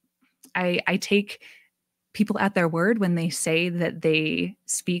I take people at their word when they say that they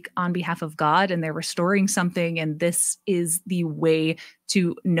speak on behalf of God and they're restoring something. And this is the way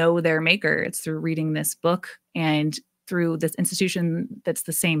to know their maker. It's through reading this book and through this institution that's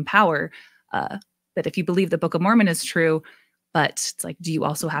the same power. That if you believe the Book of Mormon is true, but it's like, do you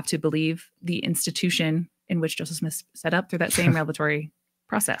also have to believe the institution in which Joseph Smith set up through that same revelatory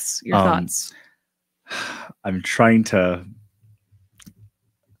process? Your thoughts? I'm trying to...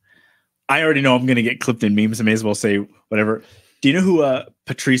 I already know I'm going to get clipped in memes. I may as well say whatever. Do you know who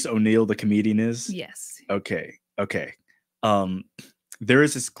Patrice O'Neill, the comedian, is? Yes. Okay. There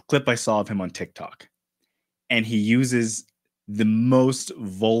is this clip I saw of him on TikTok, and he uses the most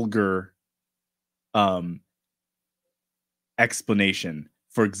vulgar explanation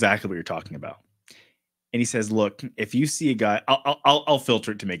for exactly what you're talking about. And he says, "Look, if you see a guy, I'll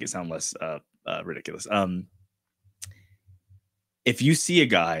filter it to make it sound less ridiculous. If you see a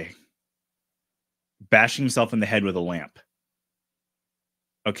guy bashing himself in the head with a lamp,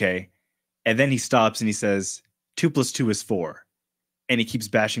 okay, and then he stops and he says 2 + 2 is 4, and he keeps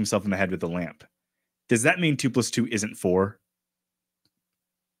bashing himself in the head with the lamp, does that mean 2 + 2 isn't 4?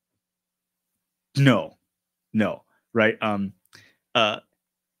 No, right?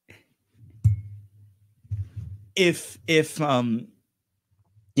 If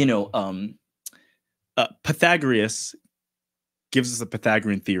Pythagoras gives us a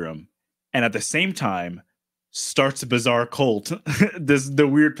Pythagorean theorem, and at the same time starts a bizarre cult, the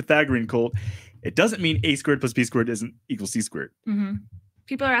weird Pythagorean cult, it doesn't mean a squared plus b squared isn't equals c squared. Mm-hmm.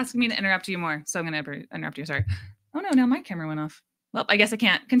 People are asking me to interrupt you more, so I'm going to interrupt you. Sorry. Oh no, now my camera went off. Well, I guess I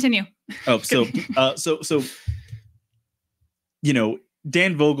can't. Continue. Oh, so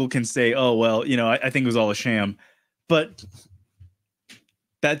Dan Vogel can say, "Oh well, I think it was all a sham," but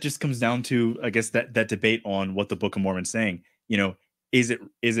that just comes down to, I guess, that debate on what the Book of Mormon is saying. Is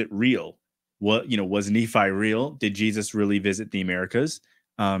it real? What, was Nephi real? Did Jesus really visit the Americas?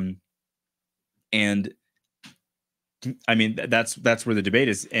 And I mean, that's where the debate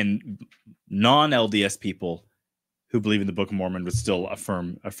is. And non-LDS people who believe in the Book of Mormon would still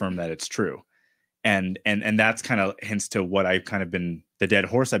affirm that it's true. And that's kind of hints to what I've kind of been, the dead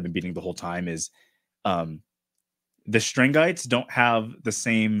horse I've been beating the whole time is, the Stringites don't have the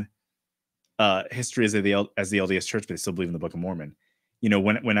same history as the LDS Church, but they still believe in the Book of Mormon.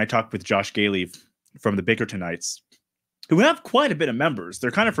 When I talked with Josh Gailey from the Bickertonites, who have quite a bit of members, they're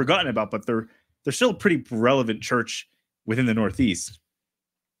kind of forgotten about, but they're still a pretty relevant church within the Northeast.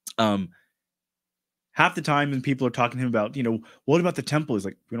 Half the time when people are talking to him about, what about the temple? He's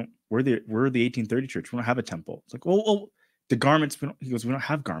like, we're the 1830 church. We don't have a temple. It's like, well, the garments, he goes, we don't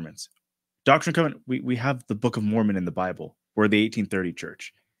have garments. Doctrine and Covenant, we have the Book of Mormon in the Bible. We're the 1830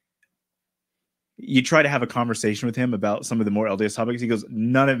 church. You try to have a conversation with him about some of the more LDS topics, he goes,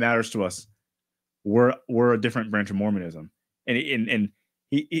 none of it matters to us. We're a different branch of Mormonism. And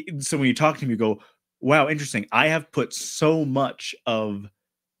so when you talk to him, you go, wow, interesting. I have put so much of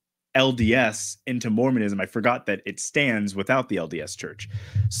LDS into Mormonism, I forgot that it stands without the LDS church.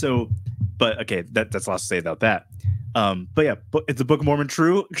 So, but okay, that's a lot to say about that. But yeah, is the Book of Mormon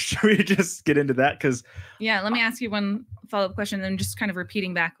true? Should we just get into that? Because let me ask you one follow-up question, and just kind of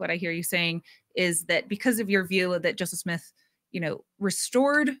repeating back what I hear you saying is that because of your view that Joseph Smith,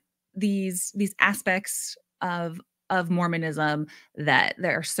 restored these aspects of Mormonism, that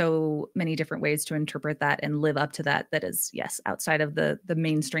there are so many different ways to interpret that and live up to that is, yes, outside of the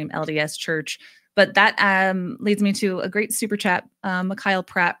mainstream LDS church. But that leads me to a great super chat. Mikhail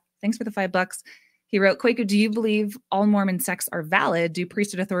Pratt thanks for the $5. He wrote, Kwaku, do you believe all Mormon sects are valid? Do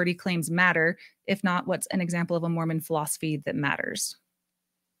priesthood authority claims matter? If not, what's an example of a Mormon philosophy that matters?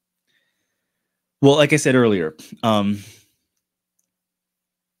 Well, like I said earlier,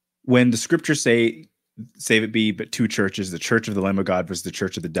 when the scriptures say, save it be but two churches, the church of the Lamb of God versus the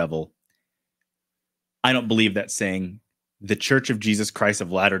church of the devil, I don't believe that saying the Church of Jesus Christ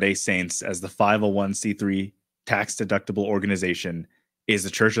of Latter-day Saints as the 501c3 tax-deductible organization is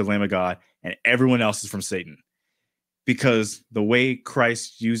the Church of the Lamb of God and everyone else is from Satan. Because the way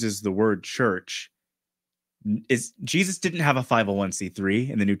Christ uses the word church is Jesus didn't have a 501c3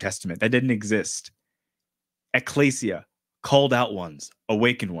 in the New Testament. That didn't exist. Ecclesia, called out ones,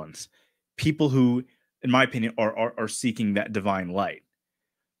 awakened ones, people who, in my opinion, are seeking that divine light.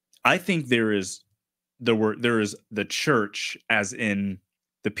 I think there is the church, as in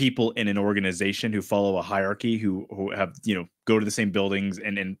the people in an organization who follow a hierarchy, who have, go to the same buildings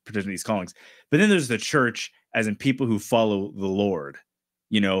and participate in these callings. But then there's the church, as in people who follow the Lord.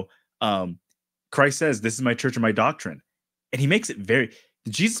 Christ says, "This is my church and my doctrine," and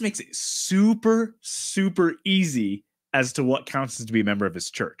Jesus makes it super, super easy as to what counts as to be a member of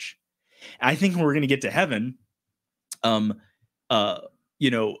his church. I think when we're going to get to heaven, we're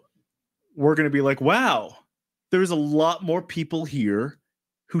going to be like, wow, there's a lot more people here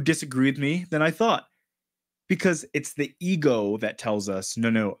who disagree with me than I thought. Because it's the ego that tells us,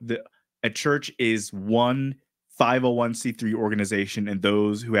 a church is one 501c3 organization and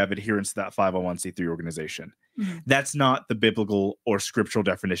those who have adherence to that 501c3 organization. Mm-hmm. That's not the biblical or scriptural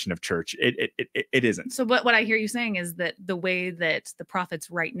definition of church. It isn't. So what I hear you saying is that the way that the prophets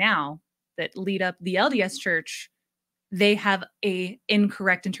right now that lead up the LDS church, they have a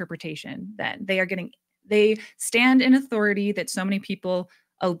incorrect interpretation, that they stand in authority that so many people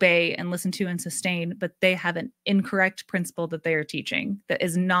obey and listen to and sustain, but they have an incorrect principle that they are teaching that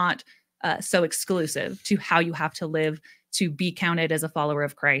is not so exclusive to how you have to live to be counted as a follower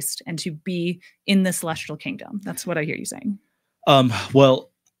of Christ and to be in the celestial kingdom. That's what I hear you saying.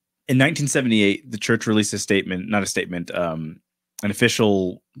 Well, in 1978, the church released an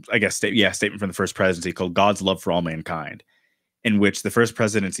official, statement from the first presidency called God's Love for All Mankind, in which the first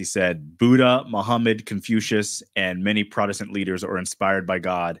presidency said Buddha, Muhammad, Confucius, and many Protestant leaders are inspired by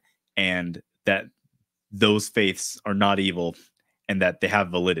God, and that those faiths are not evil and that they have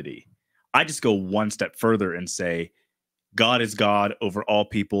validity. I just go one step further and say God is God over all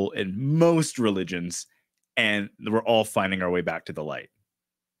people in most religions, and we're all finding our way back to the light.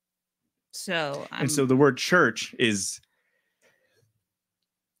 So the word church is...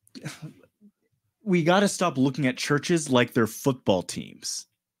 we got to stop looking at churches like they're football teams,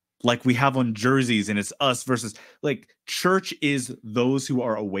 like we have on jerseys, and it's us versus, like, church is those who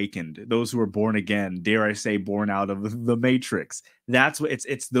are awakened, those who are born again, dare I say, born out of the matrix. That's what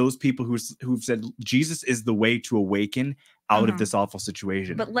it's those people who've said Jesus is the way to awaken out of this awful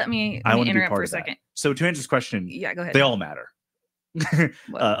situation. But let me interrupt for a second. So to answer this question, yeah, go ahead. They all matter.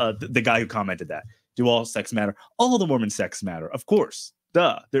 The guy who commented that, do all sex matter? All the Mormon sects matter, of course.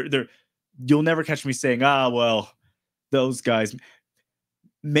 Duh. You'll never catch me saying, well, those guys,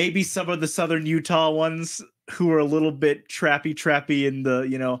 maybe some of the Southern Utah ones who are a little bit trappy in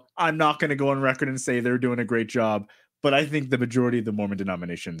the, I'm not going to go on record and say they're doing a great job, but I think the majority of the Mormon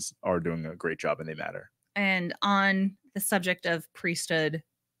denominations are doing a great job and they matter. And on the subject of priesthood,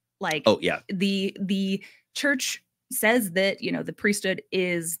 the church says that, the priesthood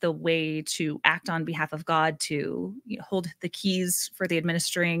is the way to act on behalf of God, to hold the keys for the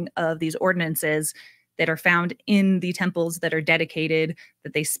administering of these ordinances that are found in the temples that are dedicated,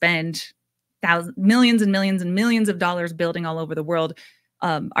 that they spend millions and millions and millions of dollars building all over the world.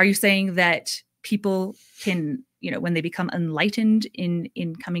 Are you saying that people can, when they become enlightened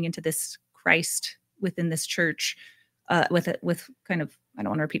in coming into this Christ within this church, with kind of, I don't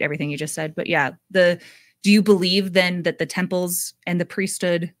want to repeat everything you just said, but yeah, do you believe then that the temples and the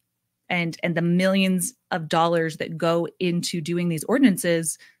priesthood and the millions of dollars that go into doing these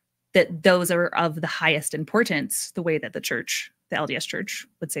ordinances, that those are of the highest importance, the way that the church, the LDS church,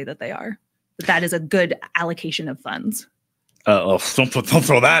 would say that they are? That is a good allocation of funds. Don't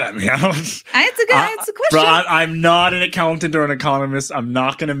throw that at me. It's a question. Bro, I'm not an accountant or an economist. I'm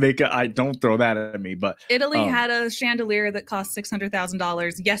not going to make it. I don't throw that at me. But Italy had a chandelier that cost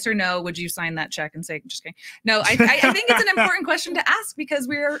 $600,000. Yes or no? Would you sign that check and say, just kidding? No, I think it's an important question to ask, because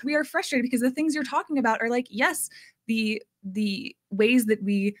we are frustrated because the things you're talking about are like, yes, the ways that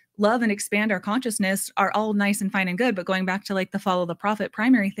we love and expand our consciousness are all nice and fine and good. But going back to like the follow the prophet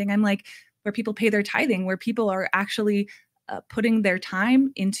primary thing, I'm like, where people pay their tithing, where people are actually putting their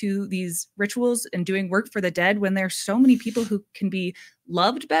time into these rituals and doing work for the dead when there's so many people who can be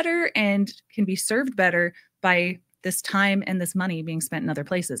loved better and can be served better by this time and this money being spent in other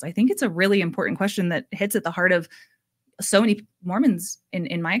places? I think it's a really important question that hits at the heart of so many Mormons,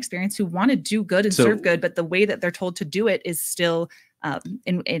 in my experience, who want to do good and serve good, but the way that they're told to do it is still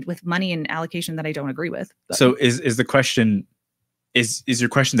with money and allocation that I don't agree with. But. So is the question, is your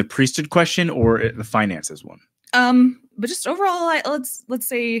question the priesthood question or the finances one? But just overall, let's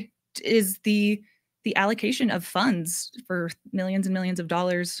say, is the allocation of funds for millions and millions of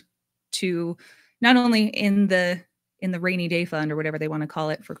dollars to not only in the rainy day fund or whatever they want to call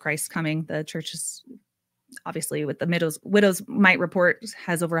it for Christ's coming. The church is obviously, with the widows might report,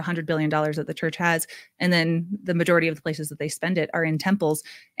 has over $100 billion that the church has, and then the majority of the places that they spend it are in temples.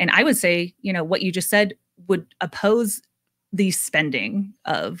 And I would say, what you just said would oppose the spending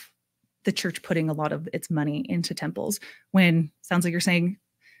of the church putting a lot of its money into temples, when sounds like you're saying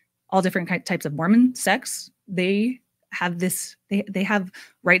all different types of Mormon sects, they have this, they have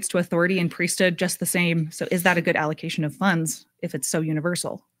rights to authority and priesthood just the same. So is that a good allocation of funds if it's so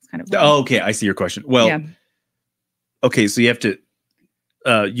universal? It's kind of okay, I see your question. Well, yeah. Okay, so you have to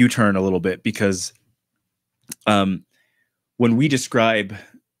U-turn a little bit, because when we describe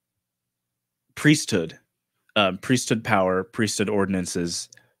priesthood, priesthood power, priesthood ordinances,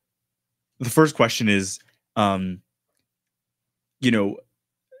 the first question is,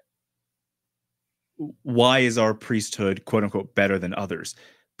 why is our priesthood, quote unquote, better than others?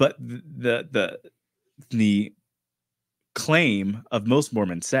 But the claim of most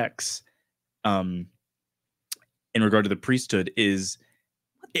Mormon sects, in regard to the priesthood, is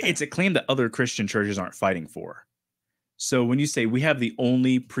it's a claim that other Christian churches aren't fighting for. So when you say we have the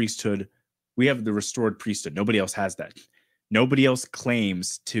only priesthood, we have the restored priesthood, nobody else has that. Nobody else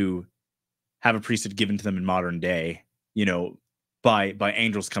claims to have a priesthood given to them in modern day, by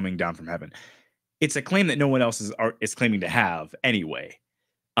angels coming down from heaven. It's a claim that no one else is claiming to have anyway.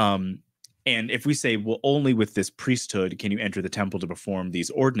 And if we say, well, only with this priesthood can you enter the temple to perform these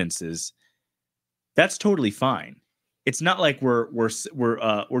ordinances, that's totally fine. It's not like we're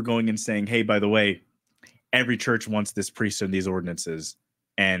going and saying, hey, by the way, every church wants this priesthood and these ordinances,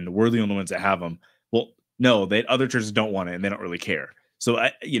 and we're the only ones that have them. Well, no, other churches don't want it, and they don't really care. So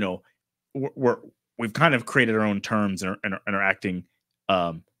we've kind of created our own terms and are acting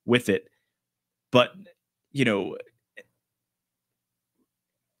with it. But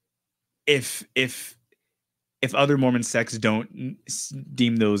if other Mormon sects don't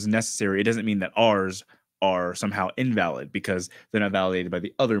deem those necessary, it doesn't mean that ours are somehow invalid because they're not validated by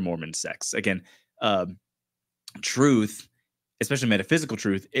the other Mormon sects. Again, truth, especially metaphysical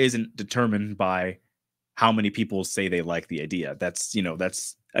truth, isn't determined by how many people say they like the idea. That's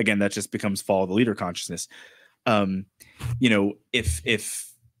again, that just becomes follow the leader consciousness.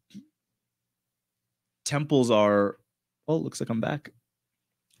 If temples are, oh, looks like I'm back.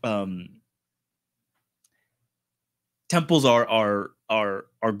 Temples are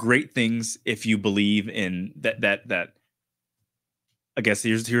great things if you believe in that. I guess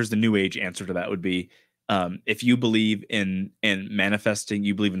here's the New Age answer to that would be, if you believe in manifesting,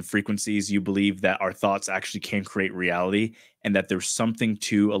 you believe in frequencies, you believe that our thoughts actually can create reality, and that there's something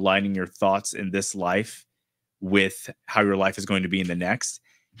to aligning your thoughts in this life with how your life is going to be in the next,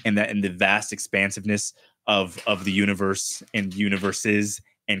 and that in the vast expansiveness of the universe and universes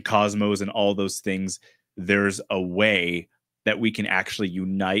and cosmos and all those things, there's a way that we can actually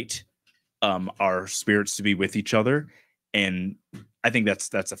unite our spirits to be with each other. And I think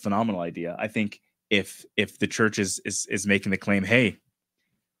that's a phenomenal idea. I think if the church is making the claim, hey,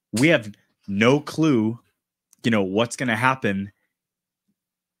 we have no clue, what's going to happen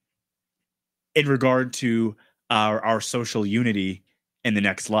in regard to our social unity in the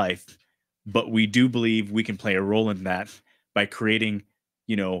next life, but we do believe we can play a role in that by creating,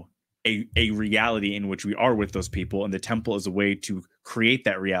 a reality in which we are with those people, and the temple is a way to create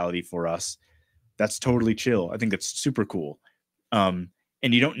that reality for us. That's totally chill. I think that's super cool. And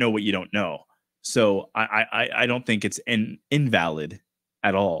you don't know what you don't know. So I don't think it's invalid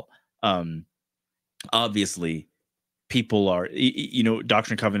at all. Obviously, people are,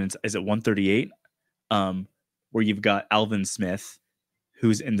 Doctrine and Covenants is at 138, where you've got Alvin Smith,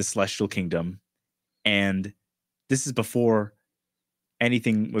 who's in the celestial kingdom, and this is before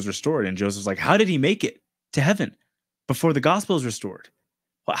anything was restored. And Joseph's like, how did he make it to heaven before the gospel is restored?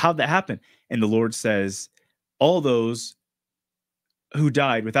 How'd that happen? And the Lord says, all those who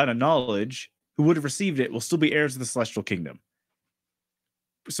died without a knowledge, who would have received it, will still be heirs of the celestial kingdom.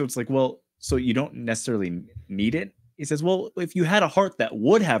 So it's like, well, so you don't necessarily need it. He says, well, if you had a heart that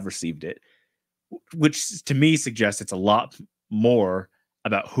would have received it, which to me suggests it's a lot more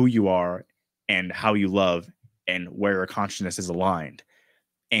about who you are and how you love and where your consciousness is aligned.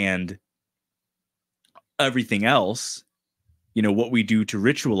 And everything else, you know, what we do to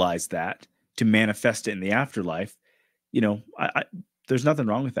ritualize that, to manifest it in the afterlife, you know, there's nothing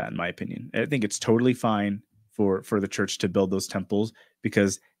wrong with that, in my opinion. I think it's totally fine for the church to build those temples,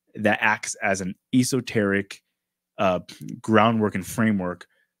 because that acts as an esoteric groundwork and framework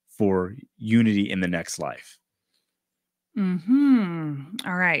for unity in the next life. All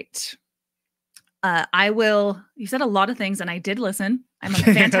right. You said a lot of things and I did listen. I'm a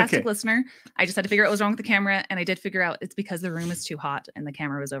fantastic listener. I just had to figure out what was wrong with the camera, and I did figure out it's because the room is too hot and the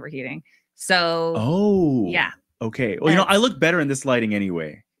camera was overheating. So, yeah. Okay. Well, you know, I look better in this lighting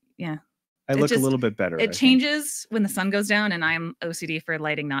anyway. Yeah. I look a little bit better. It changes when the sun goes down, and I'm OCD for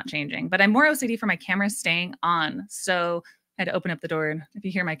lighting not changing, but I'm more OCD for my camera staying on. So I had to open up the door, and if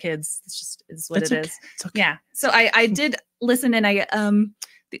you hear my kids, it's what it is. It's okay. Yeah. So I did listen, and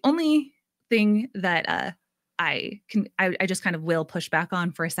the only thing that I just kind of will push back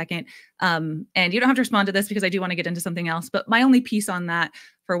on for a second. And you don't have to respond to this because I do want to get into something else, but my only piece on that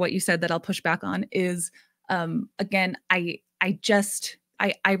for what you said that I'll push back on is, again, I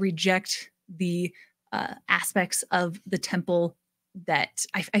reject the aspects of the temple that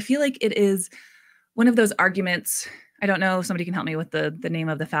I feel like it is one of those arguments. I don't know if somebody can help me with the name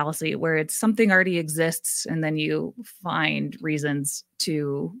of the fallacy, where it's something already exists and then you find reasons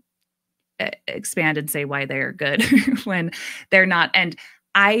to expand and say why they're good when they're not. And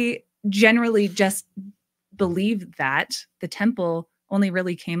I generally just believe that the temple only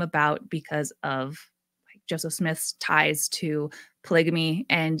really came about because of Joseph Smith's ties to polygamy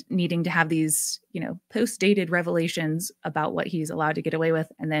and needing to have these, you know, post-dated revelations about what he's allowed to get away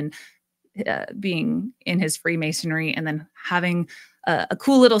with, and then being in his Freemasonry, and then having a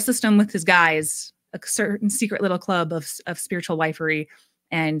cool little system with his guys, a certain secret little club of spiritual wifery.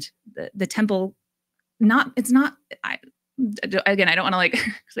 And the temple, again, I don't want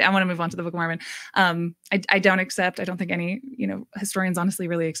to I want to move on to the Book of Mormon. I don't think any, you know, historians honestly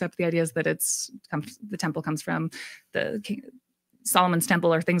really accept the ideas that the temple comes from Solomon's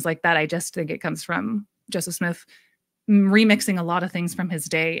temple or things like that. I just think it comes from Joseph Smith remixing a lot of things from his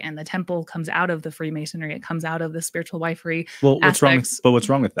day, and the temple comes out of the Freemasonry. It comes out of the spiritual wifery. Well, what's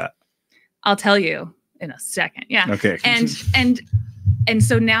wrong with that? I'll tell you in a second. Yeah. Okay. And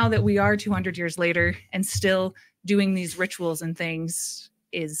so now that we are 200 years later and still doing these rituals and things,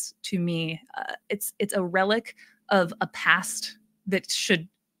 is, to me, it's a relic of a past that should,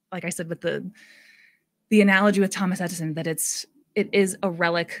 like I said with the analogy with Thomas Edison, that it is a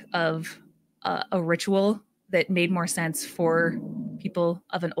relic of a ritual that made more sense for people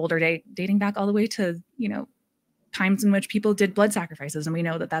of an older day, dating back all the way to, you know, times in which people did blood sacrifices, and we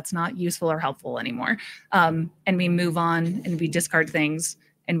know that that's not useful or helpful anymore. And we move on and we discard things,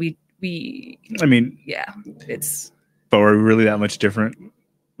 and I mean, yeah, but we're really that much different.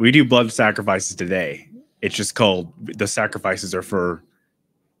 We do blood sacrifices today. It's just called, the sacrifices are for,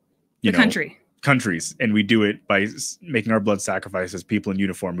 you know, countries, and we do it by making our blood sacrifices people in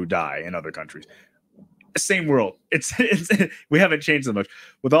uniform who die in other countries. Same world. It's we haven't changed that much.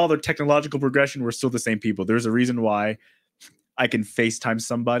 With all the technological progression, we're still the same people. There's a reason why I can FaceTime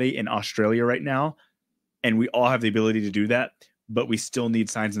somebody in Australia right now, and we all have the ability to do that, but we still need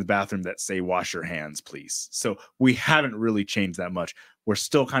signs in the bathroom that say wash your hands, please. So we haven't really changed that much. We're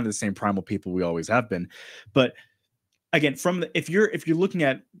still kind of the same primal people we always have been. But again, if you're looking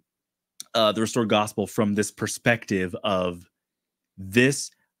at the restored gospel from this perspective of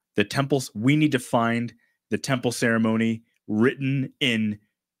the temples, we need to find the temple ceremony written in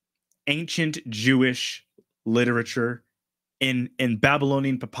ancient Jewish literature, in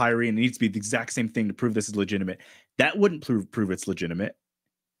Babylonian papyri, and it needs to be the exact same thing to prove this is legitimate. That wouldn't prove it's legitimate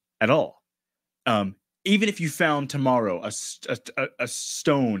at all. Even if you found tomorrow a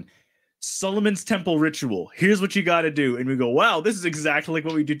stone, Solomon's temple ritual, here's what you got to do, and we go, wow, this is exactly like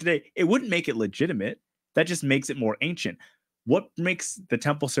what we do today, it wouldn't make it legitimate. That just makes it more ancient. What makes the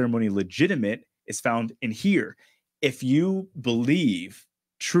temple ceremony legitimate is found in here. If you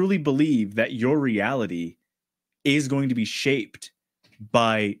truly believe that your reality is going to be shaped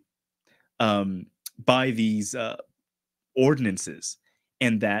by these ordinances,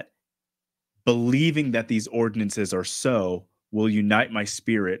 and that believing that these ordinances are so will unite my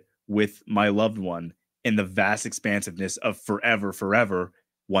spirit with my loved one in the vast expansiveness of forever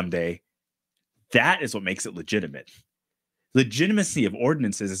one day, that is what makes it legitimate. Legitimacy of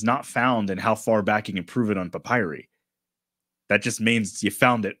ordinances is not found in how far back you can prove it on papyri. That just means you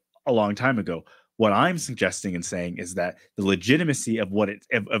found it a long time ago. What I'm suggesting and saying is that the legitimacy of what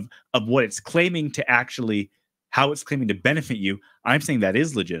what it's claiming to actually, how it's claiming to benefit you, I'm saying that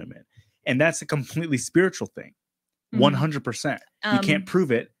is legitimate. And that's a completely spiritual thing. 100%. You can't prove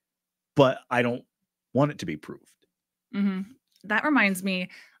it, but I don't want it to be proved. That reminds me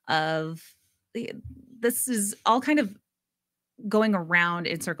of, this is all kind of going around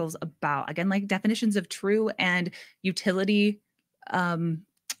in circles about, again, like definitions of true and utility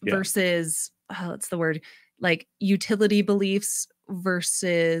versus, what's the word? Like utility beliefs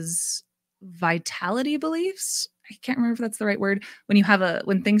versus vitality beliefs. I can't remember if that's the right word. When you have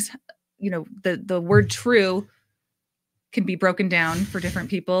when things, you know, the word true can be broken down for different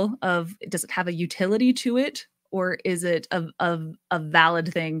people of, does it have a utility to it? Or is it a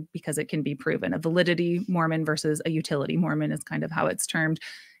valid thing because it can be proven? A validity Mormon versus a utility Mormon is kind of how it's termed.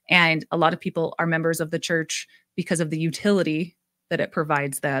 And a lot of people are members of the church because of the utility that it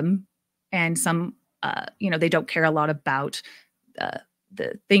provides them. And some, you know, they don't care a lot about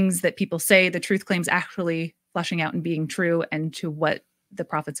the things that people say, the truth claims actually fleshing out and being true, and to what the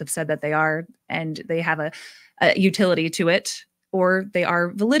prophets have said that they are. And they have a utility to it. Or they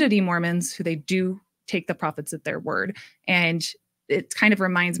are validity Mormons who they do take the prophets at their word. And it kind of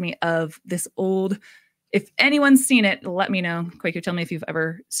reminds me of this old, if anyone's seen it, let me know. Kwaku, tell me if you've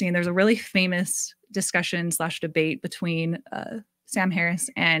ever seen, there's a really famous discussion / debate between Sam Harris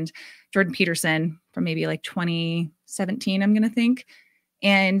and Jordan Peterson from maybe like 2017, I'm going to think.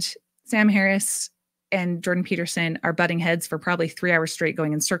 And Sam Harris and Jordan Peterson are butting heads for probably 3 hours straight,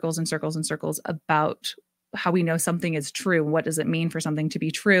 going in circles and circles and circles about how we know something is true. What does it mean for something to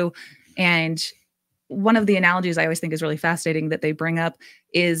be true? And one of the analogies I always think is really fascinating that they bring up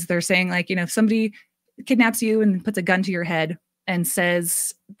is they're saying, like, you know, if somebody kidnaps you and puts a gun to your head and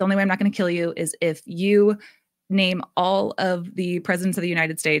says, the only way I'm not going to kill you is if you name all of the presidents of the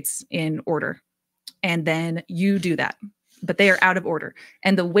United States in order. And then you do that, but they are out of order.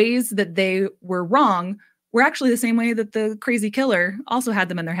 And the ways that they were wrong were actually the same way that the crazy killer also had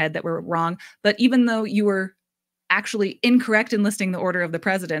them in their head that were wrong. But even though you were actually incorrect in listing the order of the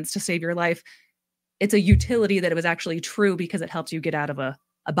presidents to save your life, it's a utility that it was actually true because it helps you get out of a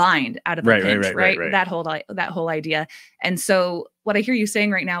bind, out of a pinch, right? That whole idea. And so what I hear you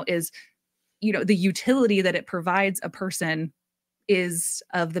saying right now is, you know, the utility that it provides a person is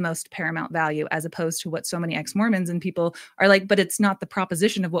of the most paramount value, as opposed to what so many ex-Mormons and people are like, but it's not the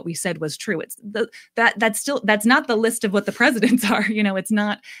proposition of what we said was true. It's that's not the list of what the presidents are, you know, it's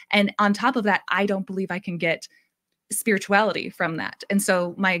not. And on top of that, I don't believe I can get spirituality from that. And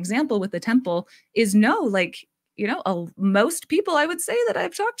so my example with the temple is no, like, you know, most people I would say that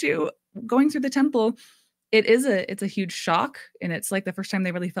I've talked to going through the temple, it's a huge shock. And it's like the first time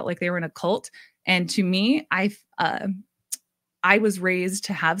they really felt like they were in a cult. And to me, I was raised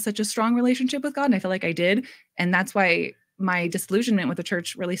to have such a strong relationship with God, and I feel like I did. And that's why my disillusionment with the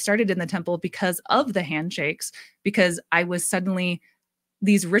church really started in the temple, because of the handshakes, because I was suddenly,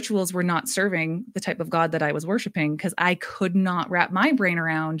 these rituals were not serving the type of God that I was worshiping, because I could not wrap my brain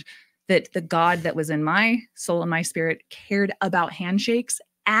around that the God that was in my soul and my spirit cared about handshakes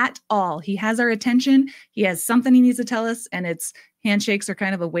at all. He has our attention. He has something he needs to tell us, and it's handshakes are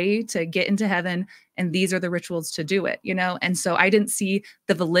kind of a way to get into heaven. And these are the rituals to do it, you know? And so I didn't see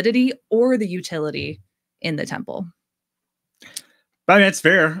the validity or the utility in the temple. I mean, that's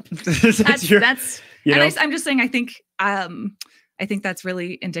fair. that's you know? I'm just saying, I think that's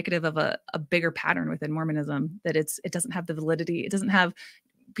really indicative of a bigger pattern within Mormonism, that it doesn't have the validity. It doesn't have,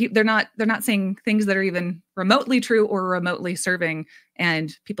 they're not saying things that are even remotely true or remotely serving.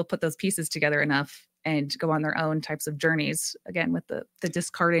 And people put those pieces together enough and go on their own types of journeys, again, with the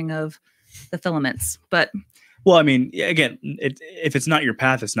discarding of the filaments. But well, I mean, again, if it's not your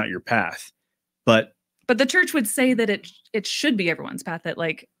path, it's not your path. But the church would say that it should be everyone's path. That,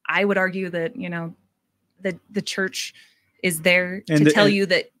 like, I would argue that, you know, that the church is there to tell you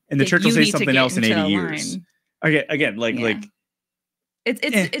that, and the church will say something else in 80 years. Again,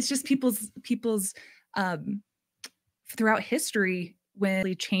 it's just people's throughout history, when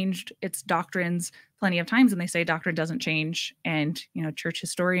they changed its doctrines plenty of times, and they say doctrine doesn't change. And, you know, church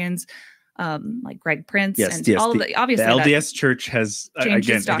historians like Greg Prince all of the, obviously the LDS church has changed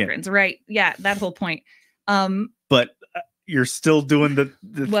its doctrines, right? Yeah, that whole point. But you're still doing the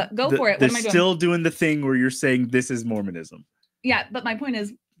what? Go for it. What am I doing? Still doing the thing where you're saying this is Mormonism. Yeah, but my point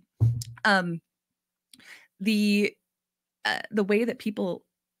is, the way that people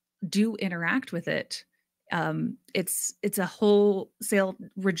do interact with it, it's a wholesale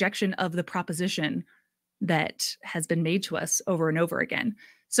rejection of the proposition that has been made to us over and over again.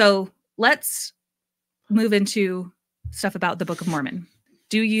 So let's move into stuff about the Book of Mormon.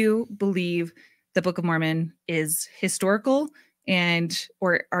 Do you believe the Book of Mormon is historical,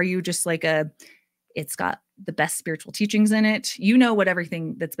 or are you just like it's got the best spiritual teachings in it? You know what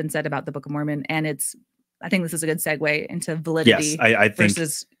everything that's been said about the Book of Mormon, and I think this is a good segue into validity. Yes, I think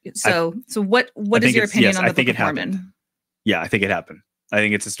versus. So what is your opinion on the Book of Mormon? Yeah, I think it happened. I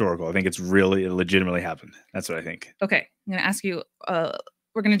think it's historical. I think it's really legitimately happened. That's what I think. Okay, I'm gonna ask you.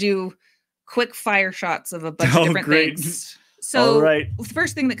 We're gonna do quick fire shots of a bunch of different things. So, all right. The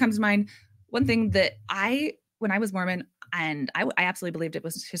first thing that comes to mind, one thing that when I was Mormon, and I absolutely believed it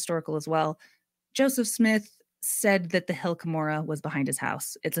was historical as well. Joseph Smith said that the hill Cumorah was behind his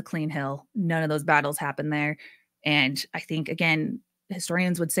house. It's a clean hill. None of those battles happened there. And I think, again,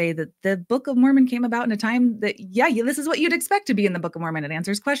 historians would say that the Book of Mormon came about in a time that, this is what you'd expect to be in the Book of Mormon. It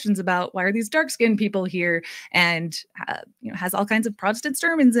answers questions about why are these dark-skinned people here, and has all kinds of Protestant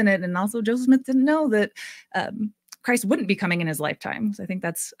sermons in it. And also Joseph Smith didn't know that Christ wouldn't be coming in his lifetime. So I think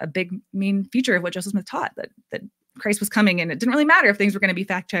that's a big mean feature of what Joseph Smith taught, that Christ was coming, and it didn't really matter if things were going to be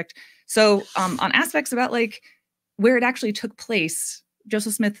fact-checked. So on aspects about like where it actually took place,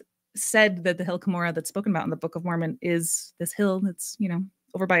 Joseph Smith said that the hill Cumorah that's spoken about in the Book of Mormon is this hill that's,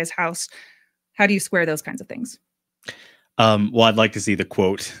 over by his house. How do you square those kinds of things? Well, I'd like to see the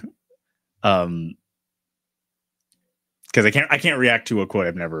quote. Because I can't react to a quote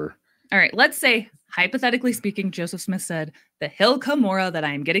I've never. All right, let's say, hypothetically speaking, Joseph Smith said, the hill Cumorah that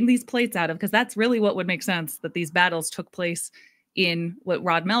I'm getting these plates out of, because that's really what would make sense, that these battles took place in what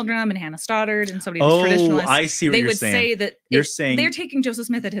Rod Meldrum and Hannah Stoddard and some of these traditionalists. I see what you're saying. They would say that you're saying they're taking Joseph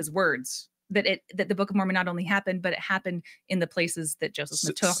Smith at his words, that the Book of Mormon not only happened, but it happened in the places that Joseph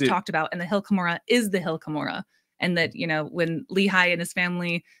Smith talked about. And the hill Cumorah is the hill Cumorah. And that, when Lehi and his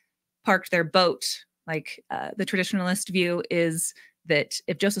family parked their boat, like the traditionalist view is that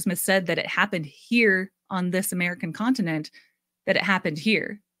if Joseph Smith said that it happened here on this American continent, that it happened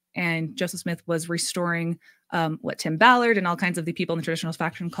here. And Joseph Smith was restoring what Tim Ballard and all kinds of the people in the traditionalist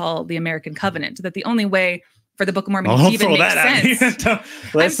faction call the American covenant, that the only way for the Book of Mormon to even make sense.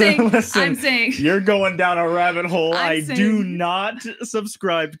 I'm saying you're going down a rabbit hole I do not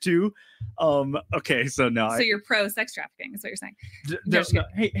subscribe to. Okay, so no. So you're pro sex trafficking, is what you're saying. No,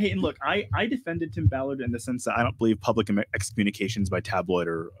 hey, and look, I defended Tim Ballard in the sense that I don't believe public excommunications by tabloid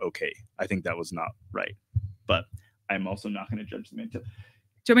are okay. I think that was not right. But I'm also not going to judge the man.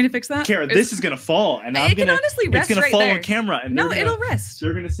 Do you want me to fix that? Kara, this is going to fall, and it's going to fall on camera. And it'll rest.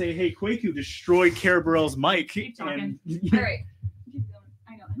 They're going to say, hey, Kwaku destroyed Kara Burrell's mic. Keep talking. All right. Keep going.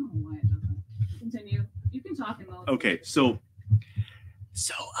 I don't know why it doesn't. Continue. You can talk in mode. Okay, so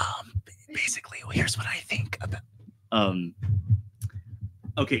basically, here's what I think about.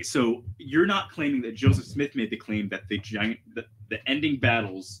 Okay, so you're not claiming that Joseph Smith made the claim that the ending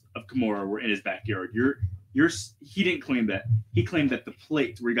battles of Cumorah were in his backyard. He didn't claim that. He claimed that the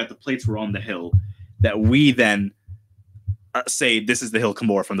plates, where he got the plates, were on the hill. That we then say this is the hill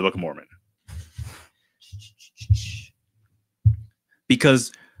Cumorah from the Book of Mormon.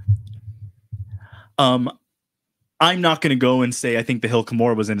 Because I'm not going to go and say I think the hill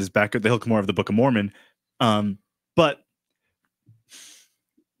Cumorah was in his backyard, the hill Cumorah of the Book of Mormon. But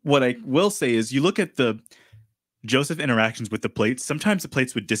what I will say is, you look at the Joseph interactions with the plates. Sometimes the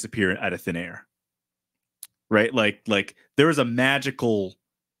plates would disappear out of thin air. Right, like there was a magical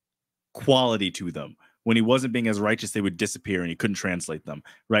quality to them. When he wasn't being as righteous, they would disappear, and he couldn't translate them.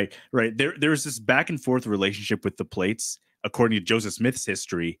 Right. There's this back and forth relationship with the plates, according to Joseph Smith's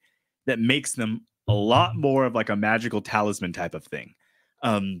history, that makes them a lot more of like a magical talisman type of thing.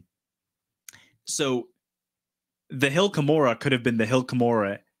 So the hill Cumorah could have been the hill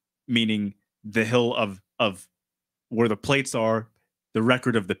Cumorah, meaning the hill of where the plates are, the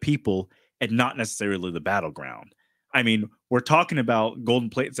record of the people, and not necessarily the battleground. I mean, we're talking about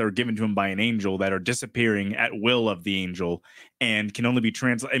golden plates that are given to him by an angel that are disappearing at will of the angel and can only be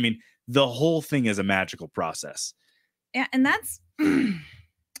translated. I mean, the whole thing is a magical process. Yeah, and that's and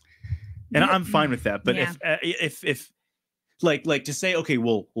I'm fine with that. But if like to say, okay,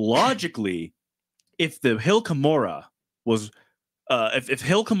 well, logically, if the hill Cumorah was if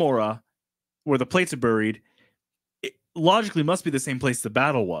hill Cumorah, where the plates are buried, it logically must be the same place the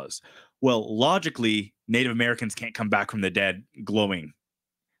battle was. Well, logically, Native Americans can't come back from the dead glowing.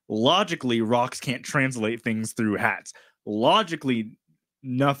 Logically, rocks can't translate things through hats. Logically,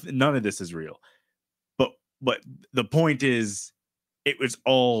 none of this is real. But the point is, it was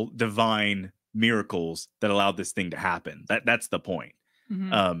all divine miracles that allowed this thing to happen. That's the point.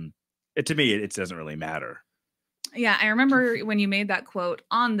 Mm-hmm. To me, it doesn't really matter. Yeah, I remember when you made that quote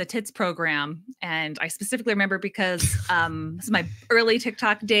on the Tits program, and I specifically remember because this is my early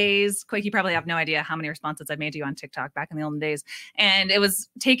TikTok days. Quick, you probably have no idea how many responses I made to you on TikTok back in the olden days, and it was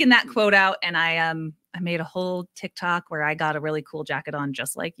taking that quote out, and I made a whole TikTok where I got a really cool jacket on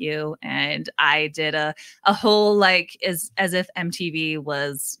just like you, and I did a whole like as if MTV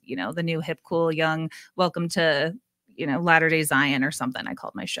was, you know, the new hip cool young welcome to, you know, Latter-day Zion or something. I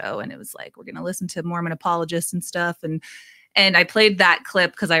called my show, and it was like, we're going to listen to Mormon apologists and stuff. And I played that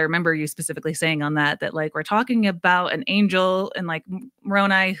clip because I remember you specifically saying on that like, we're talking about an angel and like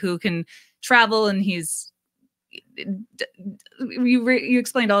Moroni who can travel, and he's, you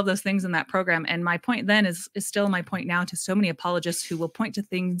explained all of those things in that program. And my point then is still my point now to so many apologists who will point to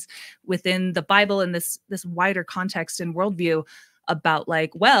things within the Bible and this wider context and worldview about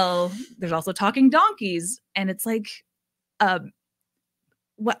like, well, there's also talking donkeys. And it's like,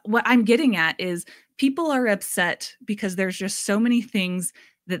 what I'm getting at is people are upset because there's just so many things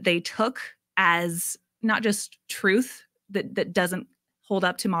that they took as not just truth that doesn't hold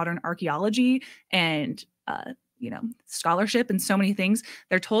up to modern archaeology and, you know, scholarship and so many things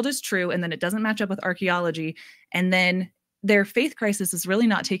they're told is true. And then it doesn't match up with archaeology. And then their faith crisis is really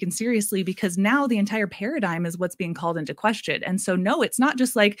not taken seriously because now the entire paradigm is what's being called into question. And so, no, it's not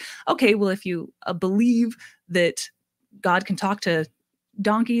just like, okay, well, if you believe that God can talk to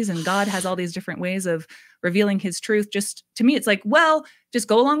donkeys and God has all these different ways of revealing his truth, just to me, it's like, well, just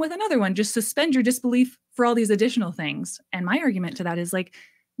go along with another one, just suspend your disbelief for all these additional things. And my argument to that is like,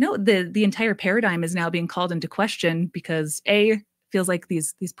 no, the entire paradigm is now being called into question because feels like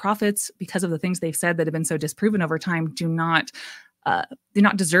these prophets, because of the things they've said that have been so disproven over time, do not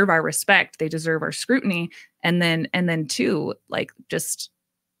deserve our respect. They deserve our scrutiny. And then two, like just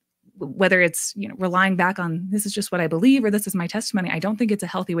whether it's, you know, relying back on this is just what I believe or this is my testimony, I don't think it's a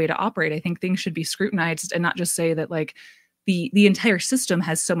healthy way to operate. I think things should be scrutinized and not just say that like the entire system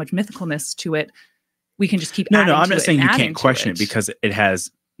has so much mythicalness to it. We can just keep no, I'm not saying you can't question it because it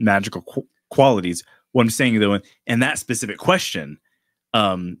has magical qualities. What I'm saying though, in that specific question,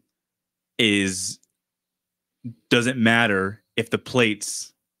 does it matter if the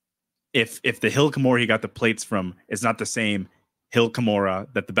plates, if the Hill Cumorah he got the plates from is not the same Hill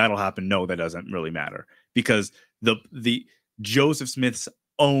Cumorah that the battle happened? No, that doesn't really matter because the Joseph Smith's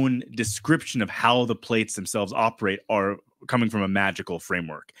own description of how the plates themselves operate are coming from a magical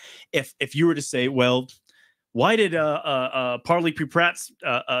framework. If you were to say, well, why did Parley P. Pratt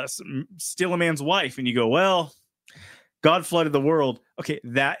steal a man's wife? And you go, well, God flooded the world. Okay,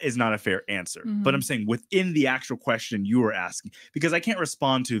 that is not a fair answer. Mm-hmm. But I'm saying within the actual question you were asking, because I can't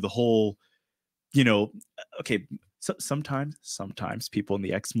respond to the whole, you know, okay, so sometimes people in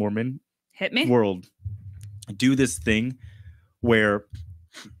the ex-Mormon world do this thing where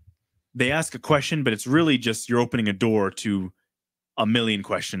they ask a question, but it's really just you're opening a door to a million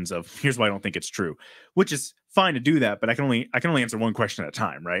questions of here's why I don't think it's true, which is fine to do that, but I can only answer one question at a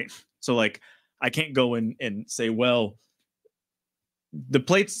time, right? So like I can't go in and say, well, the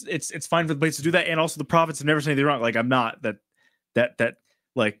plates, it's fine for the plates to do that, and also the prophets have never said anything wrong. Like I'm not that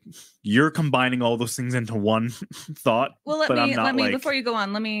like you're combining all those things into one thought. Well, let me before you go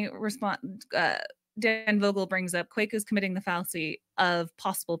on, let me respond. Dan Vogel brings up Kwaku's committing the fallacy of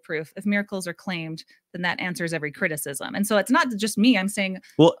possible proof. If miracles are claimed, then that answers every criticism. And so it's not just me. I'm saying,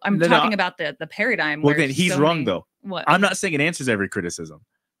 well, I'm talking about the paradigm. Well, then he's wrong though. What? I'm not saying it answers every criticism.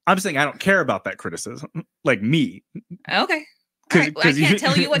 I'm saying I don't care about that criticism. Like me. Okay. All right. Well, I can't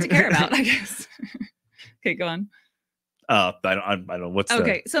tell you what to care about, I guess. Okay, go on. I don't know what's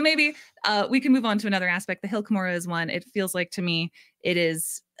okay. So maybe we can move on to another aspect. The Hill Cumorah is one. It feels like to me it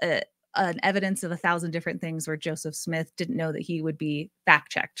is an evidence of 1,000 different things where Joseph Smith didn't know that he would be fact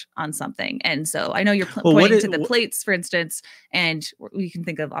checked on something. And so I know you're pointing to the plates, for instance, and we can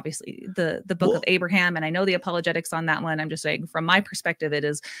think of obviously the Book of Abraham. And I know the apologetics on that one. I'm just saying from my perspective, it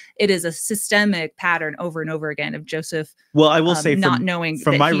is a systemic pattern over and over again of Joseph. Well, I will say not knowing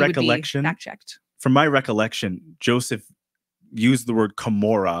from that my he recollection, would be fact checked. From my recollection, Joseph used the word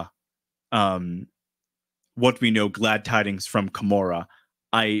Cumorah. What we know, glad tidings from Cumorah.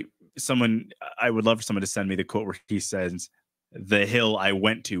 I would love for someone to send me the quote where he says, the hill I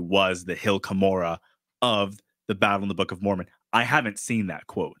went to was the Hill Cumorah of the battle in the Book of Mormon. I haven't seen that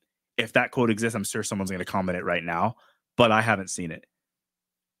quote. If that quote exists, I'm sure someone's going to comment it right now, but I haven't seen it.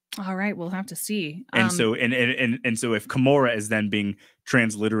 All right, we'll have to see. And so if Cumorah is then being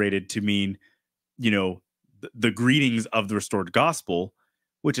transliterated to mean, you know, the greetings of the restored gospel,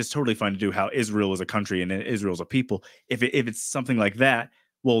 which is totally fine to do, how Israel is a country and Israel is a people. If it's something like that,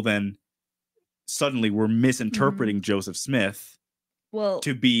 well, then suddenly we're misinterpreting Joseph Smith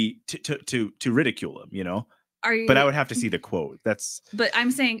to ridicule him, you know? Are you? But I would have to see the quote. But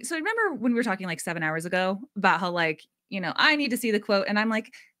I'm saying, so remember when we were talking like 7 hours ago about how like, I need to see the quote, and I'm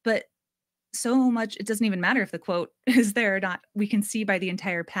like, but so much, it doesn't even matter if the quote is there or not. We can see by the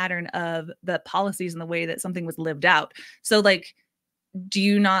entire pattern of the policies and the way that something was lived out. So like, do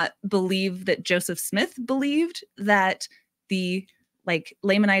you not believe that Joseph Smith believed that the like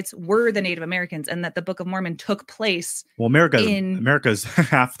Lamanites were the Native Americans and that the Book of Mormon took place? Well, America's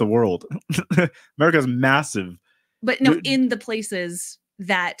half the world. America's massive. But no, in the places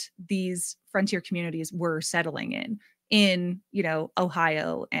that these frontier communities were settling in,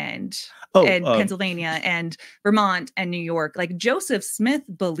 Ohio and Pennsylvania and Vermont and New York. Like Joseph Smith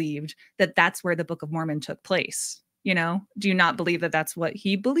believed that that's where the Book of Mormon took place. Do you not believe that that's what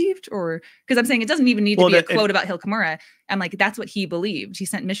he believed? Or because I'm saying it doesn't even need to be a quote about Hill Cumorah. I'm like, that's what he believed. He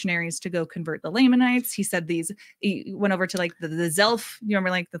sent missionaries to go convert the Lamanites. He said he went over to like the Zelf, you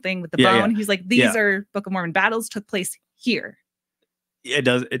remember like the thing with the bone? Yeah. He's like, these are Book of Mormon battles took place here. It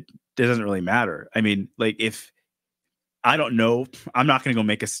doesn't really matter. I mean, like I don't know. I'm not going to go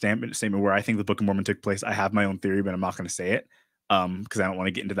make a statement where I think the Book of Mormon took place. I have my own theory, but I'm not going to say it because I don't want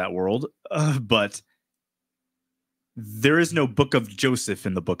to get into that world. But there is no Book of Joseph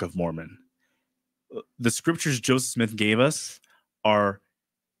in the Book of Mormon. The scriptures Joseph Smith gave us are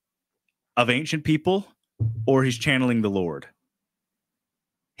of ancient people, or he's channeling the Lord.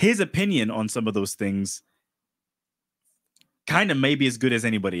 His opinion on some of those things kind of may be as good as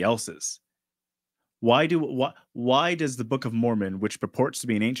anybody else's. Why does the Book of Mormon, which purports to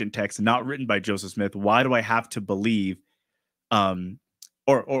be an ancient text not written by Joseph Smith, why do I have to believe or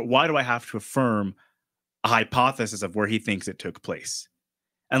why do I have to affirm a hypothesis of where he thinks it took place?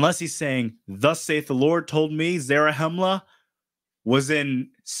 Unless he's saying, thus saith the Lord told me Zarahemla was in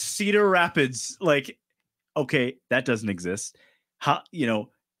Cedar Rapids. Like, okay, that doesn't exist. How,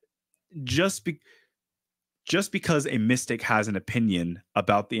 just because a mystic has an opinion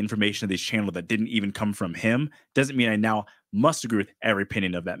about the information of this channel that didn't even come from him doesn't mean I now must agree with every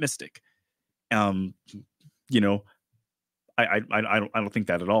opinion of that mystic. I don't think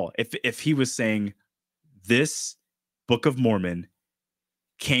that at all. If he was saying this Book of Mormon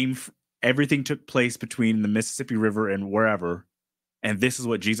everything took place between the Mississippi River and wherever, and this is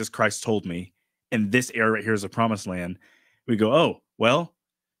what Jesus Christ told me, and this area right here is a promised land, we go, oh, well,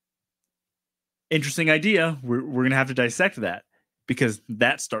 interesting idea. We're going to have to dissect that, because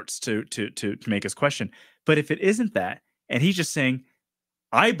that starts to make us question. But if it isn't that, and he's just saying,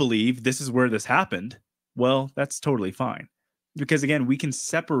 I believe this is where this happened, well, that's totally fine. Because again, we can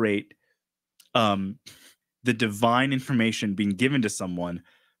separate the divine information being given to someone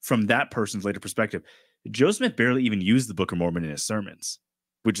from that person's later perspective. Joseph Smith barely even used the Book of Mormon in his sermons,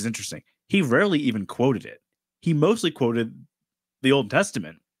 which is interesting. He rarely even quoted it. He mostly quoted the Old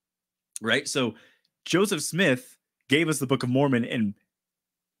Testament, right? So Joseph Smith gave us the Book of Mormon, and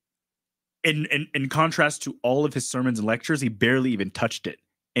in contrast to all of his sermons and lectures, he barely even touched it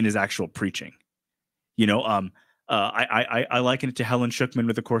in his actual preaching. I liken it to Helen Schuckman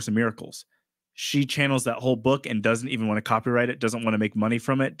with A Course in Miracles. She channels that whole book and doesn't even want to copyright it, doesn't want to make money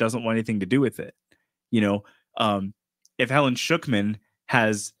from it, doesn't want anything to do with it. If Helen Schuckman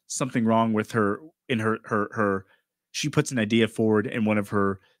has something wrong with her in her she puts an idea forward in one of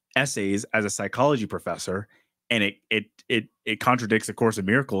her essays as a psychology professor, and it contradicts A Course in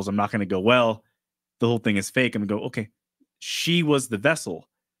Miracles, I'm not going to go, well, the whole thing is fake. I'm going to go, okay, she was the vessel,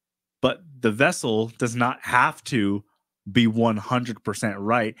 but the vessel does not have to be 100%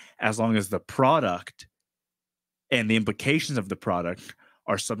 right as long as the product and the implications of the product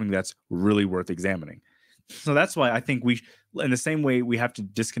are something that's really worth examining. So that's why I think in the same way we have to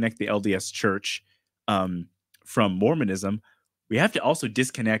disconnect the LDS Church from Mormonism, we have to also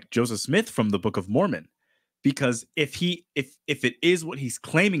disconnect Joseph Smith from the Book of Mormon, because if it is what he's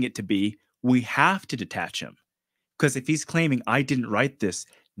claiming it to be, we have to detach him. Because if he's claiming, I didn't write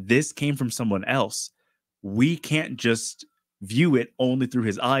this came from someone else, we can't just view it only through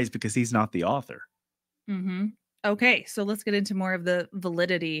his eyes because he's not the author. Mm-hmm. Okay, so let's get into more of the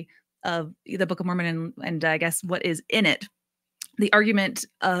validity of the Book of Mormon and I guess what is in it. The argument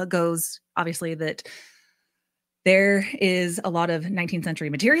goes, obviously, that there is a lot of 19th century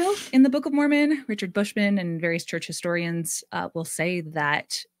material in the Book of Mormon. Richard Bushman and various church historians will say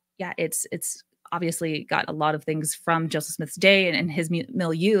that, yeah, it's obviously got a lot of things from Joseph Smith's day and his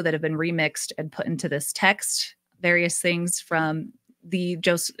milieu that have been remixed and put into this text. Various things from the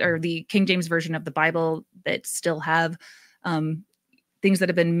King James version of the Bible that still have things that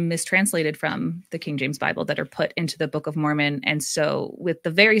have been mistranslated from the King James Bible that are put into the Book of Mormon. And so with the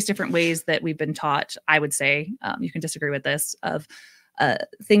various different ways that we've been taught, I would say, you can disagree with this, of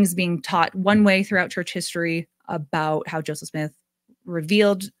things being taught one way throughout church history about how Joseph Smith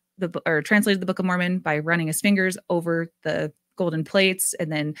revealed or translated the Book of Mormon by running his fingers over the golden plates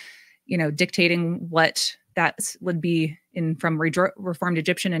and then, dictating what that would be from Reformed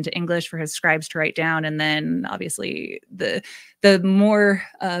Egyptian into English for his scribes to write down. And then obviously the more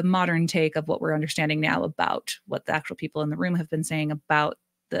modern take of what we're understanding now about what the actual people in the room have been saying about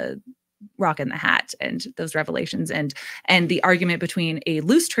the rock in the hat and those revelations and the argument between a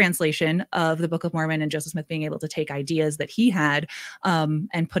loose translation of the Book of Mormon and Joseph Smith being able to take ideas that he had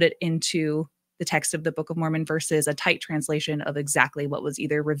and put it into the text of the Book of Mormon versus a tight translation of exactly what was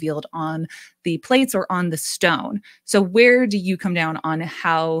either revealed on the plates or on the stone. So where do you come down on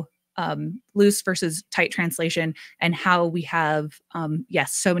how loose versus tight translation and how we have,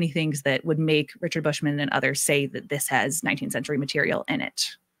 yes, so many things that would make Richard Bushman and others say that this has 19th century material in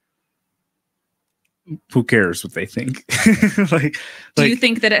it? Who cares what they think? Do you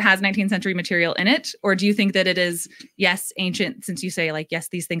think that it has 19th century material in it? Or do you think that it is, yes, ancient, since you say yes,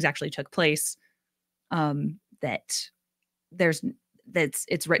 these things actually took place, that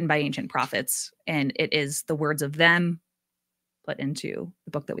it's written by ancient prophets and it is the words of them put into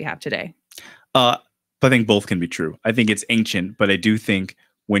the book that we have today? But I think both can be true. I think it's ancient, but I do think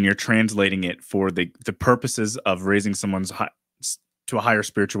when you're translating it for the purposes of raising someone's to a higher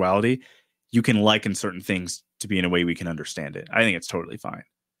spirituality, you can liken certain things to be in a way we can understand it. I think it's totally fine.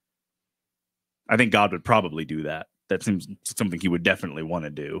 I think God would probably do that. That seems something he would definitely want to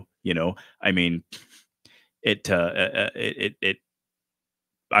do. I mean, I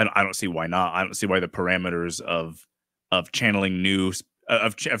don't see why not. I don't see why the parameters of channeling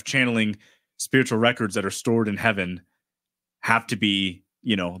channeling spiritual records that are stored in heaven have to be,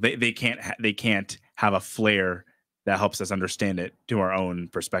 they can't have a flair that helps us understand it to our own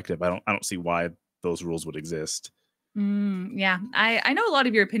perspective. I don't see why those rules would exist. Yeah, I know a lot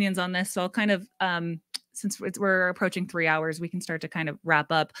of your opinions on this, so I'll kind of, since we're approaching 3 hours, we can start to kind of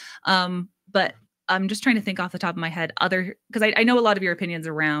wrap up. But I'm just trying to think off the top of my head, because I know a lot of your opinions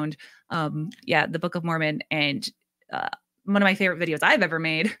around, the Book of Mormon, and one of my favorite videos I've ever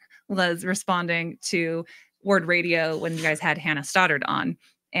made was responding to Word Radio when you guys had Hannah Stoddard on.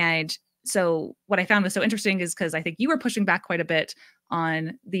 And so what I found was so interesting is because I think you were pushing back quite a bit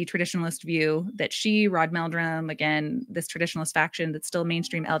on the traditionalist view that Rod Meldrum, again, this traditionalist faction that's still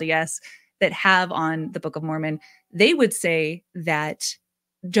mainstream LDS, that have on the Book of Mormon, they would say that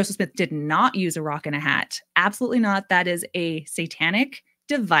Joseph Smith did not use a rock and a hat. Absolutely not. That is a satanic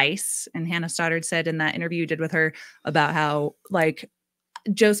device. And Hannah Stoddard said in that interview you did with her about how,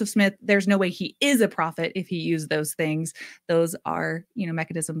 Joseph Smith, there's no way he is a prophet if he used those things. Those are,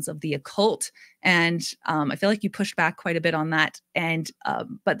 mechanisms of the occult. And I feel like you pushed back quite a bit on that. And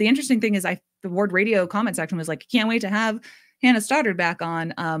but the interesting thing is the Word Radio comment section was like, can't wait to have Hannah Stoddard back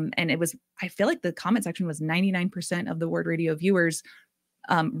on. And I feel like the comment section was 99% of the Word Radio viewers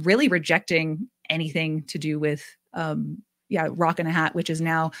really rejecting anything to do with rock and a hat, which is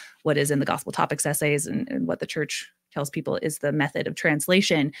now what is in the Gospel Topics essays and what the church tells people is the method of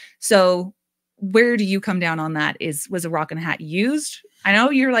translation. So where do you come down on that? Was a rock and a hat used? I know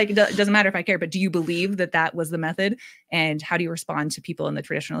you're like, it doesn't matter if I care, but do you believe that that was the method? And how do you respond to people in the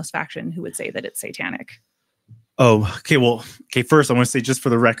traditionalist faction who would say that it's satanic? Oh, okay. Well, first I want to say, just for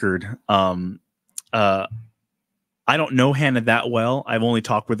the record, I don't know Hannah that well. I've only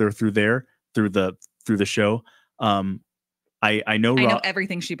talked with her through the show. I know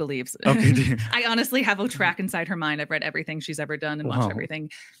everything she believes. Okay. I honestly have a track inside her mind. I've read everything she's ever done and watched everything.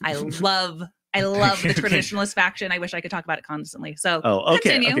 I love the traditionalist faction. I wish I could talk about it constantly. So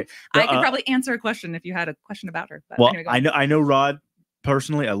continue. Okay. I could probably answer a question if you had a question about her. But anyway, I know Rod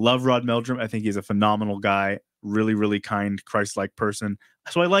personally. I love Rod Meldrum. I think he's a phenomenal guy. Really, really kind, Christ-like person.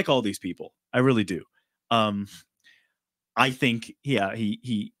 So I like all these people. I really do. I think,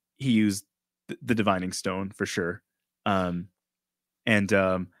 he used the divining stone for sure. I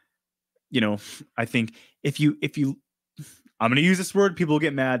think if you I'm going to use this word, people will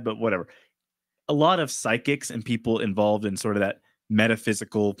get mad, but whatever. A lot of psychics and people involved in sort of that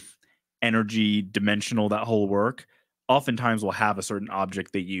metaphysical energy, dimensional, that whole work, oftentimes will have a certain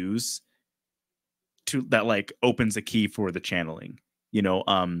object they use that opens a key for the channeling,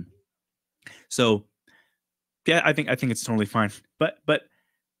 so yeah, I think it's totally fine. But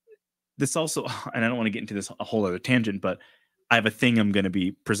this also, and I don't want to get into this a whole other tangent, but I have a thing I'm going to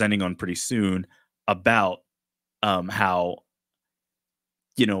be presenting on pretty soon about how,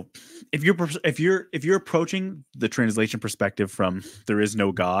 if you're approaching the translation perspective from there is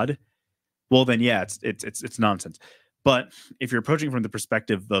no God, well then yeah, it's nonsense. But if you're approaching from the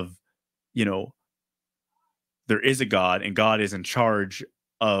perspective of, the there is a God and God is in charge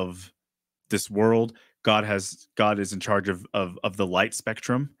of this world, God is in charge of the light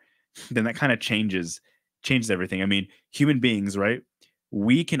spectrum, then that kind of changes everything. I mean, human beings, right?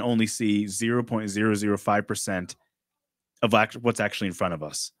 We can only see 0.005% of what's actually in front of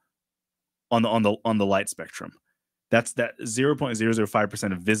us on the light spectrum. That's that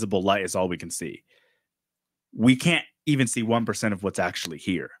 0.005% of visible light is all we can see. We can't even see 1% of what's actually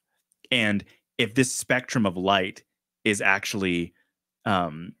here. And if this spectrum of light is actually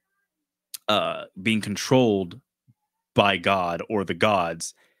being controlled by God or the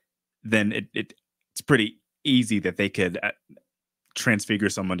gods, then it's pretty easy that they could transfigure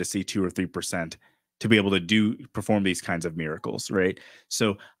someone to see 2 or 3% to be able to perform these kinds of miracles, right?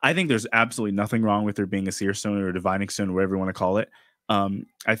 So I think there's absolutely nothing wrong with there being a seer stone or a divining stone, or whatever you want to call it.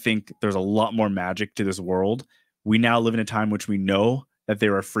 I think there's a lot more magic to this world. We now live in a time which we know that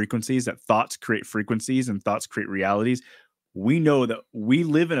there are frequencies, that thoughts create frequencies and thoughts create realities. We know that we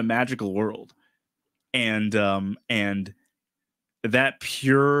live in a magical world, and that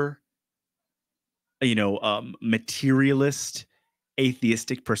pure, materialist,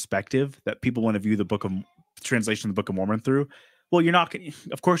 atheistic perspective that people want to view the translation of the Book of Mormon through. Well,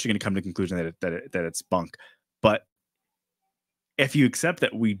 of course, you're going to come to the conclusion that it's bunk. But if you accept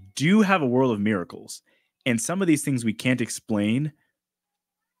that we do have a world of miracles, and some of these things we can't explain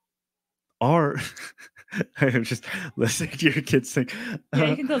are, I'm just listening to your kids sing. Yeah,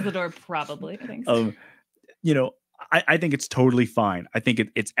 you can close the door, probably. I think so. I think it's totally fine. I think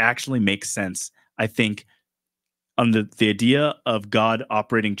it actually makes sense. I think the idea of God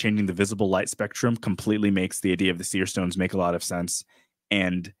operating, changing the visible light spectrum completely makes the idea of the seer stones make a lot of sense.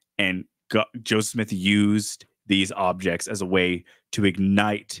 And Joseph Smith used these objects as a way to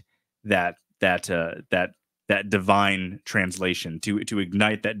ignite that divine translation, to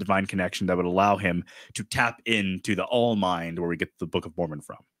ignite that divine connection that would allow him to tap into the all mind, where we get the Book of Mormon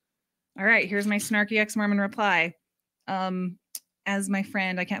from. All right, here's my snarky ex-Mormon reply. As my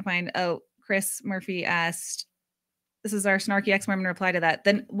friend, I can't find, Chris Murphy asked, this is our snarky ex-Mormon reply to that.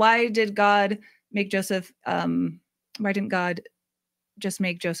 Then why did God make Joseph, why didn't God just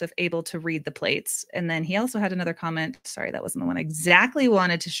make Joseph able to read the plates? And then he also had another comment. Sorry, that wasn't the one I exactly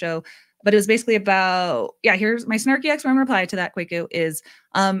wanted to show, but it was basically about, here's my snarky ex-Mormon reply to that, Kwaku, is,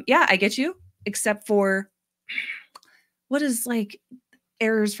 I get you, except for what is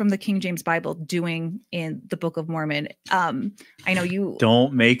errors from the King James Bible doing in the Book of Mormon. I know you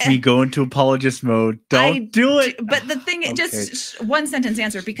don't make me go into apologist mode. Don't do it. But the thing, okay. Just one sentence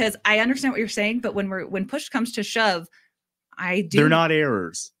answer, because I understand what you're saying, but when push comes to shove, they're not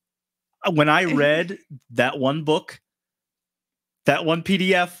errors. When I read that one book, that one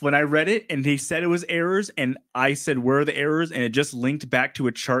PDF, when I read it and he said it was errors, and I said, where are the errors? And it just linked back to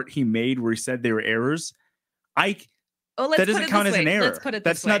a chart he made where he said they were errors. That doesn't count as an error. Let's put it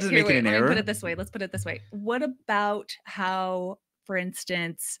this way. Doesn't make it an error. Let's put it this way. What about how, for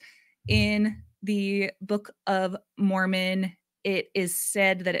instance, in the Book of Mormon, it is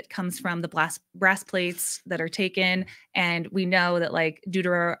said that it comes from the brass plates that are taken, and we know that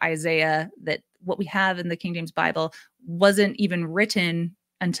Deuteronomy, Isaiah, that what we have in the King James Bible wasn't even written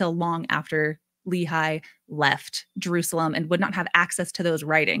until long after Lehi left Jerusalem and would not have access to those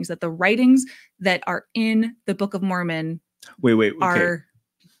writings, that the writings that are in the Book of Mormon are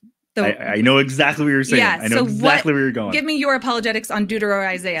I know exactly what you're saying. I know exactly where you're going. Give me your apologetics on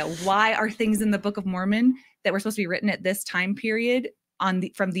Deuteronomy, Isaiah. Why are things in the Book of Mormon that were supposed to be written at this time period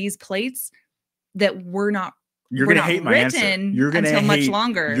from these plates that were not You're going to hate my answer. You're going to hate much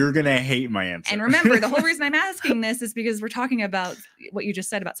longer. You're going to hate my answer. And remember, the whole reason I'm asking this is because we're talking about what you just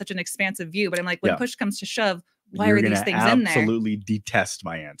said about such an expansive view. But I'm like, when push comes to shove, why are these things in there? Absolutely detest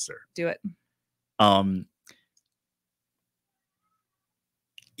my answer. Do it.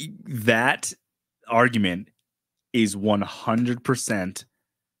 That argument is 100%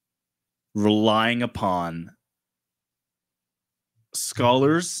 relying upon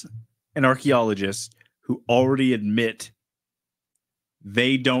scholars and archaeologists who already admit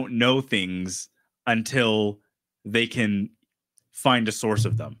they don't know things until they can find a source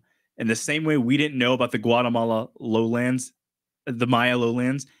of them. In the same way we didn't know about the Guatemala lowlands, the Maya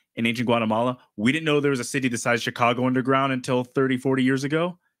lowlands in ancient Guatemala, we didn't know there was a city the size of Chicago underground until 30, 40 years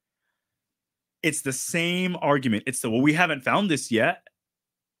ago. It's the same argument. It's we haven't found this yet.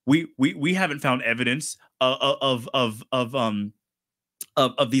 We haven't found evidence of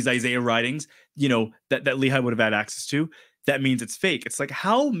these Isaiah writings, that Lehi would have had access to. That means it's fake. It's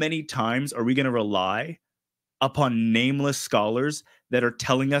how many times are we going to rely upon nameless scholars that are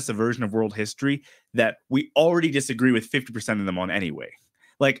telling us a version of world history that we already disagree with 50% of them on anyway?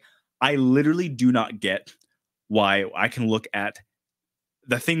 I literally do not get why I can look at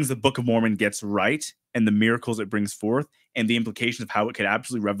the things the Book of Mormon gets right and the miracles it brings forth and the implications of how it could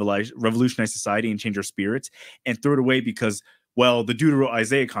absolutely revolutionize society and change our spirits, and throw it away because, well, the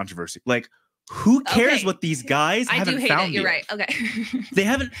Deutero-Isaiah controversy. Like, who cares what these guys haven't found? I do hate it. You're right. Okay. They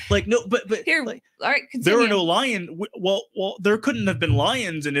haven't, like, no, but here, like, all right, continue. there are no lion. Well, there couldn't have been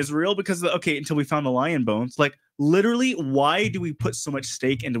lions in Israel because, until we found the lion bones. Like, literally, why do we put so much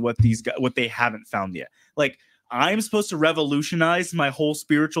stake into what they haven't found yet? Like, I'm supposed to revolutionize my whole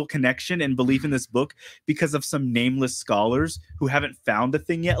spiritual connection and belief in this book because of some nameless scholars who haven't found a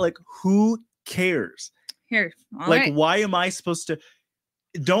thing yet. Like, who cares? Here, why am I supposed to?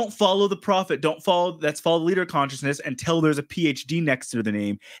 Don't follow the prophet. Follow the leader of consciousness until there's a PhD next to the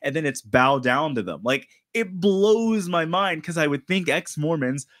name, and then it's bow down to them. Like, it blows my mind because I would think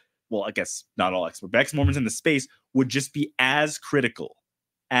ex-Mormons, well, I guess not all ex-Mormons in the space would just be as critical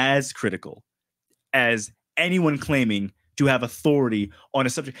as anyone claiming to have authority on a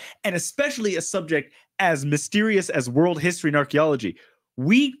subject, and especially a subject as mysterious as world history and archaeology.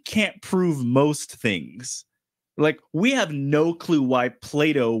 We can't prove most things. Like, we have no clue why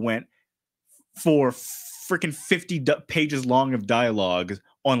Plato went for freaking 50 pages long of dialogue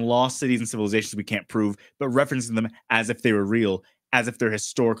on lost cities and civilizations we can't prove, but referencing them as if they were real, as if they're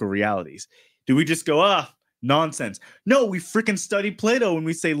historical realities. Do we just go, nonsense? No, we freaking study Plato and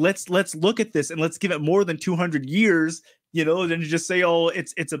we say, let's look at this and let's give it more than 200 years, than just say, oh,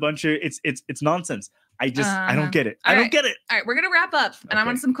 it's a bunch of, it's nonsense. I don't get it. I don't get it. All right, we're going to wrap up, and I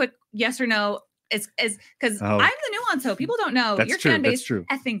want some quick yes or no. It's because I'm the NuanceHoe. People don't know. Your fan base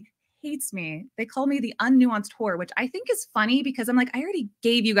effing hates me. They call me the unnuanced whore, which I think is funny because I'm like, I already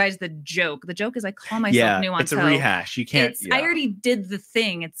gave you guys the joke. The joke is I call myself NuanceHoe. It's a rehash. You can't. I already did the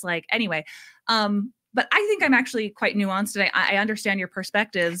thing. It's like, anyway. But I think I'm actually quite nuanced, and I understand your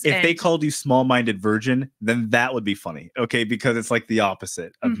perspectives. If they called you small-minded virgin, then that would be funny, okay? Because it's like the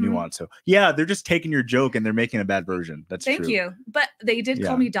opposite of NuanceHoe. Yeah, they're just taking your joke and they're making a bad version. That's true. Thank you. But they did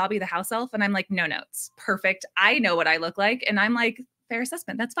call me Dobby the house elf, and I'm like, no notes. Perfect. I know what I look like, and I'm like, fair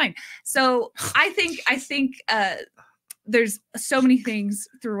assessment. That's fine. So I think there's so many things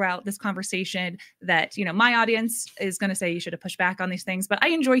throughout this conversation that, my audience is going to say you should have pushed back on these things, but I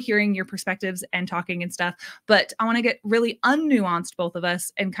enjoy hearing your perspectives and talking and stuff. But I want to get really unnuanced, both of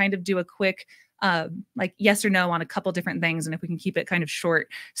us, and kind of do a quick, like yes or no on a couple different things. And if we can keep it kind of short.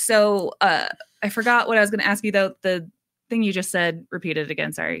 So I forgot what I was going to ask you though. The thing you just said, repeat it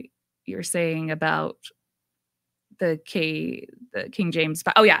again. Sorry. You're saying about the King James.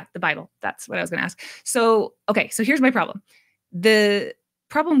 Oh yeah, the Bible. That's what I was going to ask. So, okay. So here's my problem. The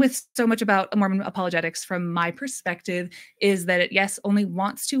problem with so much about Mormon apologetics from my perspective is that it, yes, only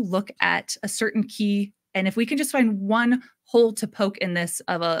wants to look at a certain key. And if we can just find one hole to poke in this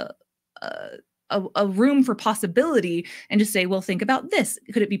of a room for possibility and just say, well, think about this.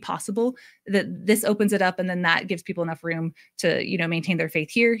 Could it be possible that this opens it up and then that gives people enough room to, maintain their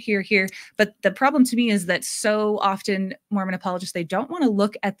faith here, here, here. But the problem to me is that so often Mormon apologists, they don't want to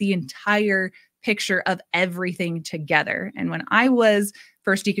look at the entire picture of everything together. And when I was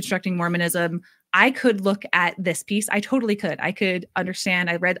first deconstructing Mormonism, I could look at this piece. I totally could. I could understand.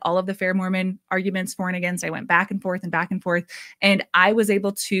 I read all of the Fair Mormon arguments for and against. I went back and forth and back and forth. And I was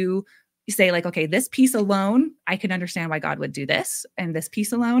able to say like, okay, this piece alone, I can understand why God would do this and this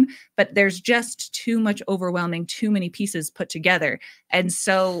piece alone, but there's just too much overwhelming, too many pieces put together. And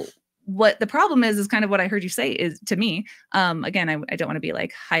so what the problem is kind of what I heard you say is to me, again, I don't want to be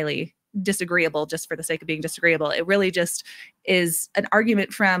like highly disagreeable just for the sake of being disagreeable. It really just is an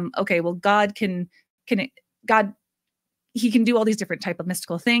argument from, okay, well, God he can do all these different type of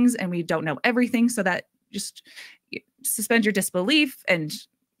mystical things and we don't know everything. So that just suspend your disbelief and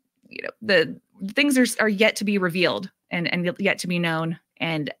the things are yet to be revealed and yet to be known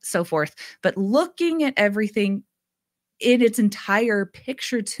and so forth. But looking at everything in its entire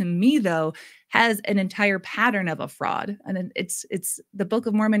picture to me, though, has an entire pattern of a fraud. And it's the Book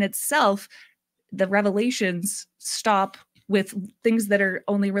of Mormon itself. The revelations stop with things that are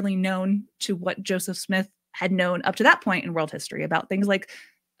only really known to what Joseph Smith had known up to that point in world history about things like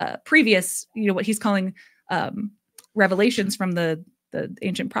previous, what he's calling revelations from the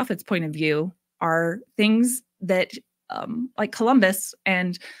ancient prophets' point of view are things that like Columbus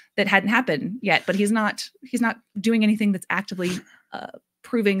and that hadn't happened yet, but he's not doing anything that's actively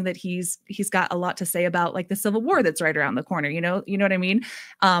proving that he's got a lot to say about like the Civil War that's right around the corner. You know what I mean?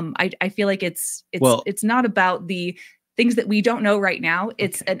 I feel like it's not about the things that we don't know right now.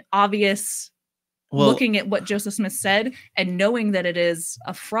 It's an obvious looking at what Joseph Smith said and knowing that it is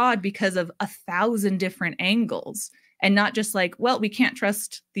a fraud because of 1,000 different angles. and not just like, well, we can't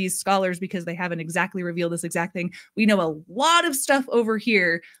trust these scholars because they haven't exactly revealed this exact thing. We know a lot of stuff over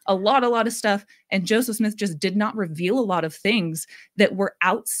here, a lot of stuff. And Joseph Smith just did not reveal a lot of things that were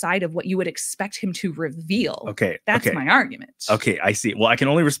outside of what you would expect him to reveal. Okay. That's my argument. Okay, I see. Well, I can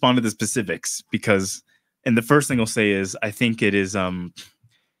only respond to the specifics because, and the first thing I'll say is, I think it is,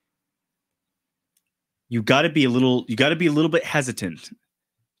 you got to be a little bit hesitant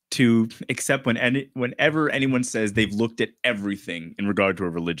to accept whenever anyone says they've looked at everything in regard to a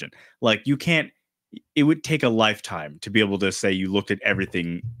religion. Like, you can't, it would take a lifetime to be able to say you looked at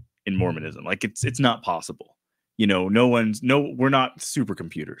everything in Mormonism. Like, it's not possible. You know, we're not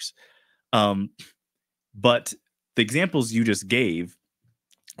supercomputers. But the examples you just gave,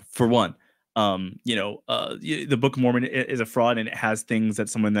 for one, the Book of Mormon is a fraud, and it has things that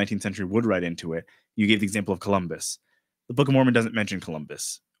someone in the 19th century would write into it. You gave the example of Columbus. The Book of Mormon doesn't mention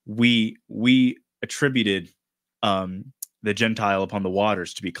Columbus. We attributed the Gentile upon the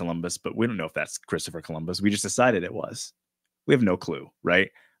waters to be Columbus, but we don't know if that's Christopher Columbus. We just decided it was. We have no clue,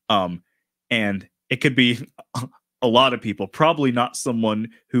 right? And it could be a lot of people, probably not someone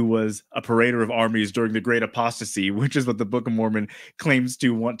who was a parader of armies during the Great Apostasy, which is what the Book of Mormon claims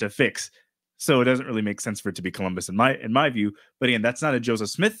to want to fix. So it doesn't really make sense for it to be Columbus in my view. But again, that's not a Joseph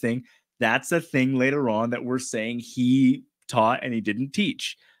Smith thing. That's a thing later on that we're saying he taught and he didn't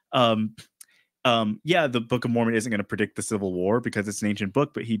teach. Yeah, the Book of Mormon isn't going to predict the Civil War because it's an ancient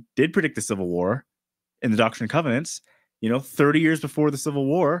book, but he did predict the Civil War in the Doctrine and Covenants. 30 years before the Civil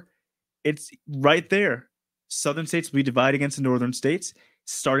War, it's right there. Southern states will be divided against the northern states,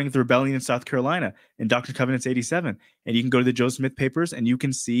 starting with the rebellion in South Carolina in Doctrine and Covenants 87. And you can go to the Joseph Smith papers and you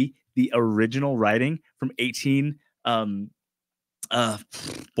can see the original writing from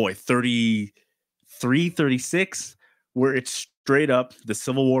 33, 36, where it's straight up the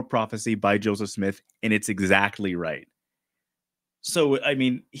Civil War prophecy by Joseph Smith, and it's exactly right. So, I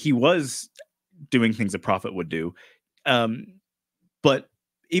mean, he was doing things a prophet would do. But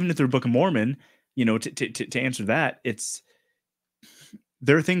even through the Book of Mormon, to answer that,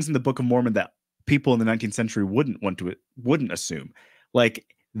 there are things in the Book of Mormon that people in the 19th century wouldn't assume. Like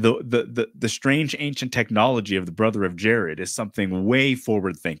the strange ancient technology of the brother of Jared is something way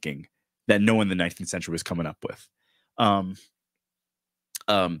forward thinking that no one in the 19th century was coming up with. The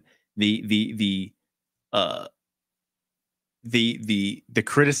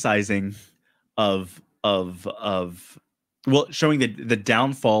criticizing of showing the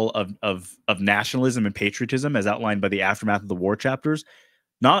downfall of nationalism and patriotism as outlined by the Aftermath of the War chapters,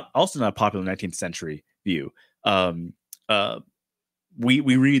 also not a popular 19th century view. We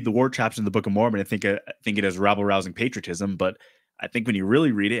read the war chapters in the Book of Mormon and think it has rabble-rousing patriotism, but I think when you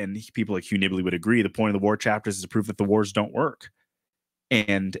really read it, and people like Hugh Nibley would agree, the point of the war chapters is to prove that the wars don't work,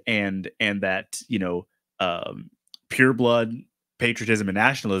 and that pure blood patriotism and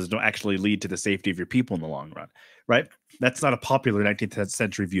nationalism don't actually lead to the safety of your people in the long run, right? That's not a popular 19th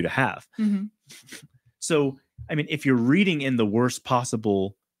century view to have. Mm-hmm. So, I mean, if you're reading in the worst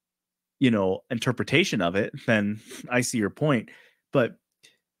possible, interpretation of it, then I see your point. But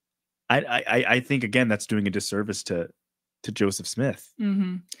I think, again, that's doing a disservice to Joseph Smith.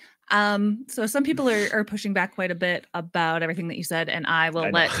 Mm-hmm. So some people are pushing back quite a bit about everything that you said, and I will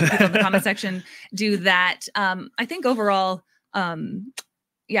let people in the comment section do that. I think overall,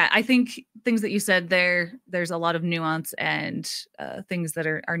 I think things that you said there's a lot of nuance and things that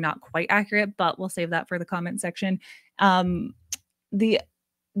are not quite accurate, but we'll save that for the comment section. The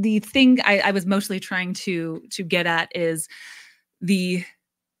thing I was mostly trying to get at is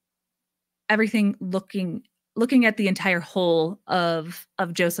everything looking at the entire whole of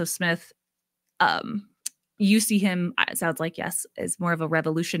Joseph Smith. You see him, it sounds like, yes, as more of a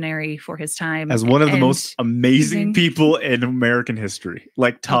revolutionary for his time. As one of the most amazing people in American history,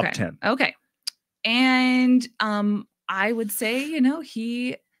 like top 10. Okay. And I would say,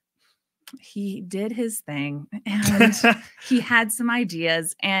 he did his thing and he had some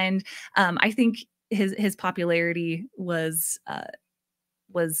ideas. And I think his popularity was an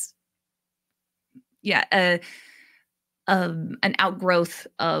outgrowth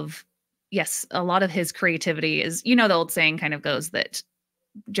of, yes, a lot of his creativity is, the old saying kind of goes that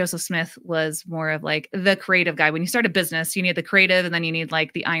Joseph Smith was more of like the creative guy. When you start a business, you need the creative and then you need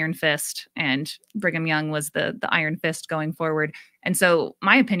like the iron fist, and Brigham Young was the iron fist going forward. And so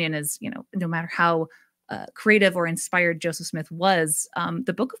my opinion is, no matter how creative or inspired Joseph Smith was,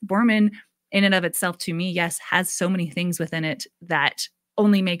 the Book of Mormon in and of itself, to me, yes, has so many things within it that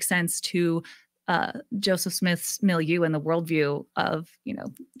only make sense to Joseph Smith's milieu and the worldview of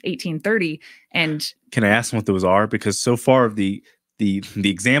 1830. And can I ask what those are? Because so far the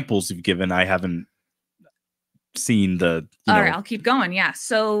examples you've given, I haven't seen the. All right, I'll keep going. Yeah.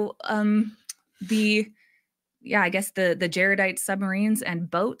 So I guess the Jaredite submarines and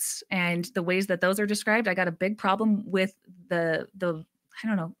boats and the ways that those are described, I got a big problem with the I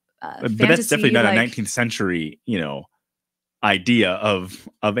don't know. But that's definitely not a 19th century, idea of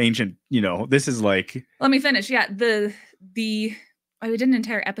ancient. This is like. Let me finish. Yeah, I did an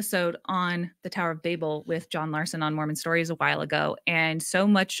entire episode on the Tower of Babel with John Larson on Mormon Stories a while ago, and so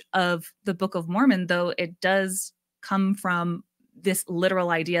much of the Book of Mormon, though it does come from this literal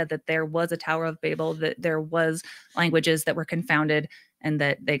idea that there was a Tower of Babel, that there was languages that were confounded, and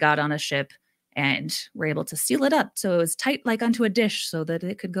that they got on a ship and were able to seal it up so it was tight like unto a dish, so that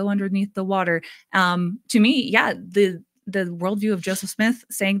it could go underneath the water. To me, yeah, the worldview of Joseph Smith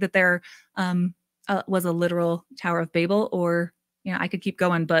saying that there was a literal Tower of Babel, or I could keep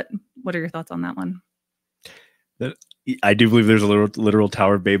going, but what are your thoughts on that one? I do believe there's a literal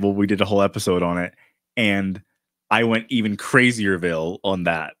Tower of Babel. We did a whole episode on it, and I went even crazierville on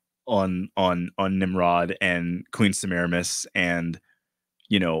that, on Nimrod and Queen Semiramis, and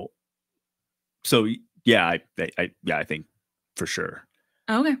so yeah, I think for sure.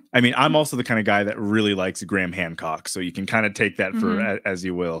 Okay. I mean, I'm also the kind of guy that really likes Graham Hancock, so you can kind of take that for as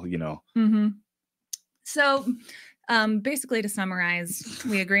you will, So, basically, to summarize,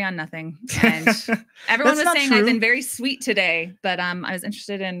 we agree on nothing. And everyone was saying I've been very sweet today, but I was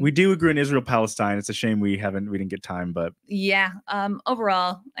interested in. We do agree on Israel Palestine. It's a shame we didn't get time, but yeah.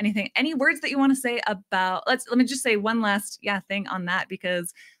 Overall, any words that you want to say about? Let me just say one last thing on that,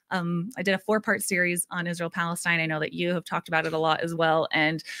 because I did a 4-part series on Israel Palestine. I know that you have talked about it a lot as well,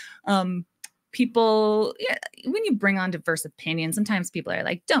 and people, when you bring on diverse opinions, sometimes people are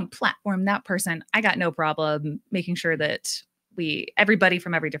like, don't platform that person. I got no problem making sure that everybody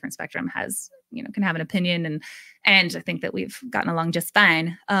from every different spectrum has, can have an opinion. And I think that we've gotten along just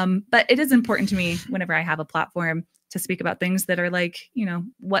fine. But it is important to me whenever I have a platform to speak about things that are like,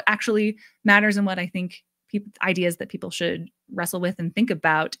 what actually matters and what I think ideas that people should wrestle with and think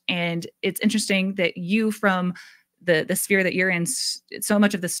about. And it's interesting that you, from the sphere that you're in, so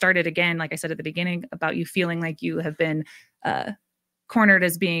much of this started, again, like I said at the beginning, about you feeling like you have been cornered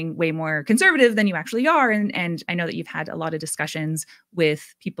as being way more conservative than you actually are. And I know that you've had a lot of discussions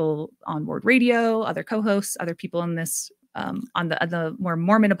with people on Word Radio, other co-hosts, other people in this on the more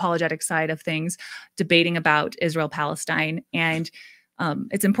Mormon apologetic side of things, debating about Israel Palestine. And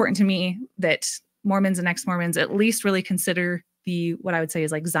it's important to me that Mormons and ex-Mormons at least really consider what I would say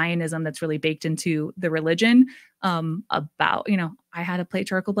is like Zionism that's really baked into the religion, about, I had a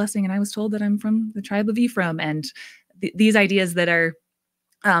patriarchal blessing and I was told that I'm from the tribe of Ephraim, and these ideas that are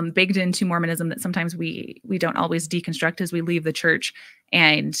baked into Mormonism that sometimes we don't always deconstruct as we leave the church,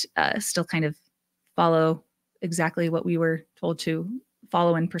 and still kind of follow exactly what we were told to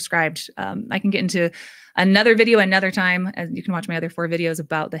follow and prescribed. I can get into another video another time, and you can watch my other 4 videos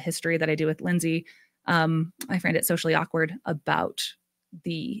about the history that I do with Lindsay. I find it socially awkward about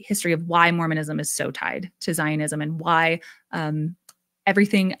the history of why Mormonism is so tied to Zionism, and why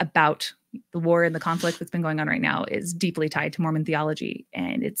everything about the war and the conflict that's been going on right now is deeply tied to Mormon theology.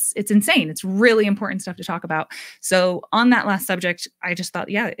 And it's insane. It's really important stuff to talk about. So on that last subject, I just thought,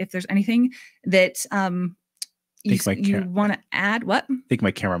 if there's anything that you want to add. What? I think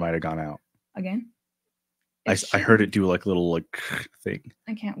my camera might have gone out again. I heard it do like a little thing.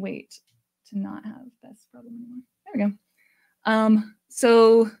 I can't wait to not have this problem anymore. There we go.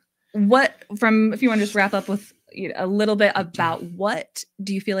 So if you want to just wrap up with a little bit about what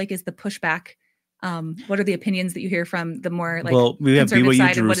do you feel like is the pushback? What are the opinions that you hear from the more we have BYU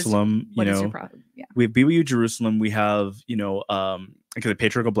side, Jerusalem, what is your problem? Yeah. We have BYU Jerusalem, we have, because of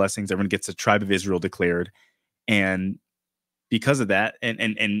patriarchal blessings, everyone gets a tribe of Israel declared. And because of that,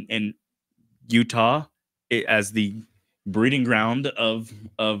 and Utah, as the breeding ground of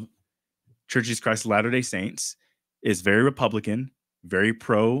Church of Jesus Christ of Latter-day Saints, is very Republican, very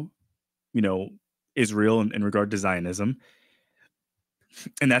pro, Israel in regard to Zionism.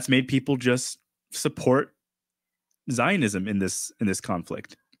 And that's made people just support Zionism in this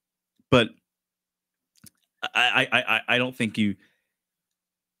conflict. But I don't think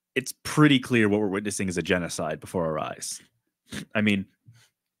it's pretty clear what we're witnessing is a genocide before our eyes. I mean,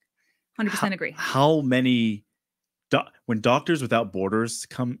 100% agree. How many when Doctors Without Borders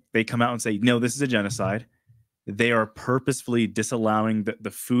come out and say, no, this is a genocide. They are purposefully disallowing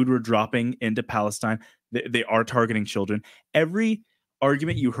the food we're dropping into Palestine. They are targeting children. Every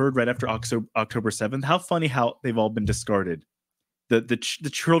argument you heard right after October 7th, how funny how they've all been discarded. The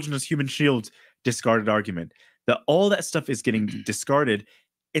children as human shields, discarded argument. All that stuff is getting discarded.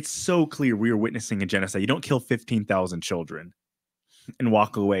 It's so clear we are witnessing a genocide. You don't kill 15,000 children and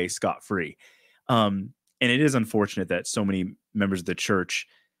walk away scot-free. and it is unfortunate that so many members of the church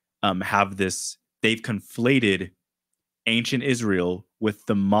have this. They've conflated ancient Israel with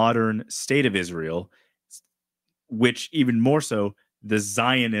the modern state of Israel, which even more so, the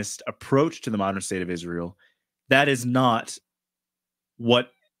Zionist approach to the modern state of Israel. That is not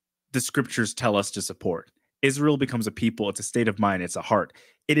what the scriptures tell us to support. Israel becomes a people. It's a state of mind. It's a heart.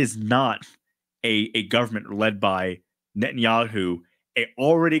 It is not a government led by Netanyahu, a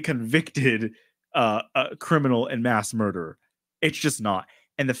already convicted criminal and mass murderer. It's just not.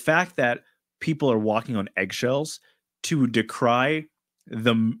 And the fact that people are walking on eggshells to decry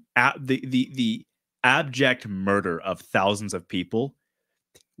the abject murder of thousands of people,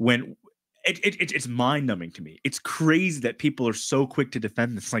 when it's mind-numbing to me. It's crazy that people are so quick to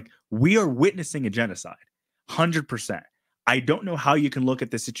defend this. Like, we are witnessing a genocide, 100%. I don't know how you can look at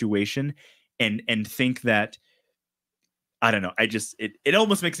the situation and think that, I don't know. It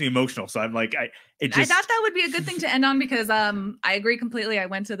almost makes me emotional. So I'm like, I thought that would be a good thing to end on, because I agree completely. I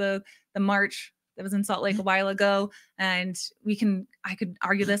went to the march that was in Salt Lake a while ago, and I could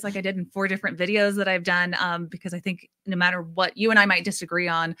argue this like I did in 4 different videos that I've done, because I think no matter what you and I might disagree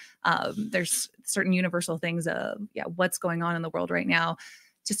on, there's certain universal things of what's going on in the world right now,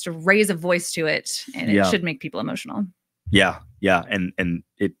 just to raise a voice to it, and it should make people emotional. Yeah, and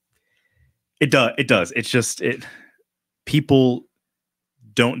it does. It's just people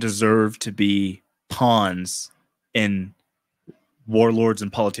don't deserve to be pawns in warlords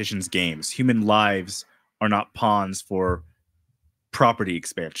and politicians' games. Human lives are not pawns for property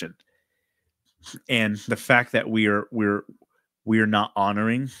expansion. And the fact that we are not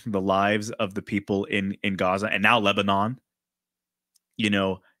honoring the lives of the people in Gaza and now Lebanon,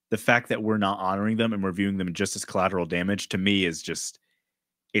 the fact that we're not honoring them and we're viewing them just as collateral damage, to me, is just,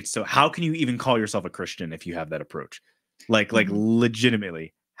 so how can you even call yourself a Christian if you have that approach? Like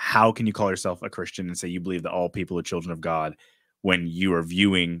legitimately, how can you call yourself a Christian and say you believe that all people are children of God when you are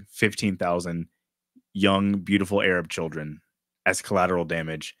viewing 15,000 young, beautiful Arab children as collateral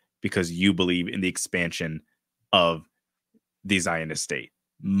damage because you believe in the expansion of the Zionist state?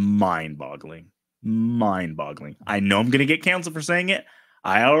 Mind-boggling. I know I'm going to get canceled for saying it.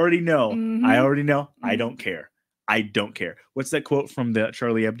 I already know. I don't care. What's that quote from the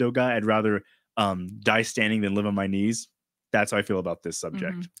Charlie Hebdo guy? I'd rather die standing than live on my knees. That's how I feel about this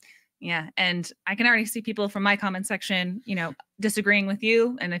subject. Yeah. And I can already see people from my comment section, disagreeing with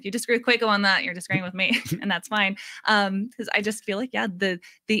you. And if you disagree with Kwaku on that, you're disagreeing with me, and that's fine. Because I just feel like, the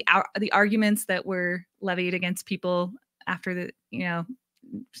arguments that were levied against people after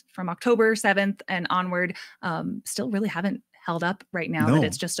from October 7th and onward, still really haven't held up right now. That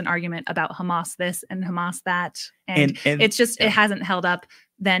it's just an argument about Hamas this and Hamas that. And it's just, it hasn't held up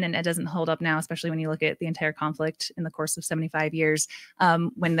then, and it doesn't hold up now, especially when you look at the entire conflict in the course of 75 years,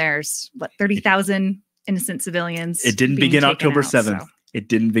 when there's 30,000 innocent civilians. It didn't begin October 7th. It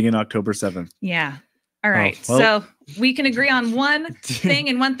didn't begin October 7th. Yeah. All right. So we can agree on one thing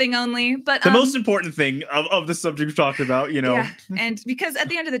and one thing only, but the most important thing of the subject we've talked about, Yeah. And because at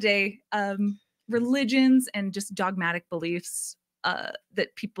the end of the day, religions and just dogmatic beliefs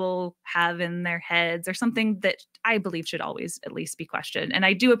that people have in their heads are something that I believe should always at least be questioned. And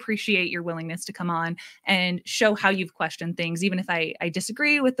I do appreciate your willingness to come on and show how you've questioned things, even if I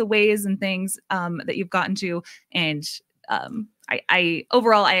disagree with the ways and things that you've gotten to. And I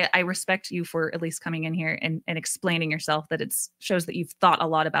overall respect you for at least coming in here and explaining yourself, that it shows that you've thought a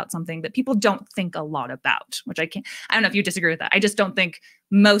lot about something that people don't think a lot about, which I don't know if you disagree with that. I just don't think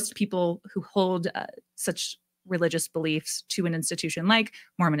most people who hold such religious beliefs to an institution like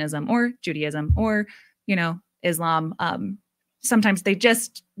Mormonism or Judaism or, Islam, sometimes they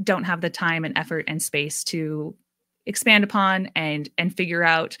just don't have the time and effort and space to expand upon and figure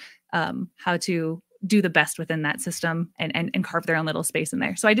out how to do the best within that system and carve their own little space in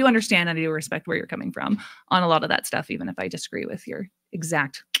there. So I do understand and I do respect where you're coming from on a lot of that stuff, even if I disagree with your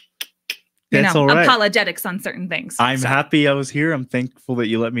exact all right. apologetics on certain things. I'm happy I was here. I'm thankful that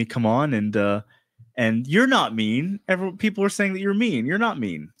you let me come on, and you're not mean. People are saying that you're mean. You're not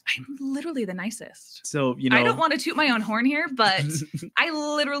mean. I'm literally the nicest. So, I don't want to toot my own horn here, but I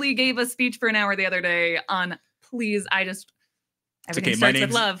literally gave a speech for an hour the other day on everything starts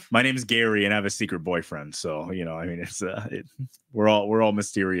with love. My name's Gary, and I have a secret boyfriend. So, we're all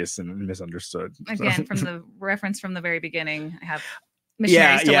mysterious and misunderstood. Again, from the reference from the very beginning, I have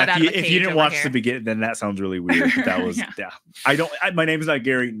missionaries to let out of a cage. If you didn't watch the beginning, then that sounds really weird. That was my name is not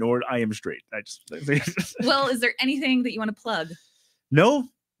Gary, nor I am straight. Well, is there anything that you want to plug? No,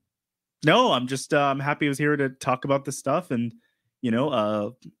 I'm just I'm happy I was here to talk about this stuff, and really,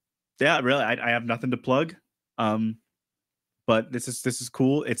 I have nothing to plug. But this is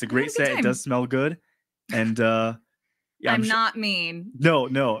cool. It's a great set. It does smell good. And yeah, I'm not mean.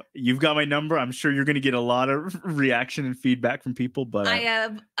 No, you've got my number. I'm sure you're going to get a lot of reaction and feedback from people, but I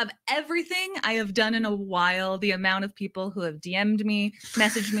have, of everything I have done in a while, the amount of people who have DM'd me,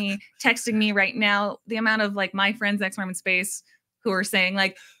 messaged me, texting me right now, the amount of like my friends Exmormon space who are saying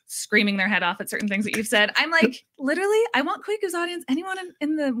like screaming their head off at certain things that you've said. I'm like, literally, I want Kwaku's audience, anyone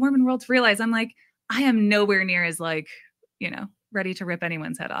in the Mormon world to realize I'm like, I am nowhere near as like, you know, ready to rip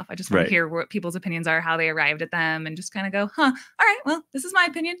anyone's head off. I just want to hear what people's opinions are, how they arrived at them, and just kind of go, huh, all right, well, this is my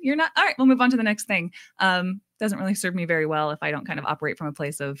opinion. You're not. All right, we'll move on to the next thing. Doesn't really serve me very well if I don't kind of operate from a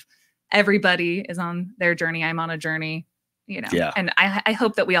place of everybody is on their journey. I'm on a journey, you know. Yeah. And I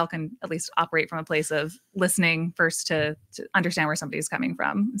hope that we all can at least operate from a place of listening first to understand where somebody's coming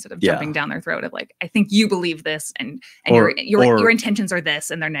from instead of jumping down their throat of like, I think you believe this and your intentions are this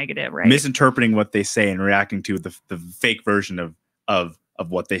and they're negative, right? Misinterpreting what they say and reacting to the fake version of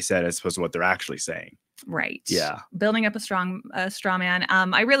what they said as opposed to what they're actually saying. Right. Yeah. Building up a straw man.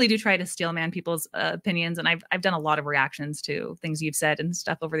 I really do try to steel man people's opinions, and I've done a lot of reactions to things you've said and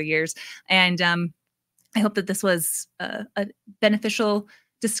stuff over the years. And I hope that this was a beneficial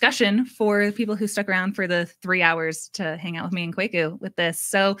discussion for people who stuck around for the 3 hours to hang out with me and Kwaku with this.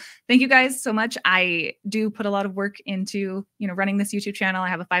 So thank you guys so much. I do put a lot of work into, you know, running this YouTube channel. I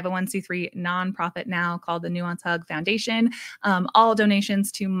have a 501c3 nonprofit now called the NuanceHoe Foundation. All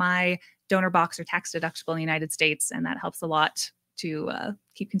donations to my donor box are tax deductible in the United States, and that helps a lot to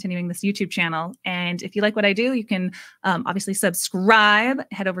keep continuing this YouTube channel. And if you like what I do, you can obviously subscribe,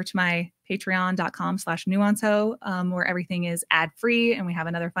 head over to my patreon.com/NuanceHoe, where everything is ad-free, and we have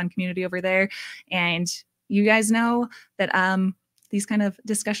another fun community over there. And you guys know that these kind of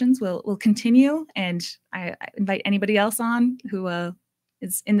discussions will continue, and I invite anybody else on who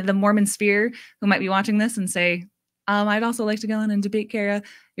is in the Mormon sphere who might be watching this and say, I'd also like to go in and debate Kara.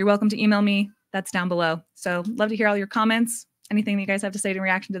 You're welcome to email me. That's down below. So love to hear all your comments, anything that you guys have to say in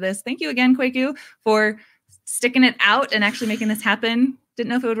reaction to this. Thank you again, Kwaku, for sticking it out and actually making this happen. Didn't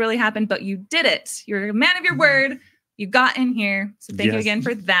know if it would really happen, but you did it. You're a man of your word. You got in here. So thank you again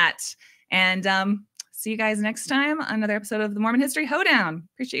for that. And see you guys next time on another episode of the Mormon History Hoedown.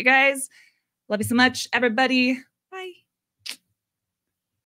 Appreciate you guys. Love you so much, everybody.